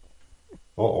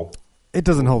 It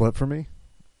doesn't hold up for me.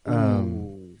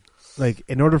 Like,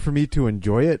 in order for me to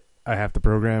enjoy it, I have to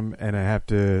program and I have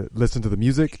to listen to the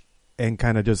music and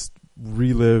kind of just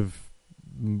relive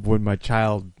when my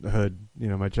childhood, you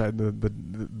know,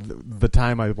 the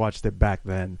time I watched it back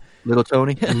then. Little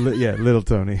Tony? Yeah, Little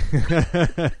Tony.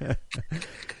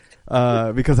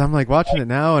 Because I'm like watching it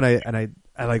now and I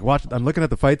like I'm looking at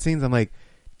the fight scenes. I'm like,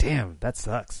 damn, that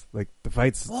sucks. Like the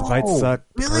fights suck.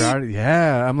 Really?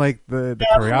 Yeah. I'm like the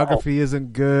choreography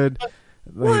isn't good.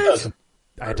 Like,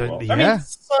 I don't. Yeah. I mean,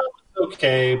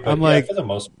 okay, but I'm like, for the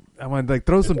most. I want to like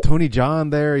throw some Tony Jaa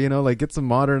there, you know, like get some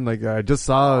modern. Like I just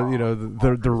saw, you know,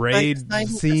 the raid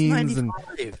scenes and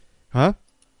huh?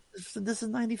 This is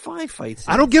 95 fights.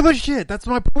 I don't give a shit. That's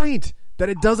my point. That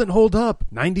it doesn't hold up.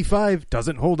 95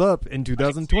 doesn't hold up in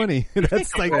 2020.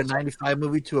 That's like a 95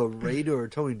 movie to a Raid or a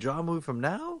Tony Jaa movie from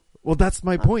now. Well, that's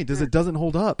my point. Is it doesn't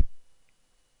hold up?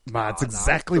 That's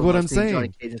exactly what I'm saying.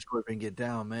 Johnny Cage and Scorpion get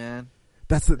down, man.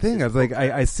 That's the thing. I was like,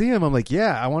 I see him. I'm like,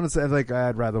 yeah, I want to say, like,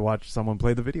 I'd rather watch someone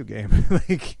play the video game.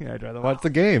 Like, I'd rather watch the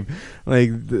game.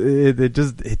 Like,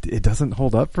 it doesn't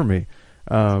hold up for me.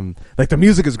 Like the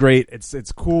music is great.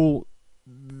 It's cool.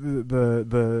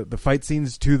 The fight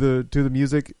scenes to the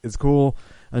music is cool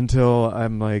until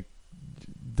I'm like,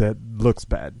 that looks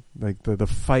bad. Like the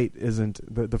fight isn't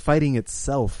the fighting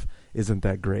itself isn't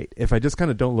that great. If I just kind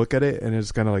of don't look at it and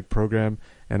it's kind of like program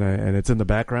and it's in the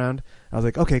background, I was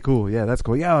like, okay, cool, yeah, that's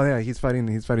cool. Yeah, he's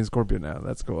fighting Scorpion now.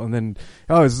 That's cool. And then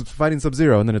he's fighting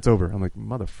Sub-Zero, and then it's over. I'm like,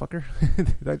 motherfucker,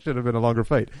 that should have been a longer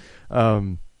fight.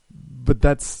 But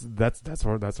that's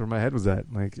where my head was at.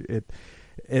 Like it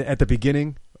at the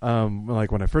beginning,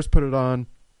 like when I first put it on.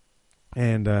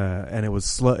 And it was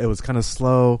slow. It was kind of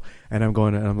slow, and I'm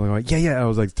going. Yeah. I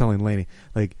was like telling Lainey,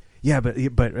 like, yeah, but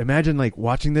imagine like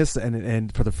watching this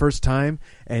and for the first time,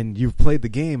 and you've played the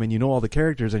game and you know all the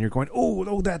characters, and you're going,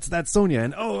 oh, that's Sonya,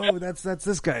 and oh, that's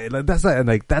this guy, that's that, and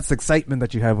like that's excitement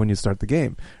that you have when you start the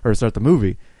game or start the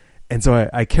movie. And so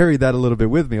I carried that a little bit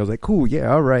with me. I was like, cool,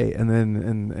 yeah, all right. And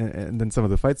then some of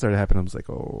the fights started happening. I was like,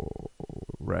 oh,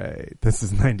 right, this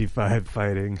is 95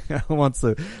 fighting. I want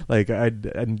to, like,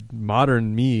 and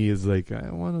modern me is like,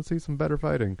 I want to see some better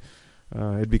fighting.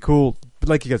 It'd be cool. But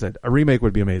like you guys said, a remake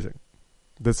would be amazing.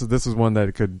 This is one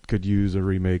that could use a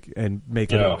remake and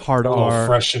make it a hard R,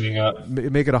 freshening up,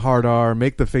 make it a hard R,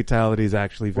 make the fatalities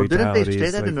actually fatalities. Didn't they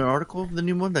say that in an article, the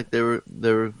new one? Like they were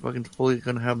fucking fully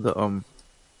gonna have the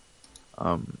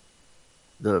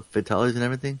fatalities and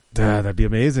everything. That'd be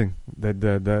amazing.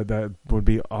 That would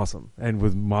be awesome. And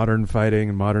with modern fighting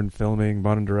and modern filming,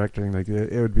 modern directing, like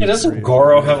it would be. Yeah, doesn't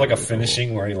Goro have like a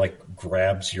finishing where he like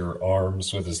grabs your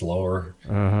arms with his lower,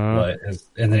 and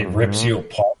then he rips you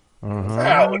apart?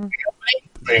 That would be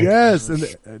amazing. Yes,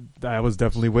 and I was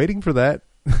definitely waiting for that.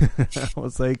 I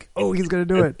was like, oh, he's gonna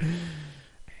do it. And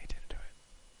he didn't do it.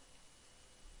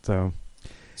 So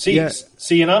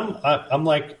see, and I'm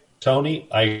like Tony,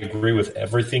 I agree with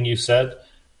everything you said,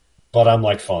 but I'm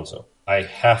like Fonzo. I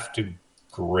have to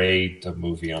grade the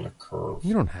movie on a curve.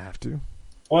 You don't have to.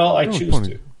 Well, I No one's choose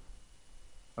pointing. to.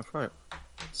 That's right.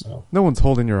 So No one's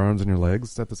holding your arms and your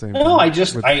legs at the same time. No, I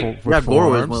just- With I- full- with Yeah, full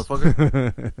Goro is, arms.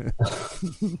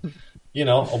 motherfucker. You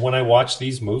know, when I watch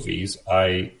these movies,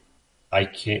 I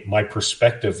can't. My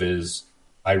perspective is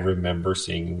I remember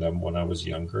seeing them when I was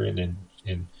younger, and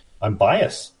I'm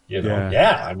biased. You know,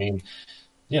 Yeah. I mean,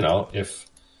 you know, if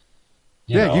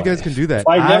You guys can do that. If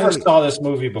I never saw this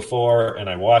movie before and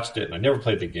I watched it and I never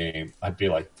played the game, I'd be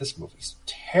like, this movie's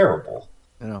terrible.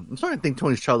 You know, I'm starting to think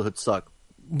Tony's childhood sucked.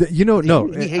 You know, no.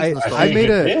 He hates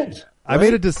nostalgia. I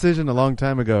made a decision a long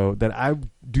time ago that I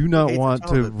do not want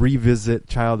to revisit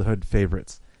childhood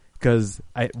favorites because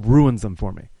it ruins them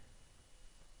for me.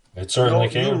 It certainly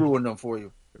You can. ruined them for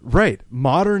you. Right.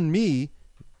 Modern me,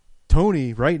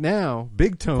 Tony, right now,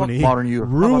 Big Tony, Fuck modern you. How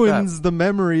about ruins that? the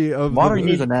memory of Modern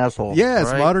the you's an asshole. Yes,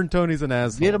 right? modern Tony's an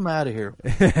asshole. Get him out of here. He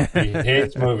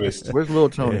hates movies. Where's little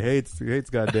Tony? He hates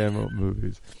goddamn old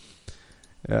movies.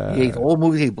 He hates old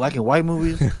movies. He hates black and white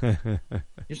movies.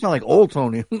 It's not like old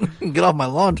Tony. Get off my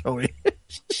lawn, Tony.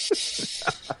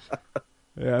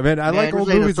 Yeah, I mean, I Man, like this old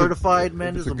ain't a movies. certified, if man.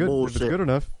 it's This is good, bullshit. If it's good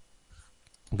enough.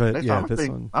 But That's yeah, I'm this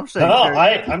saying, one. I'm saying. No, Carrie-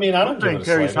 I mean, I don't I'm give saying it a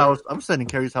Carrie's slider. house. I'm sending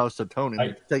Carrie's house to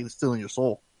Tony. Stealing your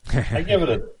soul. I give it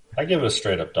a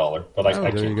straight up dollar, but I Oh,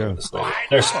 can't there you give go. it a slider.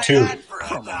 There's two.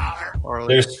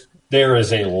 There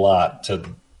is a lot to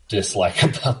dislike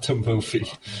about the movie.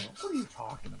 What are you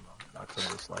talking about? Not to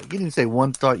dislike. You didn't say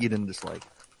one thought you didn't dislike.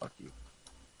 Fuck you.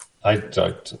 I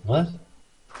talked what?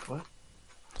 What?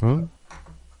 Huh?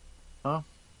 Huh?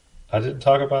 I didn't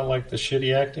talk about like the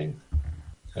shitty acting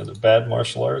and the bad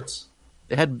martial arts.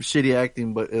 They had shitty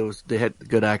acting, but they had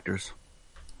good actors.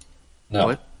 No,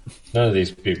 What? none of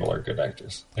these people are good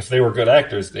actors. If they were good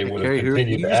actors, they would have Carrie,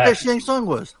 continued you to just act. said Shang Tsung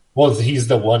was. Well, he's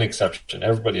the one exception.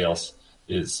 Everybody else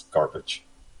is garbage.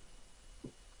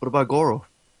 What about Goro?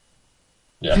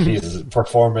 Yeah, his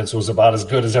performance was about as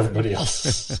good as everybody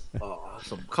else's.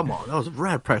 Awesome. Come on, that was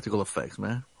rad practical effects,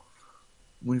 man.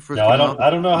 When you first No, came I don't. out, I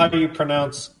don't know how you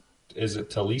pronounce. Is it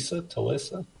Talisa?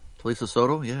 Talisa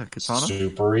Soto, yeah, Katana.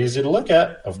 Super easy to look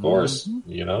at, of course.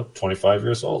 Mm-hmm. You know, 25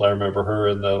 years old. I remember her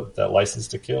in that License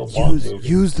to Kill Bond movie.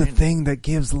 Use the thing that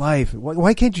gives life.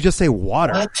 Why can't you just say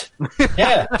water? What?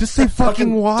 Yeah, Just say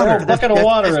fucking water. Throw a bucket of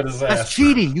water in his That's ass.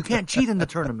 cheating. You can't cheat in the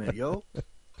tournament, yo.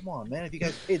 Come on, man. If you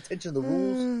guys pay attention to the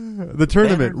rules, The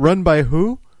tournament run by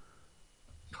who?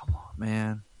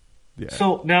 man. Yeah.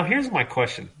 So now here's my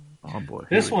question. Oh boy,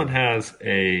 This one has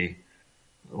a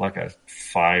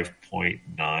 5.9,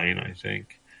 I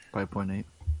think. 5.8.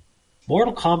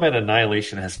 Mortal Kombat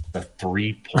Annihilation has a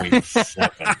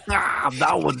 3.7.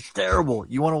 That one's terrible.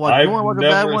 You want to watch? I've You want to watch a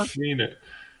bad never one, seen it.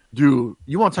 dude?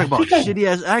 You want to talk about think I- shitty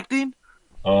ass acting?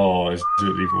 Oh, is it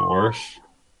even worse?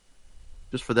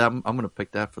 Just for that, I'm gonna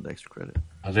pick that for the extra credit.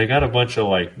 They got a bunch of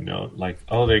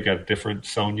they got different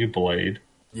Sonya Blade.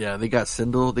 Yeah, they got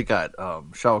Sindel. They got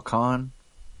Shao Kahn.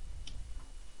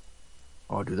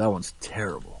 Oh, dude, that one's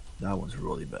terrible. That one's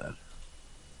really bad.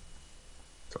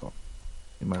 So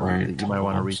you might Brian want to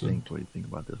Thompson. rethink. What do you think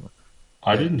about this one?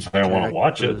 I didn't say I want to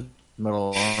watch it.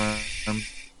 Metal Arm.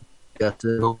 Got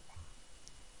Sindel.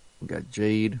 We got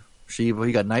Jade, Shiva.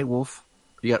 You got Nightwolf.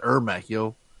 You got Ermac,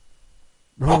 yo.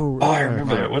 Oh, I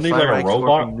remember that. Wasn't he like a Cyrax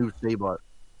robot? Scorpion, New Sabot.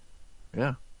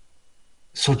 Yeah.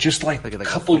 So just like Look a at that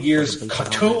couple guy. years,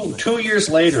 two years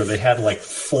later, they had like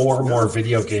 4 more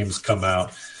video games come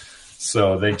out.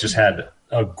 So they just had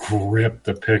a grip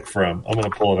to pick from. I'm going to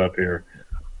pull it up here.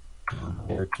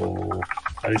 Mortal,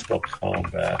 how do you spell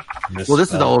combat? Well,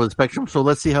 this is all over the spectrum. So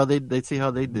let's see how they see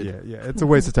how they did. Yeah. It's a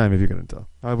waste of time if you're going to tell.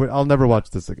 I'll never watch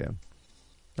this again.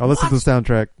 I'll listen to the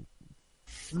soundtrack.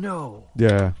 No.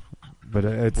 Yeah, but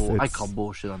it's I call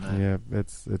bullshit on that. Yeah,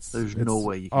 it's There's no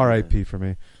way you can R.I.P. for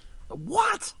me.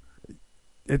 What?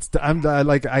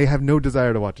 I have no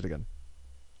desire to watch it again.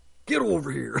 Get over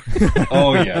here.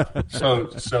 Oh yeah. So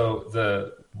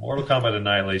the Mortal Kombat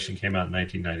Annihilation came out in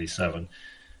 1997,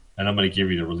 and I'm going to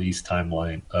give you the release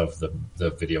timeline of the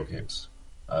video games.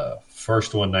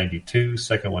 First one 92,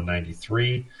 second one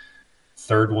 93,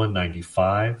 third one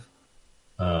 95,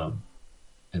 and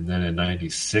then in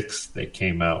 96 they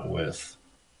came out with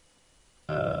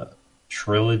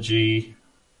Trilogy,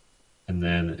 and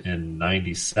then in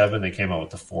 97 they came out with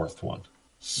the fourth one.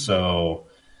 So,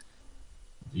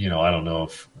 I don't know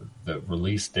if the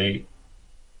release date,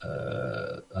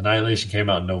 Annihilation came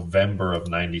out in November of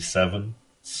 97.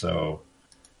 So,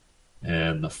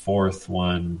 and the fourth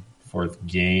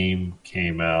game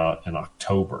came out in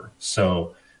October.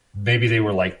 So maybe they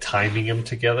were like timing them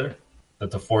together,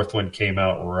 that the fourth one came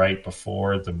out right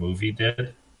before the movie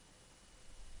did.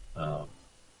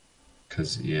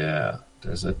 Because, yeah,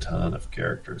 there's a ton of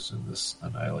characters in this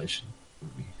Annihilation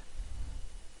movie.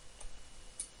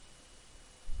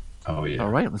 Oh, yeah. All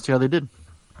right, let's see how they did.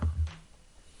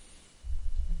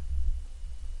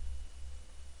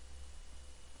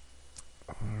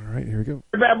 All right, here we go.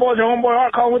 Bad boys, your homeboy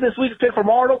Art calling with this week's pick from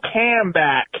Arnold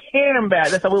Camback.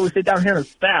 Camback, that's how we sit down here in the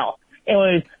South.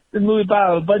 Anyway, this movie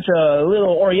about a bunch of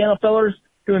little Oriental fellers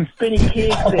doing spinning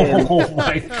kicks. And... Oh,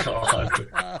 my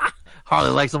God.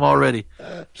 Harley likes them already.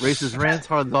 Racist rants,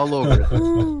 Harley's all over it.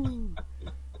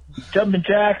 Jumping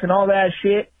jacks and all that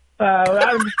shit.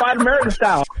 I'm just fight American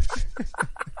style.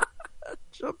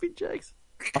 Jumping jacks.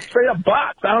 A straight up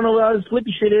box. I don't know what all this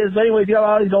flippy shit is, but anyways, you got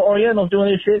all these Orientals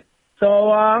doing this shit. So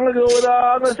I'm gonna go with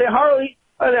I'm gonna say Harley.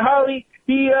 I'm gonna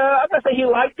say he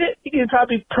liked it. He can try to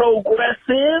be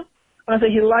progressive. I'm gonna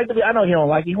say he liked it. I know he don't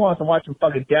like it. He wants to watch him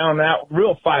fucking down and out,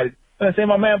 real fight. I'm gonna say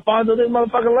my man Fonzo, this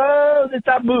motherfucker loves his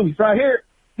top movies right here.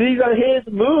 These are his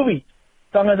movies.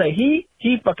 So I'm gonna say he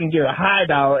fucking get a high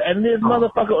dollar, and this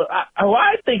motherfucker,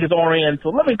 I think is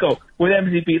Oriental. Let me go with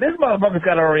MCP. This motherfucker's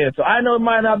got Oriental. I know it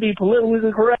might not be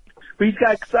politically correct, but he's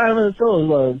got Simon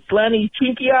slanty,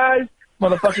 chinky eyes.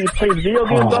 Motherfucker plays video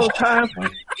games all the time,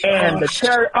 and the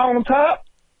cherry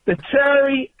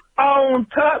on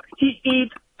top, he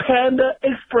eats Panda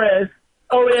Express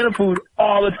Oriental food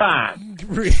all the time.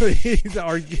 Really?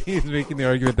 He's making the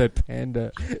argument that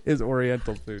Panda is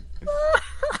Oriental food.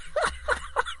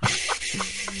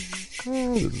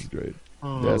 Oh, this is great.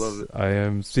 Oh, yes, I love it. I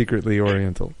am secretly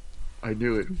Oriental. I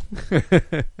knew it.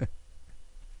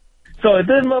 So if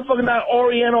this motherfucker not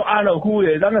Oriental, I don't know who it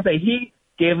is. I'm gonna say he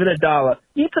gave it $1.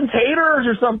 Eat some taters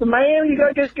or something, man. You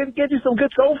gotta get you some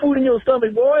good soul food in your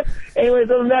stomach, boy.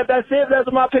 Anyways, other than that, that's it. That's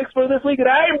my picks for this week, and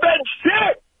I ain't betting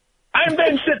shit. I ain't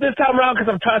betting shit this time around because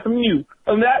I'm trying something new.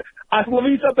 Other than that, I love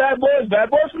you, bad boys.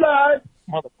 Bad boys for life,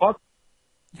 motherfucker.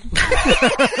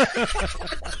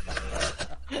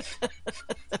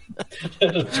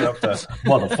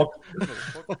 Motherfucker.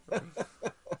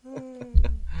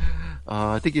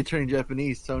 I think you're turning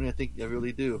Japanese, Tony. I think I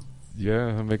really do. Yeah,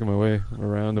 I'm making my way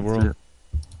around the world. You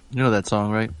know that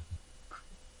song, right?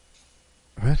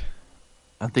 What?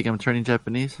 I think I'm turning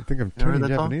Japanese. I think I'm turning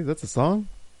Japanese. That's a song?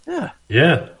 Yeah.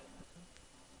 Yeah.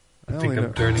 I think I'm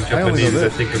know- turning I only know Japanese. I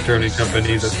this. think I'm turning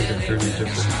Japanese. I think I'm turning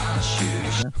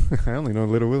Japanese. I only know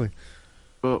Little Willie.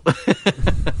 Well, so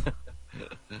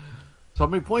how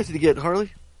many points did he get,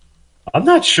 Harley? I'm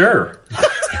not sure.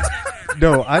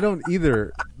 No, I don't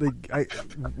either.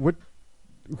 What?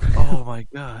 Oh my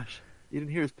gosh! You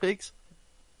didn't hear his picks?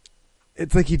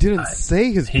 It's like he didn't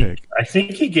say his pick. I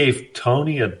think he gave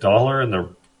Tony $1, and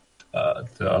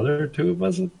the other two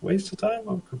was a waste of time.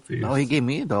 I'm confused. Oh, he gave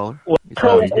me $1.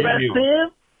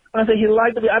 Progressive. I say he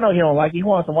liked it. I know he don't like it. He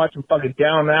wants to watch him fucking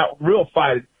down and out, real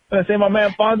fight. I'm gonna say my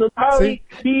man Fonzo Harley.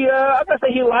 I'm gonna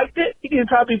say he liked it. He can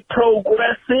try to be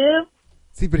progressive.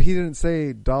 See, but he didn't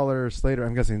say dollar Slater.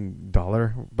 I'm guessing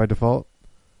dollar by default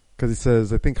because he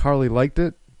says I think Harley liked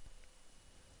it.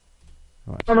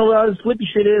 I don't know what all this flippy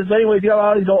shit is, but anyways, you got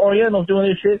all these Orientals doing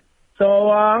this shit.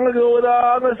 So I'm gonna go with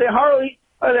I'm gonna say Harley.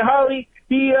 I'm gonna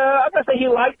say he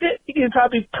liked it. He can try to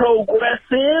be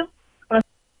progressive. I'm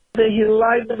gonna say he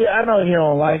liked it. I know he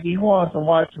don't like it. He wants to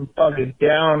watch him fucking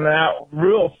down and out,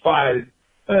 real fight.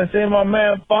 I'm gonna say my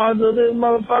man Fonzo, this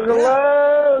motherfucker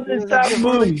loves his top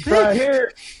movies right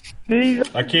here.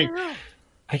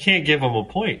 I can't give him a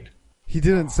point. He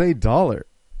didn't say dollar.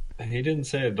 He didn't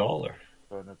say $1.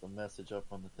 Throwing up a message up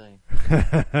on the thing.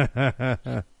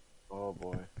 Oh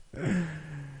boy.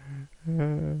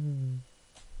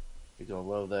 He's gonna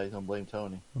love that. He's gonna blame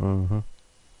Tony. Uh-huh.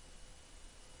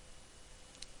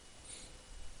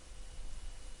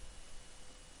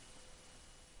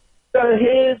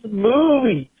 His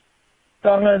movie. So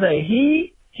I'm gonna say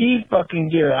he fucking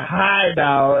give a high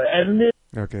dollar, and this.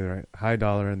 Okay, right. High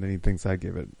dollar, and then he thinks I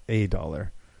give it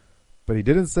 $1. But he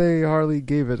didn't say Harley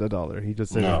gave it $1. He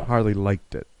just said No. Harley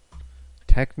liked it.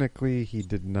 Technically, he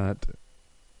did not.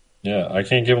 Yeah, I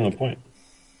can't give him the point.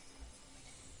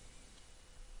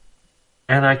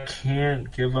 And I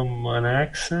can't give him an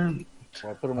accent.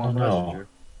 Well, I put him on No. Messenger.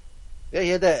 Yeah, he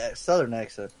had that southern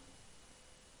accent.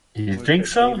 You think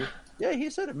so? Yeah,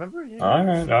 he said it. Remember? Yeah. All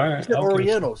right. He said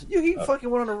Orientals. He fucking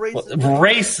went on a race.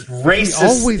 Racist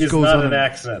always is goes not on an a-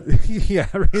 accent. Yeah,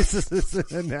 racist is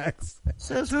an accent.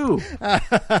 Says who?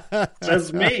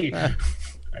 Says me.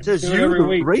 Says do it you, every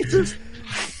week. racist?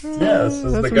 Yes,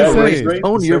 is That's the what guy he's who raised saying. racists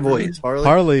Own your every voice, Harley.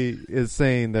 Harley is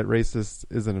saying that racist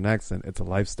isn't an accent; it's a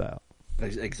lifestyle.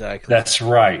 Exactly. That's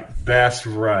right. That's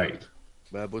right.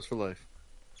 Bad boys for life.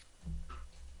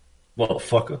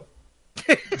 Motherfucker.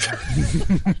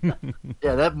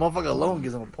 Yeah, that motherfucker alone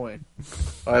gives him a point.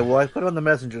 All right, well, I put it on the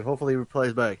messenger. Hopefully he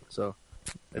replies back. So,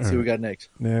 let's see what we got next.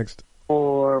 Next.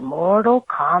 For Mortal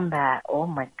Kombat. Oh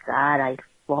my god, I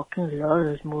fucking love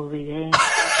this movie, man.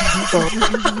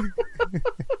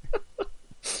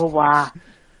 So,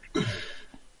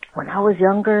 when I was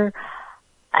younger,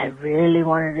 I really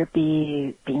wanted to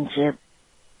be pinche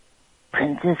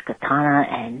Princess Katana,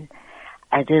 and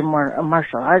I did more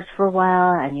martial arts for a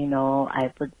while, and you know,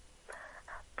 I would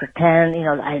pretend, you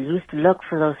know, I used to look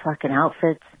for those fucking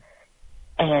outfits,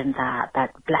 and that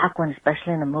black one,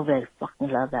 especially in the movie, I fucking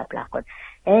love that black one.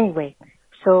 Anyway,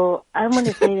 so I'm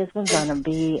gonna say this one's gonna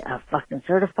be a fucking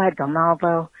certified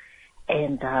Gamaldo,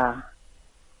 and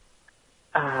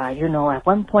you know, at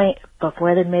one point,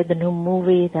 before they made the new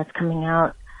movie that's coming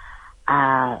out,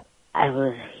 I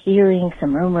was hearing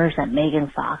some rumors that Megan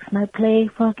Fox might play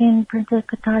fucking Princess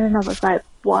Katana, and I was like,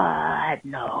 what?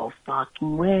 No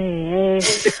fucking way.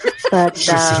 But,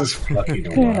 This is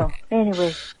fucking you know,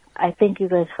 anyway, I think you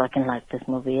guys fucking like this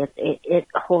movie. It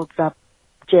holds up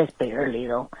just barely,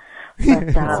 though.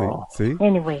 But, See?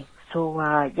 Anyway, so,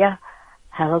 yeah,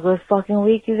 have a good fucking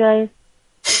week, you guys.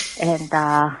 And,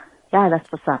 yeah,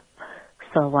 that's what's up.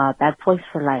 So, Bad Boys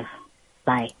for life.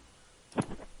 Bye.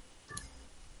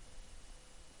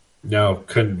 Now,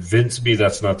 convince me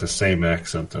that's not the same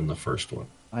accent in the first one.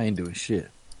 I ain't doing shit.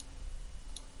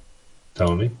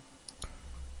 Tony?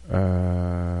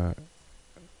 That's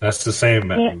the same.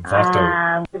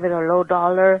 Yeah, give it a low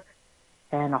dollar.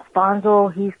 And Alfonso,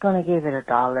 he's gonna give it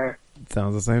 $1.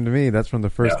 Sounds the same to me. That's from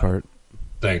the first part.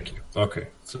 Thank you. Okay,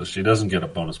 so she doesn't get a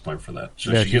bonus point for that.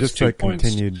 So Yeah, she gets just 2 like points.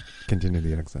 continue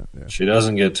the accent. Yeah. She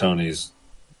doesn't get Tony's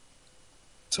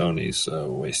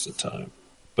waste of time.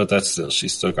 But that's still,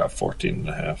 she's still got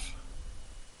 14.5.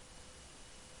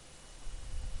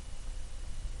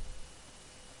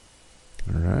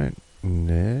 All right,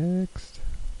 next.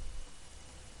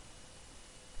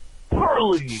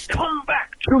 Harley, come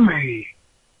back to me.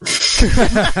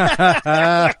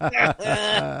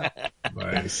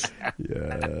 Nice.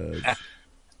 Yes.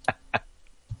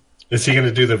 Is he going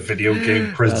to do the video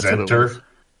game presenter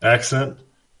accent?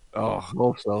 Oh,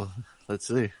 hope so. Let's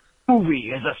see.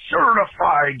 Movie is a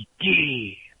certified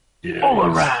D. Yes. All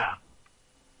around.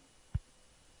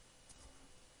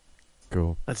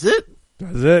 Cool. That's it?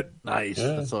 That's it. Nice.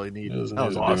 Yeah. That's all you need. He doesn't That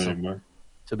was need to do awesome. anymore.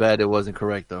 Too bad it wasn't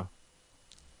correct, though.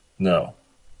 No.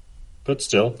 But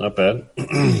still, not bad.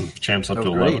 Champs up That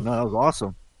to was great. 11. No, that was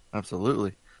awesome.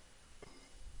 Absolutely.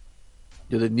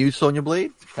 Did the new Sonya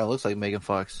Blade? Kind of looks like Megan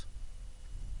Fox.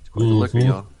 It's quite a looker,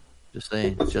 y'all. Just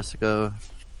saying. Jessica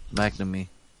McNamee.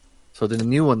 So then the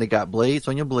new one, they got Blade,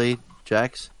 Sonya Blade,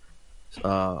 Jax,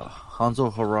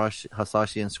 Hanzo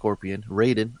Hasashi and Scorpion,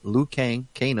 Raiden, Liu Kang,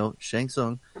 Kano, Shang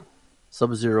Tsung,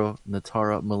 Sub-Zero,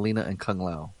 Natara, Melina, and Kung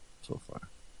Lao so far.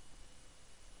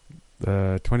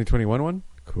 The 2021 one?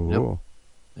 Cool.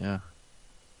 Yep. Yeah.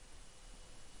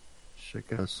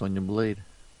 Check out Sonya Blade. I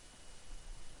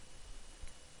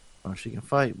don't know if she can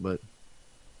fight, but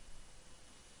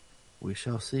we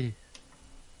shall see.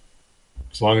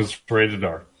 As long as it's rated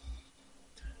R.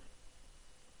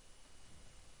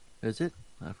 Is it?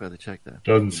 I forgot to check that.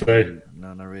 Doesn't say.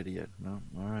 No, not ready yet. No.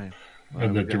 All right.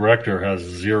 And the director has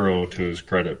 0 to his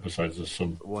credit besides just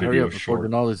some Well, hurry video up before short.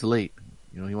 Denaldo's late.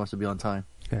 You know, he wants to be on time.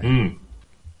 Mm.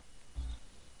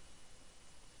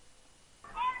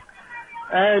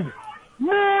 And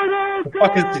Mortal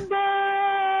Kombat!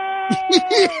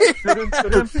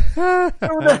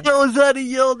 What the hell was that?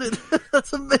 He yelled it.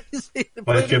 That's amazing.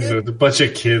 Like a bunch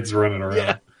of kids running around.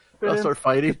 Yeah. They'll start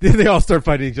fighting. They all start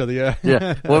fighting each other, yeah.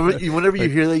 Yeah. Whenever you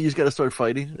hear that, you just got to start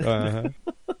fighting. Uh-huh.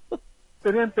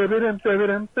 Yes.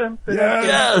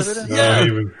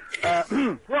 Yes.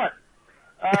 Right.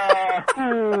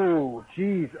 Oh,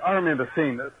 jeez. I remember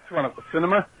seeing this one at the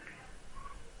cinema.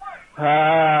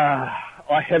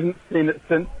 I haven't seen it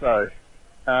since, though.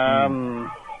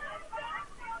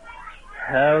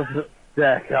 How's it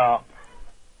stack up?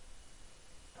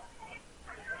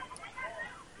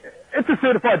 It's a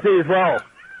certified D as well.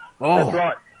 Oh. That's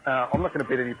right. I'm not going to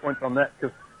bet any points on that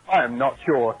because I am not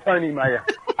sure. Tony may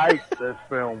hate this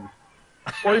film.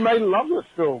 Or he may love this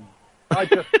film. I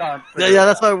just can't. Yeah,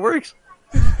 that's how it works.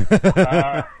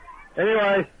 Anyway,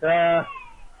 I'm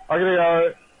going to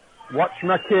go watch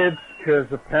my kids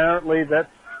because apparently that's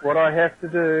what I have to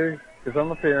do because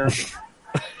I'm a parent.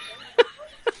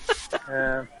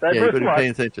 Yeah, you better be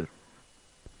paying attention.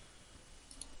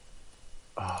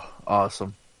 Oh,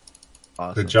 awesome.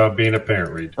 Good job being a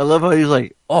parent, Reed. I love how he's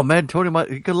like, oh man, Tony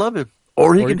he could love it.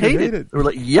 Or he can hate it. We're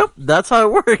like, yep, that's how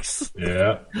it works.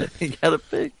 Yeah. You gotta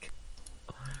pick.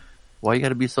 Why you got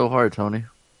to be so hard, Tony?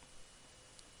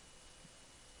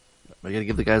 I got to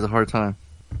give the guys a hard time.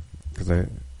 Because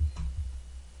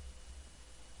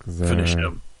Finish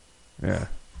him. Yeah.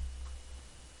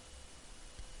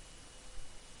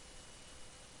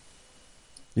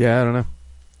 Yeah, I don't know.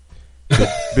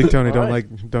 Big Tony don't like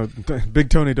Big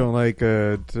Tony don't like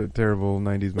terrible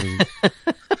 90s movies.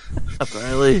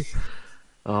 Apparently.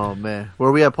 Oh man, where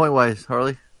are we at point wise,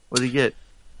 Harley? What did he get?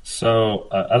 So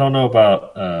I don't know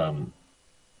about.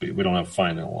 We don't have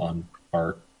final on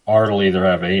Art. Art will either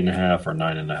have 8.5 or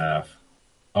 9.5.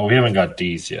 Oh, we haven't got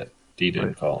D's yet. D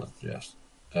didn't call it. Yes.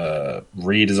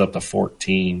 Reed is up to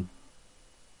 14,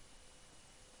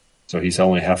 so he's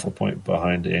only half a point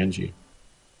behind Angie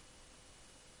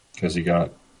because he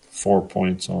got 4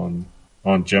 points on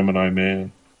Gemini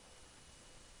Man.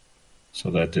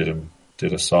 So that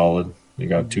did a solid. He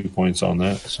got 2 points on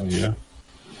that. So yeah,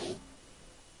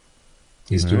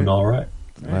 he's doing all right.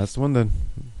 Last one then.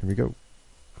 Here we go.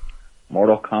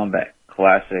 Mortal Kombat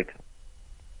classic.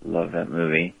 Love that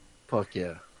movie. Fuck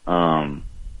yeah. I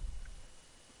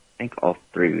think all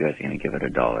three of you guys are gonna give it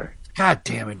 $1. God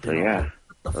damn it! So yeah,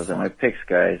 those are my picks,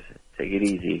 guys. Take it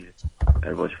easy.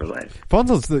 Bad Boys for Life.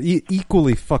 Fonzo's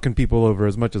equally fucking people over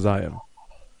as much as I am.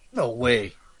 No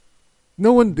way.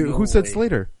 No one. Who said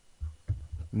Slater?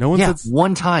 No one said.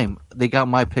 One time they got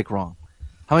my pick wrong.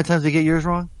 How many times did they get yours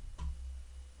wrong?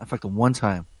 I fucked them one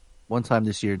time. One time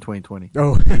this year in 2020.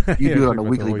 Oh, you yeah, do it on a the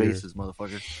weekly whole year. basis,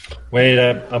 motherfucker. Wait,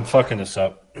 I'm fucking this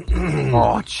up.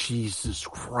 Oh, Jesus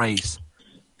Christ.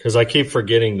 Because I keep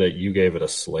forgetting that you gave it a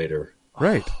Slater.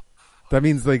 Right. That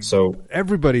means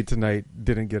everybody tonight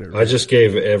didn't get it right. I just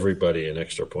gave everybody an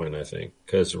extra point, I think.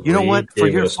 Because you know what? For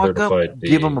your fuck up, D.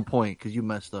 give them a point because you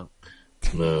messed up.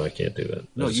 No, I can't do that.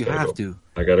 No, you have to.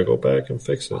 I got to go back and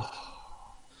fix it.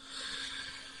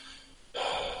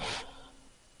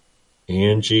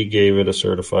 Angie gave it a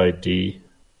certified D.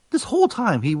 This whole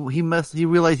time he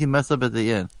realized he messed up at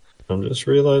the end. I'm just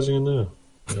realizing it now.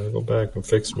 I gotta go back and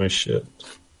fix my shit.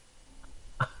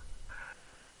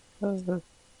 So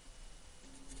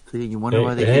you wonder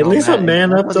why they at least I'm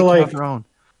man up to like to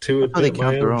admit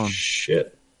my own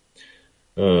shit.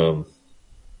 Evan,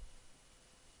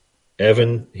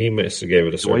 he must have gave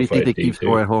it a certified D. Why do you think they keep too.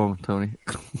 score at home, Tony?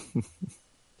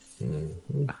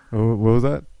 Oh, what was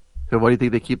that? So why do you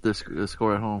think they keep the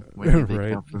score at home? Why do you think they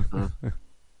Right. count for stuff? They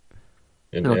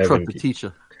And don't Evan, trust the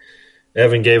teacher.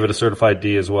 Evan gave it a certified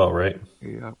D as well, right?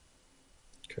 Yeah.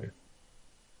 Okay.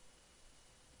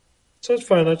 So it's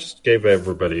fine. I just gave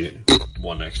everybody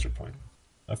 1 extra point.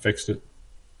 I fixed it.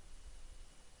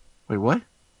 Wait, what?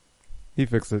 He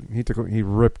fixed it. He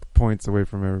ripped points away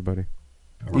from everybody.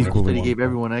 Equally, he gave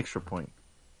everyone an extra point.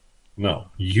 No,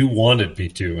 you wanted me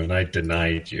to, and I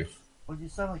denied you. Well, you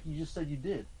sound like you just said you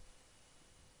did.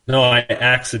 No, I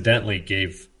accidentally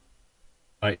gave.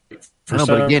 I know,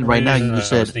 but again, right now you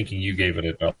just I was said. thinking you gave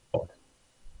it $1.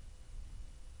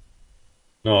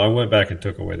 No, I went back and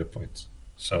took away the points.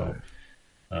 So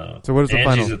what is the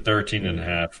Angie's final? at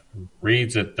 13.5.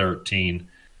 Reed's at 13.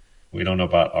 We don't know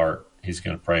about Art. He's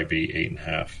going to probably be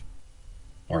 8.5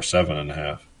 or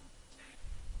 7.5.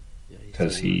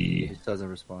 Because he doesn't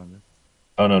respond.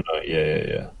 Oh no,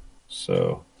 yeah.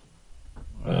 So,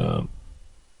 I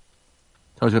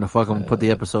was gonna fuck him and put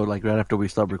the episode like right after we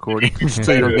stop recording,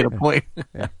 so you don't get a point.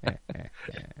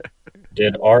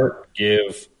 Did Art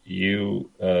give you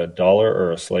 $1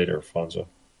 or a Slater, Fonzo?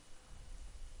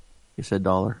 He said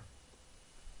 $1.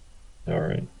 All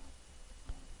right.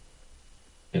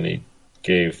 And he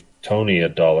gave Tony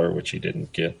 $1, which he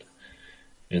didn't get.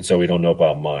 And so we don't know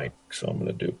about Mike, so I'm going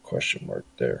to do a question mark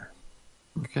there.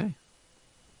 Okay.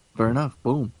 Fair enough.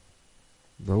 Boom.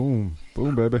 Boom,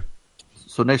 baby.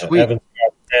 So next week, Evan's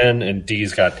got 10 and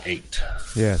D's got 8.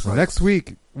 Yeah. So next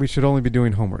week we should only be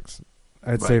doing homeworks.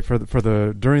 I'd say for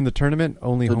the during the tournament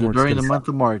only homeworks. During the month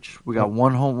of March, we got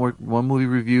one homework, one movie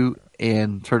review,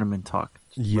 and tournament talk.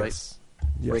 Yes. Right?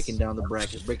 Yes. Breaking down the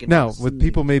brackets. Now, what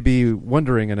people may be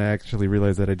wondering, and I actually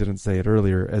realized that I didn't say it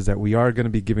earlier, is that we are going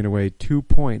to be giving away 2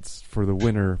 points for the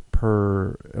winner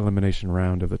per elimination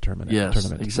round of the tournament.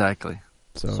 Yes, exactly.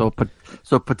 So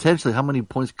potentially, how many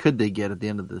points could they get at the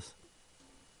end of this?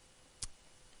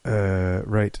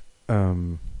 Right.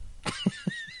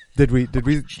 Did we?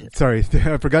 Sorry,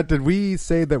 I forgot. Did we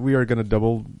say that we are going to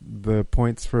double the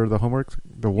points for the homework?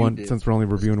 Since we're only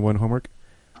reviewing one homework.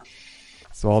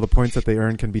 So all the points that they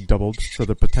earn can be doubled. So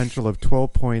the potential of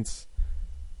 12 points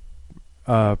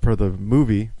per the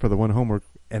movie for the one homework,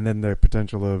 and then the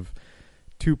potential of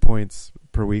 2 points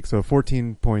per week. So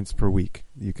 14 points per week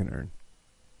you can earn.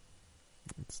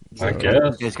 I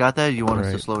guess. You guys got that? You want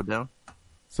us to slow it down?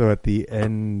 So at the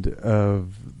end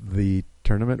of the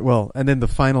tournament, well, and then the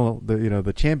final,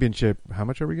 the championship. How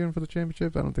much are we getting for the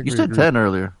championship? I don't think you said 10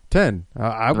 earlier. 10.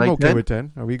 I'm like okay 10? with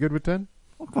 10. Are we good with 10?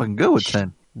 I'm fucking good with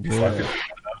 10. Yeah.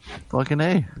 Fucking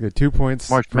A. You get 2 points.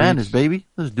 March Madness, baby.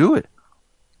 Let's do it.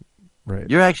 Right.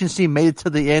 Your action scene made it to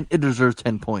the end. It deserves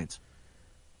 10 points.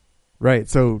 Right.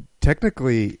 So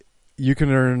technically, you can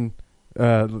earn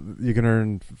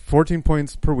 14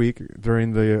 points per week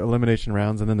during the elimination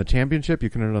rounds, and then the championship you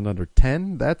can earn another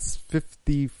 10. That's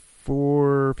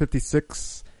 54,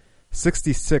 56,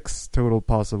 66 total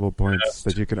possible points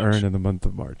that you can earn in the month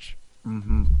of March.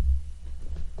 Mm-hmm.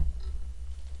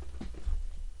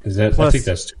 I think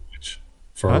that's too much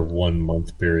for a 1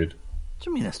 month period. What do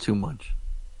you mean that's too much?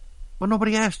 Well,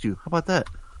 nobody asked you. How about that?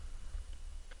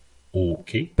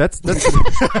 Okay. That's That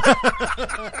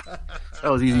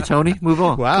was easy, Tony. Move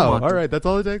on. Wow. On. All right. That's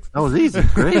all it takes. That was easy.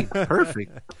 Great.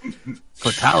 Perfect.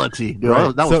 Fatality. Dude,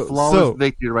 Right. That was flawless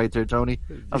victory right there, Tony.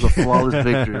 That was a flawless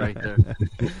victory right there.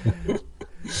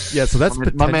 Yeah, so that's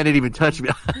my man didn't even touch me.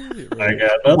 I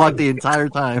got I walked the entire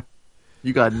time.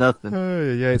 You got nothing.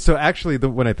 Yeah. So actually,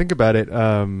 when I think about it,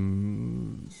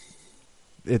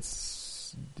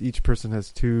 it's each person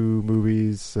has 2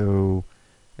 movies, so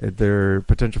their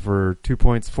potential for 2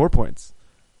 points, 4 points,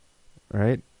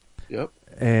 right? Yep.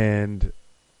 And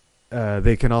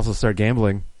they can also start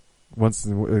gambling now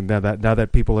that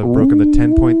people have broken the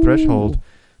 10-point threshold.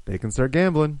 They can start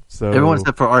gambling. So everyone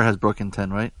except for Art has broken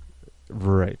 10, right?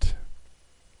 Right.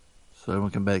 So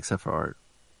everyone can bet except for Art.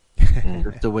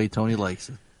 That's the way Tony likes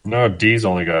it. No, D's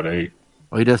only got 8.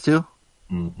 Oh, he does too?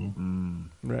 Mm-hmm.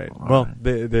 Right. All Well,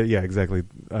 right. yeah, exactly.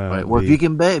 Right. Well, if you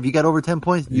can bet, if you got over 10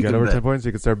 points, you got can over bet. 10 points,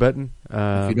 you can start betting.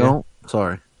 If you don't,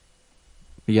 sorry.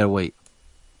 You gotta wait.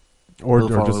 Or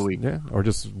the just week. or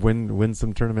just win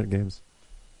some tournament games.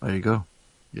 There you go.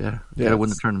 Yeah. You gotta win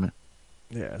the tournament.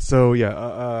 Yeah. So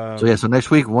yeah. So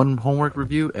next week, one homework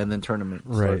review and then tournament.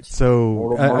 Right. starts. So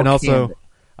Mortal and also, Kombat.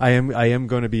 I am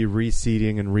going to be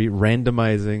reseeding and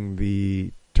randomizing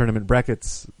the tournament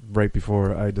brackets right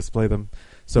before I display them.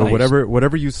 So Nice.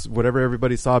 whatever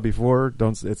everybody saw before,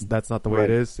 that's not the way Right.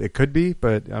 it is. It could be,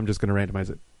 but I'm just going to randomize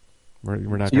it. We're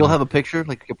not. So you'll have a picture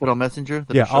like you can put on Messenger.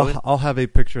 Yeah, I'll have a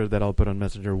picture that I'll put on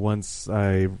Messenger once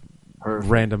I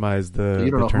Perfect. randomize the. So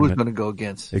you don't know tournament. who's going to go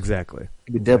against. Exactly.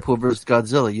 It could be Deadpool versus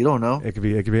Godzilla. You don't know. It could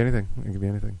be anything. It could be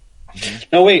anything.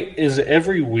 Now wait, is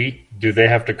every week do they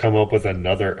have to come up with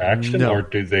another action, No. or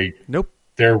do they? Nope.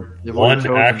 Their They've one already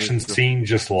chosen action it, so- scene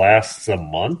just lasts a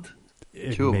month.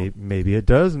 Maybe it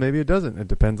does. Maybe it doesn't. It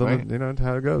depends on Right.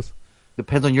 how it goes.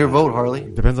 Depends on your vote, Harley.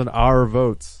 Depends on our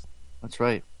votes. That's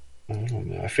right. I don't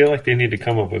know. I feel like they need to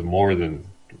come up with more than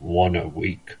one a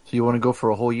week. So you want to go for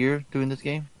a whole year doing this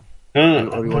game? No,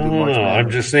 Or you wanna do March I'm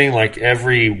Madness? just saying, like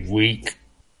every week.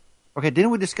 Okay,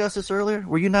 didn't we discuss this earlier?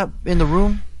 Were you not in the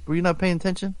room? Were you not paying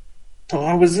attention? Oh,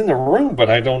 I was in the room, but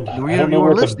I don't know you what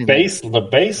weren't the listening.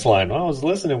 baseline. When I was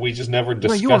listening, we just never No,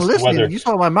 discussed you weren't listening. whether. You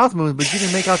saw my mouth moving, but you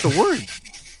didn't make out the words.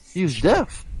 You was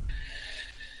deaf.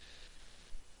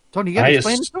 Tony, you got to I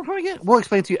explain ass- this before again? We'll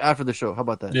explain it to you after the show. How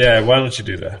about that? Yeah, why don't you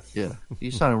do that? Yeah.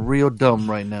 You sound real dumb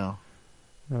right now.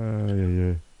 Yeah.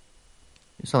 You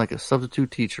sound like a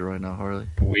substitute teacher right now, Harley.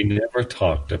 We never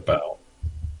talked about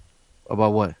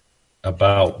what?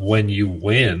 About when you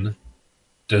win.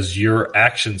 Does your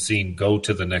action scene go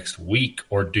to the next week,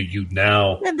 or do you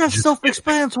now? Man, that's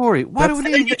self-explanatory. Why do we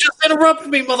need? You just interrupted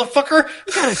me, motherfucker.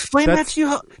 You gotta explain that to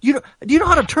you. Do you know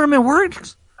how to tournament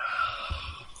works?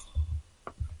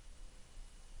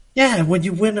 Yeah, when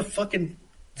you win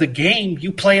the game,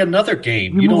 you play another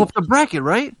game. You move up the bracket,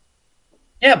 right?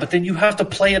 Yeah, but then you have to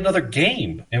play another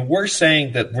game, and we're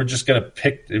saying that we're just going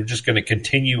to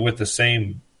continue with the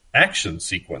same action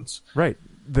sequence. Right.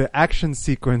 The action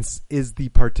sequence is the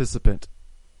participant,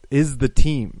 is the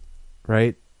team,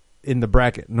 right? In the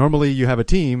bracket. Normally you have a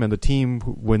team, and the team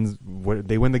wins.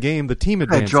 They win the game. The team I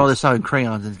advances. draw this out in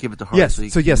crayons and give it to Harley. Yes.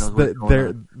 So yes,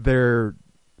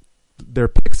 their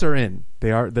picks are in.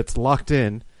 That's locked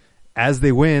in. As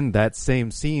they win, that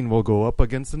same scene will go up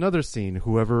against another scene.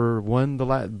 Whoever won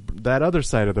that other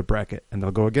side of the bracket, and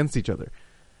they'll go against each other,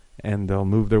 and they'll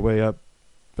move their way up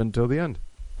until the end.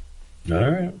 All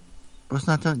right. What's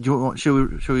not done?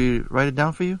 Should we write it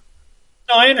down for you?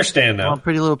 No, I understand now.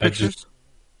 Pretty Little Pictures.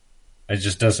 It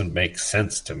just doesn't make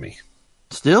sense to me.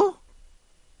 Still?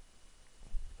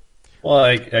 Well,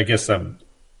 I guess I'm.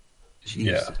 Jeez.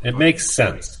 Yeah, it makes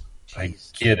sense. I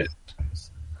get it.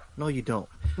 No, you don't.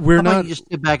 We're How about not. you just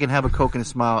sit back and have a Coke and a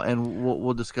smile, and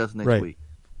we'll discuss next Right. week.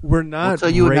 We're not I'll tell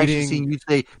you an action rating. scene. You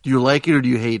say, do you like it or do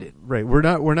you hate it? Right. We're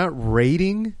not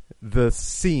rating the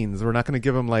scenes. We're not going to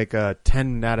give them like a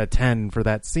 10 out of 10 for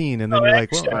that scene, and then you're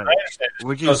like, well,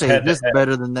 would you say this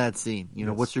better than that scene? You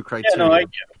know, what's your criteria? Yeah, no, I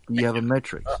get it. You have a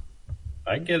metric.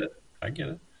 I get it.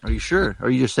 Are you sure? Or are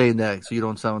you just saying that so you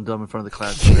don't sound dumb in front of the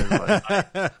class?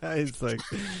 It's like,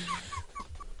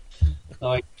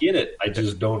 no, I get it. I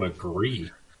just don't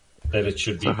agree that it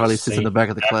should be. So Harley sits in the back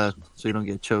of the class so you don't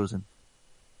get chosen.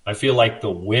 I feel like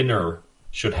the winner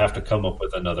should have to come up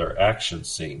with another action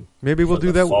scene. Maybe we'll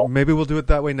do that. Maybe we'll do it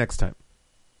that way next time.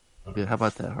 Yeah, how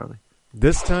about that, Harley?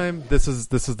 This time, this is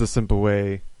the simple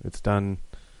way it's done.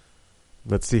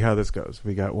 Let's see how this goes.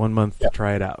 We got 1 month to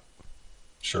try it out.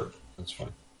 Sure, that's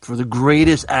fine. For the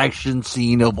greatest action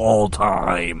scene of all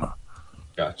time.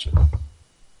 Gotcha.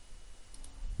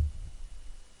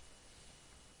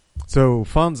 So,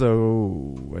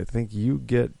 Fonzo, I think do you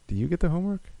get the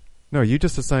homework? No, you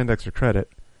just assigned extra credit,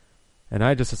 and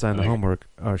I just assigned the homework.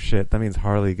 Oh, shit. That means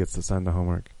Harley gets to assign the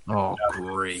homework. Oh,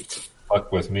 great.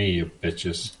 Fuck with me, you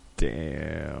bitches.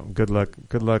 Damn. Good luck.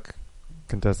 Good luck,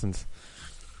 contestants.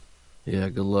 Yeah,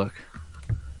 good luck.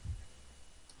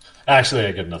 Actually,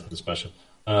 I get nothing special.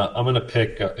 I'm going to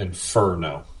pick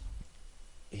Inferno.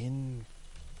 Inferno.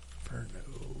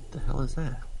 What the hell is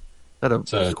that?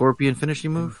 Is that a Scorpion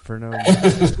finishing move? Inferno.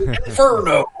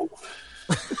 Inferno!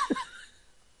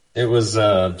 It was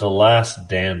the last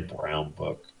Dan Brown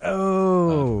book.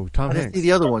 Oh, Tom I Hanks. didn't see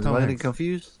the other ones. Tom Am I Hanks. getting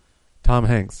confused? Tom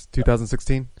Hanks,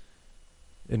 2016.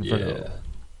 Inferno. Yeah.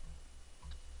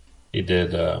 He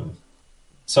did.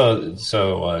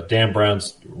 So Dan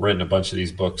Brown's written a bunch of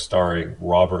these books starring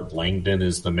Robert Langdon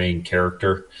as the main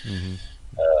character. Mm-hmm.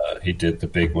 He did the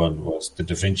big one was the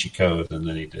Da Vinci Code, and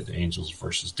then he did Angels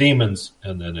versus Demons,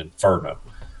 and then Inferno.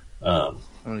 I'm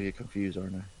gonna get confused,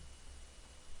 aren't I?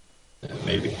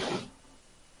 Maybe.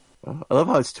 I love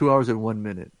how it's 2 hours and 1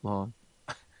 minute long.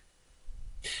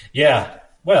 Yeah.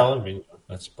 Well, I mean,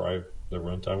 that's probably the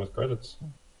runtime with credits.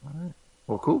 All right.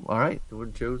 Well, cool. All right. We're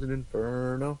chosen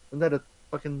Inferno. Isn't that a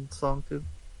fucking song, too?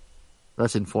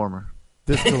 That's Informer.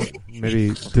 Disco,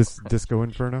 maybe Disco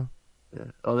Inferno? Yeah.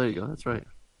 Oh, there you go. That's right.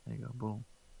 There you go. Boom.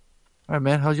 All right,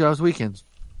 man. How's y'all's weekends?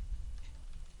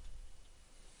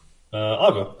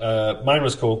 I'll go. Mine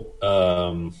was cool.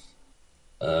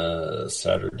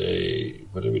 Saturday.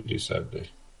 What did we do Saturday?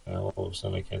 All of a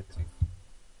sudden, I can't think.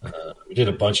 We did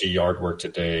a bunch of yard work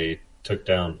today.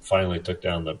 Finally took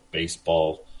down the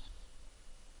baseball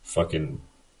fucking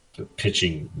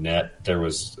pitching net. There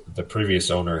was the previous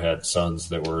owner had sons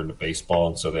that were into baseball,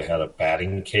 and so they had a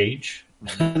batting cage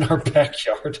in our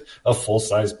backyard, a full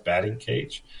size batting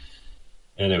cage,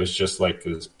 and it was just like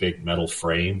this big metal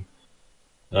frame,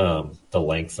 the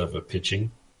length of a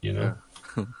pitching, and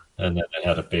then it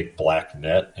had a big black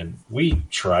net, and we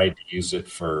tried to use it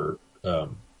for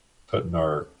putting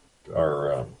our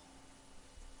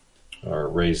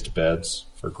raised beds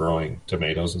for growing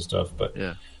tomatoes and stuff, but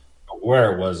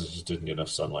where it just didn't get enough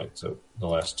sunlight. So the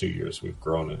last 2 years we've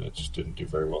grown and it just didn't do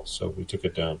very well. So we took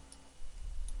it down,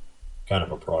 kind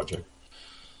of a project.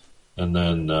 And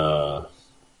then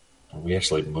we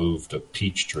actually moved a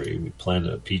peach tree. We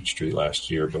planted a peach tree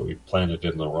last year, but we planted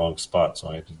it in the wrong spot. So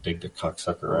I had to dig the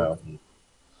cocksucker out and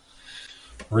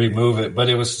remove it. But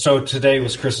today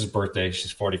was Chris's birthday.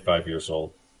 She's 45 years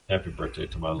old. Happy birthday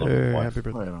to my little wife. Happy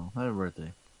birthday. Happy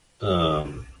birthday.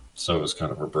 So it was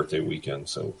kind of her birthday weekend.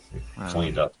 So we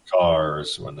cleaned out the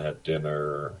cars, went and had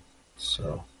dinner. So,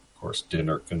 of course,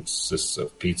 dinner consists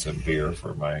of pizza and beer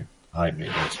for my high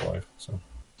maintenance wife. So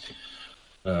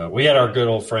we had our good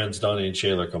old friends, Donnie and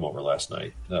Shayla, come over last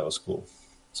night. That was cool.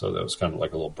 So that was kind of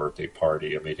like a little birthday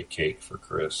party. I made a cake for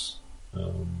Chris.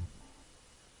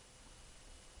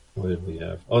 What did we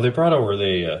have? Oh, they brought over,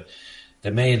 they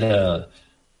made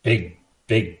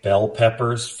big bell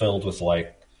peppers filled with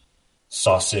like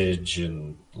sausage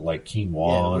and like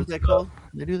quinoa. Yeah, what's that called?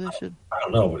 They do that shit? I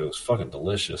don't know, but it was fucking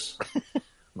delicious.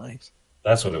 Nice.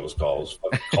 That's what it was called. It was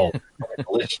fucking called fucking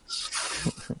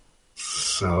delicious.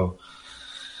 So,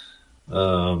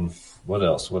 what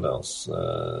else?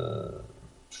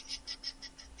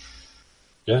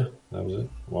 Yeah, that was it.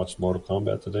 Watched Mortal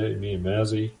Kombat today. Me and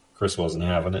Mazzy. Chris wasn't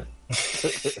having it.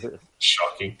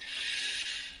 Shocking.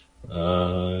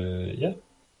 Yeah.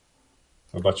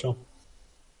 What about you?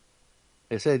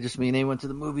 I said just me and A went to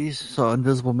the movies, saw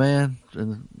Invisible Man,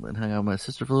 and hung out with my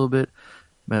sister for a little bit.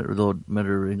 Met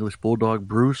her English bulldog,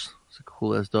 Bruce. It's a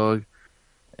cool ass dog.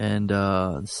 And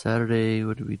Saturday,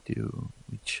 what did we do?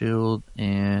 We chilled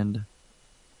and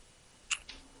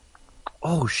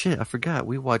oh shit, I forgot.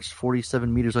 We watched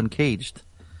 47 Meters Uncaged.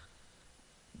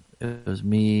 It was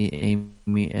me,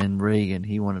 Amy, and Reagan.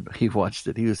 He watched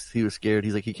it. He was scared.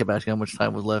 He kept asking how much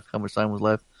time was left.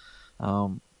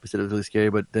 He said it was really scary,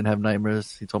 but didn't have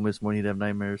nightmares. He told me this morning he didn't have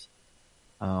nightmares.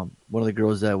 One of the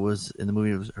girls that was in the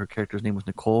movie, her character's name was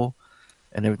Nicole,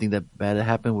 and everything that bad that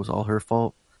happened was all her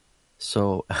fault.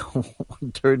 So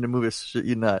during the movie, shit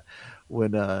you not,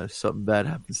 when something bad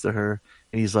happens to her,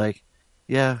 and he's like,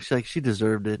 "Yeah, she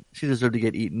deserved it. She deserved to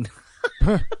get eaten."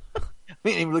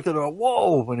 We even looked at her,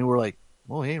 whoa, and we were like,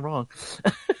 "Well, he ain't wrong,"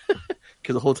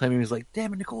 because the whole time he was like,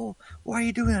 "Damn it, Nicole, why are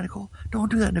you doing that, Nicole?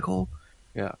 Don't do that, Nicole."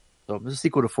 Yeah. So there's a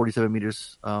sequel to 47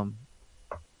 meters.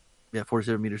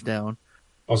 47 meters down.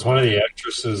 Was one of the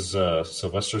actresses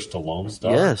Sylvester Stallone's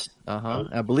daughter? Yes.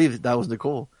 I believe that was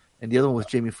Nicole, and the other one was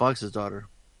Jamie Foxx's daughter.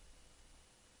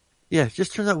 Yeah, it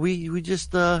just turns out we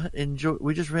just enjoy.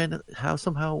 We just ran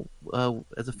somehow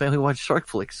as a family watched shark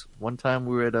flicks. One time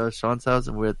we were at Sean's house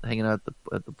and we were hanging out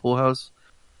at the pool house,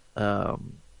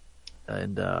 and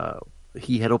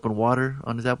he had open water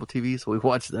on his Apple TV, so we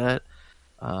watched that.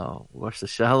 We watched The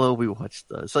Shallow. We watched.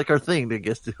 It's like our thing, I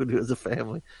guess, to do as a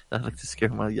family. I like to scare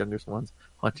my youngest ones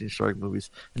watching shark movies.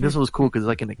 And this one was cool because it's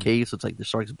like in a cave, so it's like the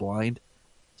shark's blind,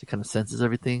 so it kind of senses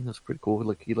everything. It was pretty cool.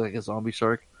 Like he like a zombie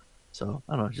shark. So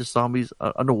I don't know, just zombies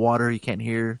underwater. You can't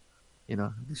hear,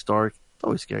 it's dark. It's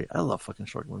always scary. I love fucking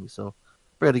shark movies. So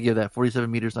we got to give that 47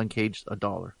 meters uncaged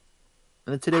 $1. And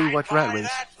then today we watched Rat Race.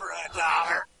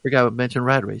 Forgot to mention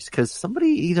Rat Race because somebody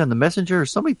either on the messenger or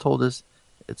somebody told us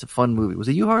it's a fun movie. Was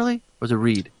it you, Harley? Or was it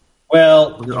Reed?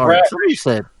 Well, somebody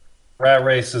said Rat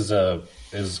Race is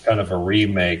kind of a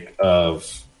remake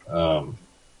of what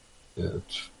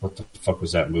the fuck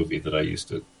was that movie that I used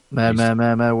to. Mad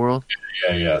World?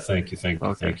 Yeah. Thank you.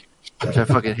 Which I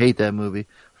fucking hate that movie.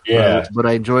 Yeah. But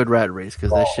I enjoyed Rat Race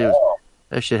because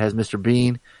that shit has Mr.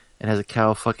 Bean and has a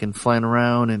cow fucking flying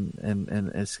around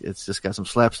and it's just got some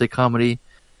slapstick comedy.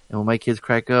 And when my kids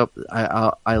crack up,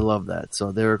 I love that.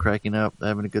 So they were cracking up,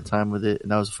 having a good time with it,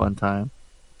 and that was a fun time.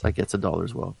 So I gets $1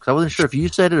 as well. Because I wasn't sure if you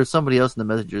said it or somebody else in the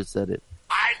messenger said it.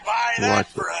 I'd buy that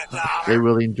for $1. They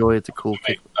really enjoy it. It's a cool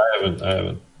kick. I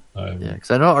haven't. Yeah,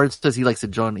 because I know Art says he likes the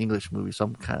John English movie, so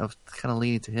I'm kind of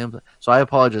leaning to him. So I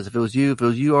apologize if it was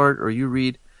you, Art, or you,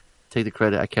 Reed. Take the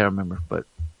credit. I can't remember, but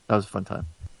that was a fun time.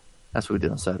 That's what we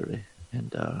did on Saturday,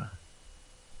 and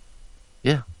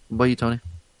yeah. What about you, Tony?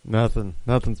 Nothing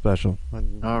special.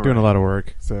 I'm All doing right. a lot of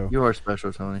work, so You are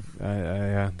special, Tony.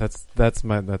 yeah, that's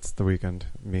the weekend.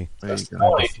 Me. There you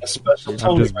go. Special I'm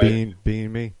Tony, just right?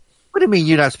 being me. What do you mean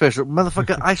you're not special,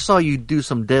 motherfucker? I saw you do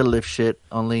some deadlift shit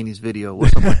on Laney's video.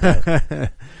 What's up with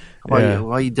that? Why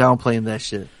are you downplaying that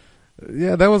shit?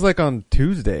 Yeah, that was like on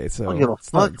Tuesday, so I don't give a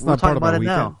fuck. It's We're not part talking of my about it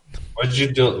weekend. now. What did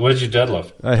you do? What did you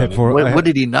deadlift? I hit four. What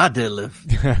did he not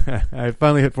deadlift? I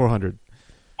finally hit 400.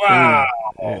 Wow.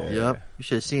 Yep. You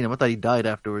should have seen him. I thought he died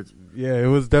afterwards. Yeah, it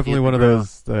was definitely one of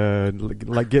those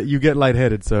you get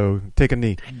lightheaded, so take a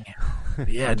knee.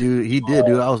 Yeah, dude, he did,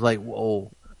 dude. I was like,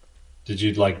 whoa. Did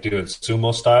you do it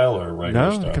sumo style or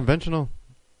regular style? Conventional.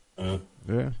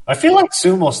 Yeah. I feel like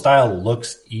sumo style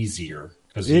looks easier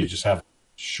because you just have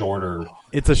shorter.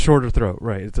 It's a shorter throw,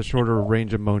 right? It's a shorter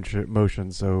range of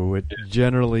motion, so it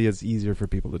generally is easier for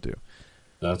people to do.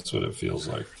 That's what it feels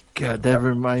like. God, that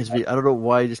reminds me. I don't know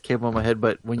why it just came on my head,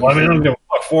 but when you I don't give a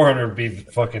fuck. 400 would be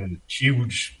fucking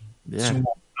huge. Yeah. Sumo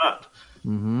nut.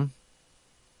 Mm-hmm.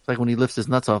 It's like when he lifts his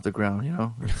nuts off the ground,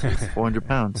 It's 400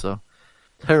 pounds, so.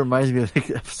 That reminds me of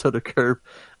the episode of Curb.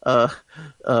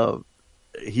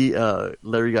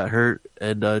 Larry got hurt,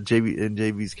 and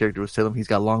JB's character was telling him he's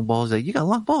got long balls. He's like, "You got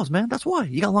long balls, man. That's why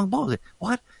you got long balls." Like,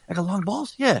 what? I got long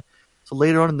balls? Yeah. So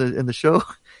later on in the show,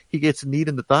 he gets kneed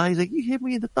in the thigh. He's like, "You hit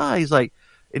me in the thigh." He's like,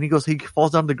 and he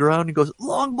falls down to the ground. He goes,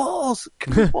 "Long balls."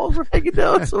 The balls were hanging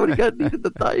down. So when he got kneed in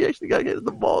the thigh, he actually got hit in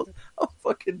the balls. I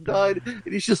fucking died, and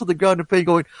he's just on the ground in pain,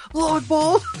 going, "Long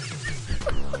balls."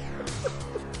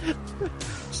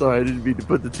 Sorry, I didn't mean to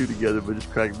put the two together, but it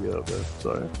just cracked me up, man.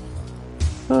 Sorry.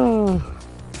 Oh.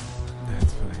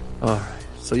 That's funny. Alright.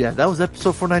 So yeah, that was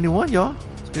episode 491, y'all.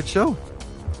 It's a good show.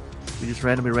 We just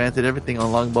randomly ranted everything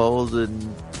on long balls and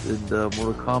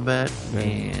Mortal Kombat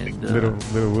and Little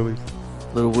Willies.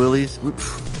 Little Willies. We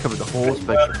covered the whole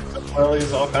spectrum.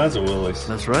 Willies, all kinds of Willies.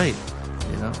 That's right.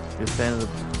 You're a fan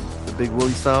of the big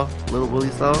Willie style, Little Willie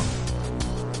style,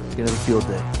 you're gonna have a field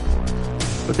day.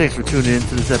 But thanks for tuning in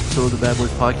to this episode of the Bad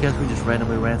Boys Podcast. We just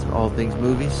randomly ranted all things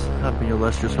movies. I've been your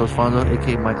illustrious host, Fonzo,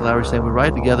 a.k.a. Mike Lowry, saying we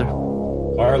ride together.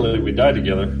 Harley, we die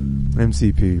together.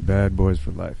 MCP, Bad Boys for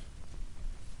Life.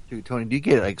 Dude, Tony, do you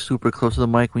get super close to the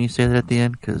mic when you say that at the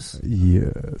end? 'Cause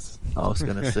yes. I was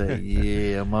going to say,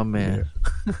 yeah, my man.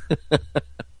 Yeah.